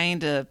trying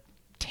to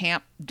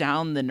tamp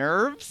down the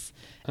nerves.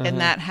 And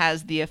that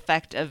has the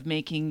effect of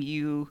making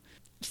you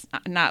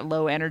not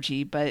low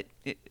energy, but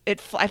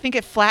I think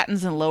it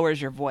flattens and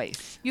lowers your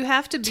voice. You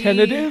have to be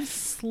Tentative?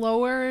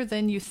 slower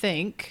than you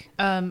think.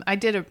 I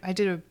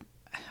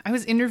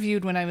was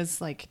interviewed when I was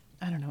like,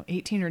 I don't know,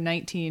 18 or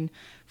 19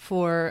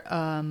 for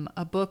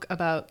a book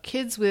about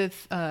kids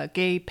with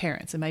gay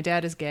parents. And my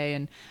dad is gay,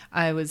 and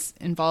I was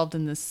involved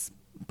in this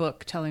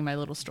book telling my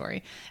little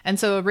story. And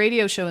so a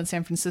radio show in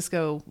San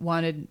Francisco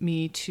wanted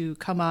me to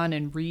come on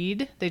and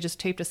read. They just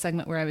taped a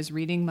segment where I was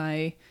reading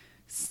my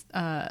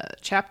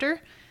chapter.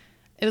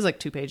 It was like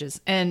 2 pages.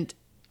 And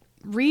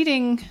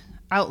reading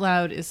out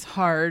loud is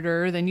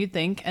harder than you'd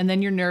think. And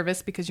then you're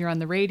nervous because you're on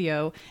the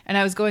radio. And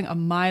I was going a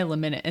mile a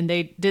minute, and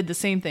they did the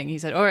same thing. He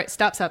said, "All right,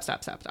 stop.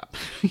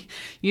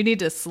 You need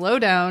to slow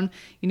down.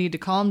 You need to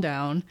calm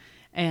down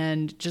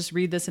and just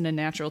read this in a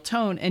natural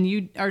tone." And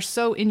you are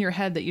so in your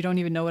head that you don't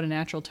even know what a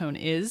natural tone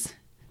is.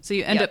 So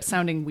you end up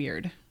sounding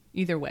weird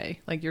either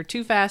way. Like you're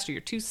too fast or you're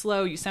too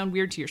slow. You sound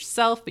weird to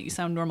yourself, but you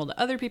sound normal to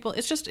other people.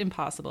 It's just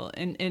impossible.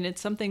 And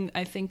it's something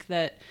I think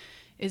that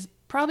is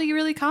probably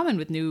really common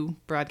with new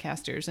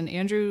broadcasters. And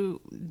Andrew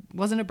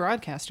wasn't a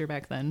broadcaster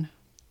back then.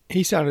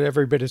 he sounded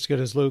every bit as good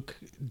as Luke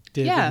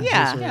did in his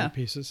early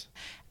pieces.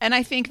 And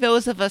I think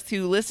those of us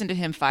who listen to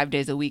him 5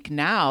 days a week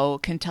now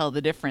can tell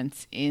the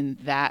difference in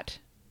that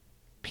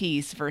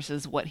piece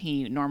versus what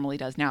he normally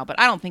does now. But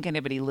I don't think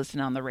anybody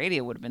listening on the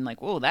radio would have been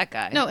like, whoa, that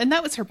guy. No, and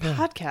that was her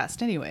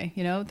podcast anyway.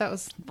 You know, that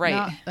was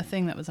not a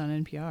thing that was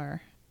on NPR.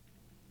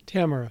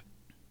 Tamara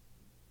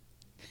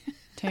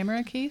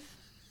Keith?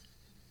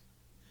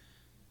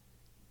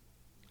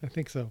 I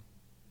think so.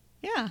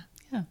 Yeah.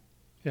 Yeah.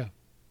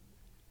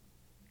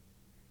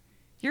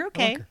 You're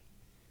okay. Like her.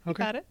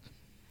 Okay. Got it.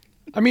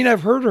 I mean,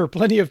 I've heard her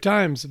plenty of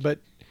times, but,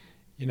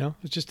 you know,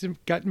 it's just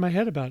got in my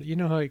head about it. You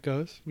know how it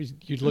goes.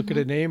 You look at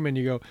a name and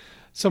you go,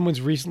 someone's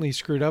recently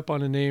screwed up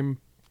on a name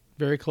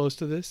very close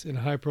to this in a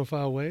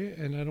high-profile way,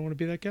 and I don't want to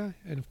be that guy.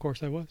 And, of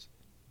course, I was.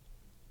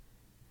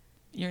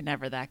 You're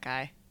never that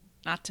guy.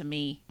 Not to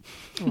me.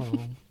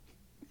 Oh,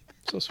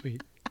 so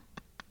sweet.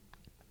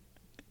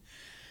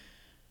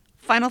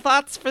 Final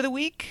thoughts for the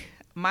week.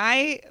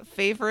 My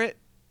favorite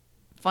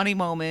funny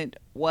moment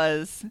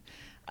was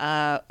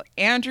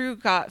Andrew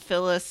got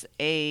Phyllis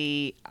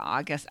a,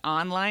 I guess,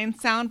 online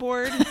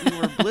soundboard. We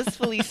were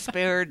blissfully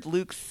spared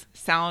Luke's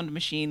sound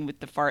machine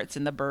with the farts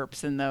and the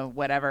burps and the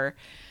whatever.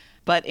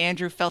 But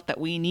Andrew felt that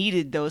we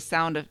needed those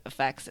sound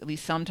effects, at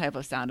least some type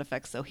of sound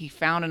effects. So he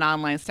found an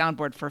online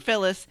soundboard for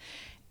Phyllis,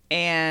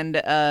 and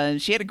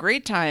she had a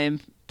great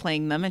time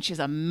playing them, and she has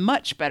a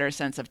much better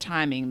sense of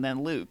timing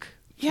than Luke.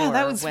 Yeah,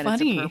 that was when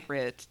funny. It's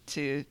appropriate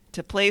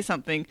to play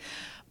something.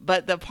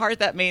 But the part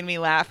that made me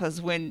laugh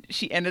was when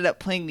she ended up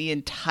playing the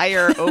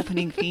entire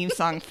opening theme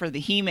song for the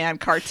He-Man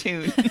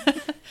cartoon.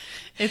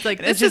 It's like,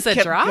 it it's just a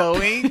kept drop?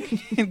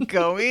 going and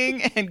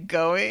going and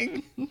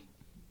going.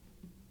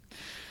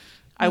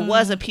 I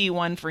was a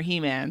P1 for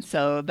He-Man,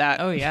 so that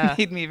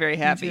made me very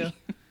happy.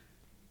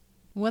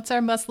 What's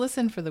our must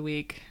listen for the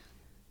week?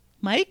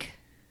 Mike?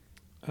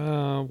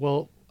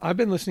 Well, I've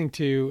been listening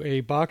to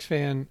a box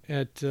fan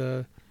at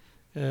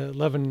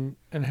 11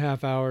 and a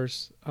half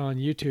hours on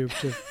YouTube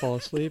to fall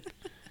asleep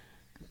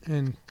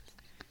and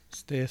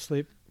stay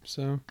asleep.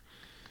 So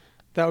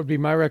that would be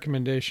my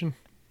recommendation.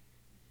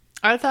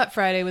 I thought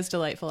Friday was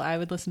delightful. I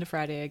would listen to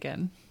Friday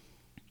again.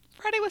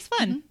 Friday was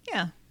fun.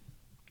 Yeah.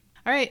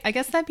 All right, I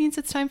guess that means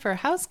it's time for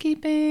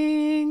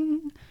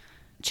housekeeping.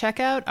 Check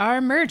out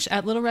our merch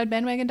at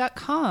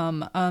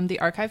littleredbandwagon.com. The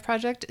archive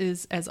project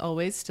is, as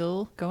always,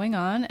 still going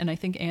on, and I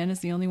think Anne is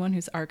the only one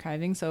who's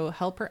archiving, so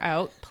help her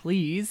out,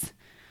 please.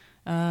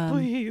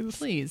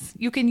 Please.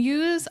 You can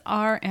use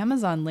our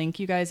Amazon link,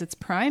 you guys. It's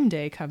Prime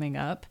Day coming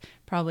up,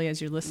 probably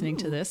as you're listening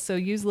to this. So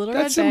use Little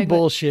That's Red some Bag.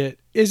 bullshit.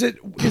 Is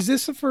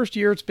this the first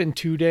year it's been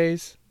 2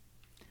 days?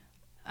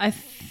 I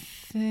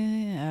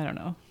don't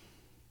know.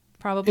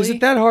 Probably. Is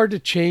it that hard to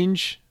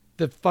change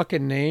the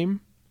fucking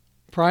name?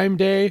 Prime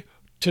Day,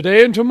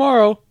 today and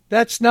tomorrow.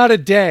 That's not a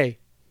day.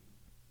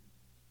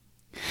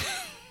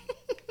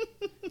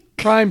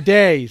 Prime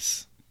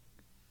Days.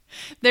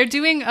 They're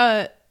doing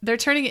they're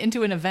turning it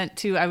into an event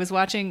too. I was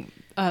watching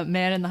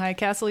Man in the High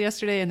Castle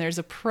yesterday, and there's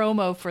a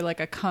promo for like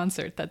a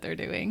concert that they're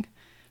doing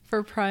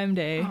for Prime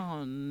Day.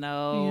 Oh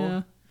no.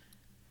 Yeah.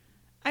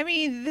 I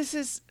mean, this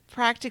is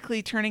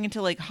practically turning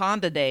into like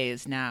Honda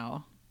Days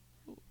now.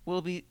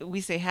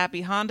 We say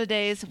Happy Honda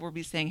Days. We'll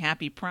be saying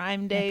Happy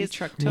Prime Days.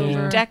 Happy Trucktober.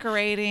 Yeah.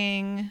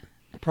 Decorating.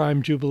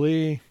 Prime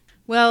Jubilee.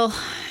 Well,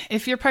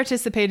 if you're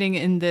participating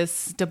in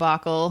this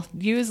debacle,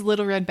 use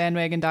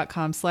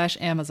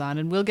littleredbandwagon.com/Amazon,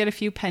 and we'll get a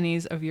few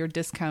pennies of your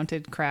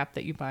discounted crap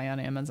that you buy on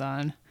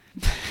Amazon.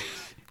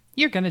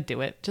 You're going to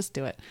do it. Just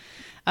do it.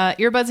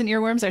 Earbuds and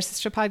Earworms, our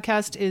sister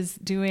podcast, is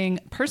doing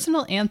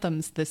personal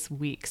anthems this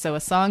week. So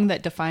a song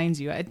that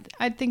defines you.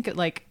 I'd think it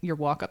like your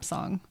walk-up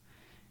song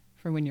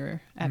for when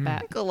you're at bat. I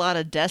think a lot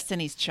of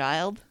Destiny's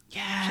Child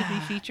Yeah. should be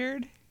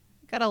featured.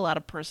 Got a lot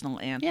of personal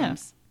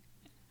anthems.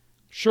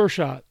 Sure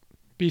Shot.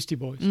 Beastie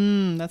Boys.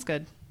 That's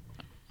good.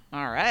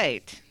 All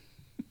right.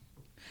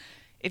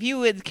 If you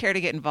would care to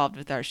get involved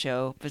with our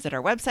show, visit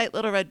our website,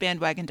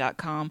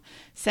 littleredbandwagon.com.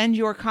 Send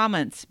your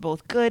comments,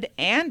 both good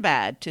and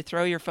bad, to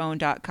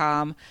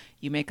throwyourphone.com.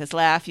 You make us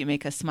laugh, you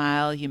make us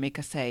smile, you make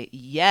us say,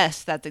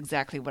 yes, that's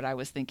exactly what I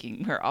was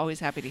thinking. We're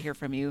always happy to hear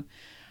from you.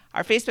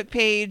 Our Facebook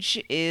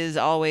page is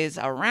always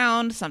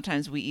around.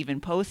 Sometimes we even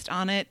post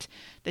on it.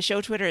 The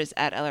show Twitter is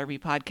at LRB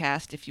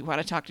Podcast. If you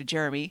want to talk to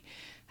Jeremy,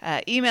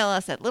 email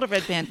us at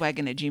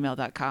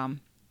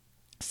littleredbandwagon@gmail.com.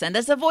 Send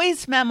us a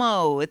voice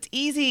memo. It's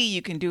easy.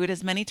 You can do it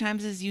as many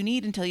times as you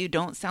need until you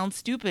don't sound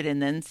stupid,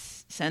 and then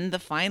send the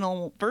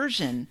final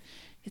version.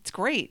 It's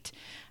great.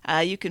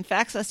 You can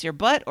fax us your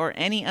butt or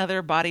any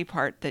other body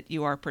part that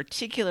you are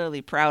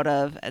particularly proud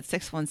of at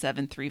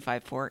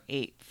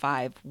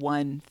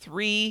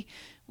 617-354-8513.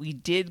 We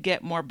did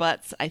get more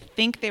butts. I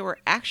think they were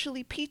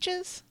actually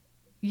peaches.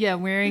 Yeah,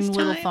 wearing This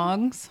little time?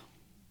 thongs.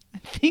 I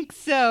think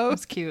so.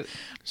 That's cute.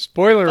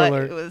 Spoiler But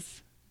alert. it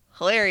was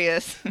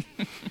hilarious.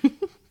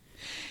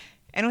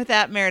 And with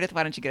that, Meredith,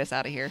 why don't you get us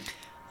out of here?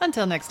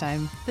 Until next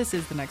time, this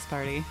is The Next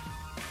Party.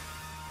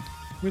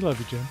 We love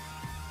you, Jim.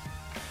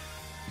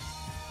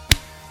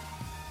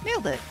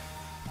 Nailed it.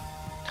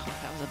 Oh,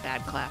 that was a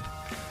bad clap.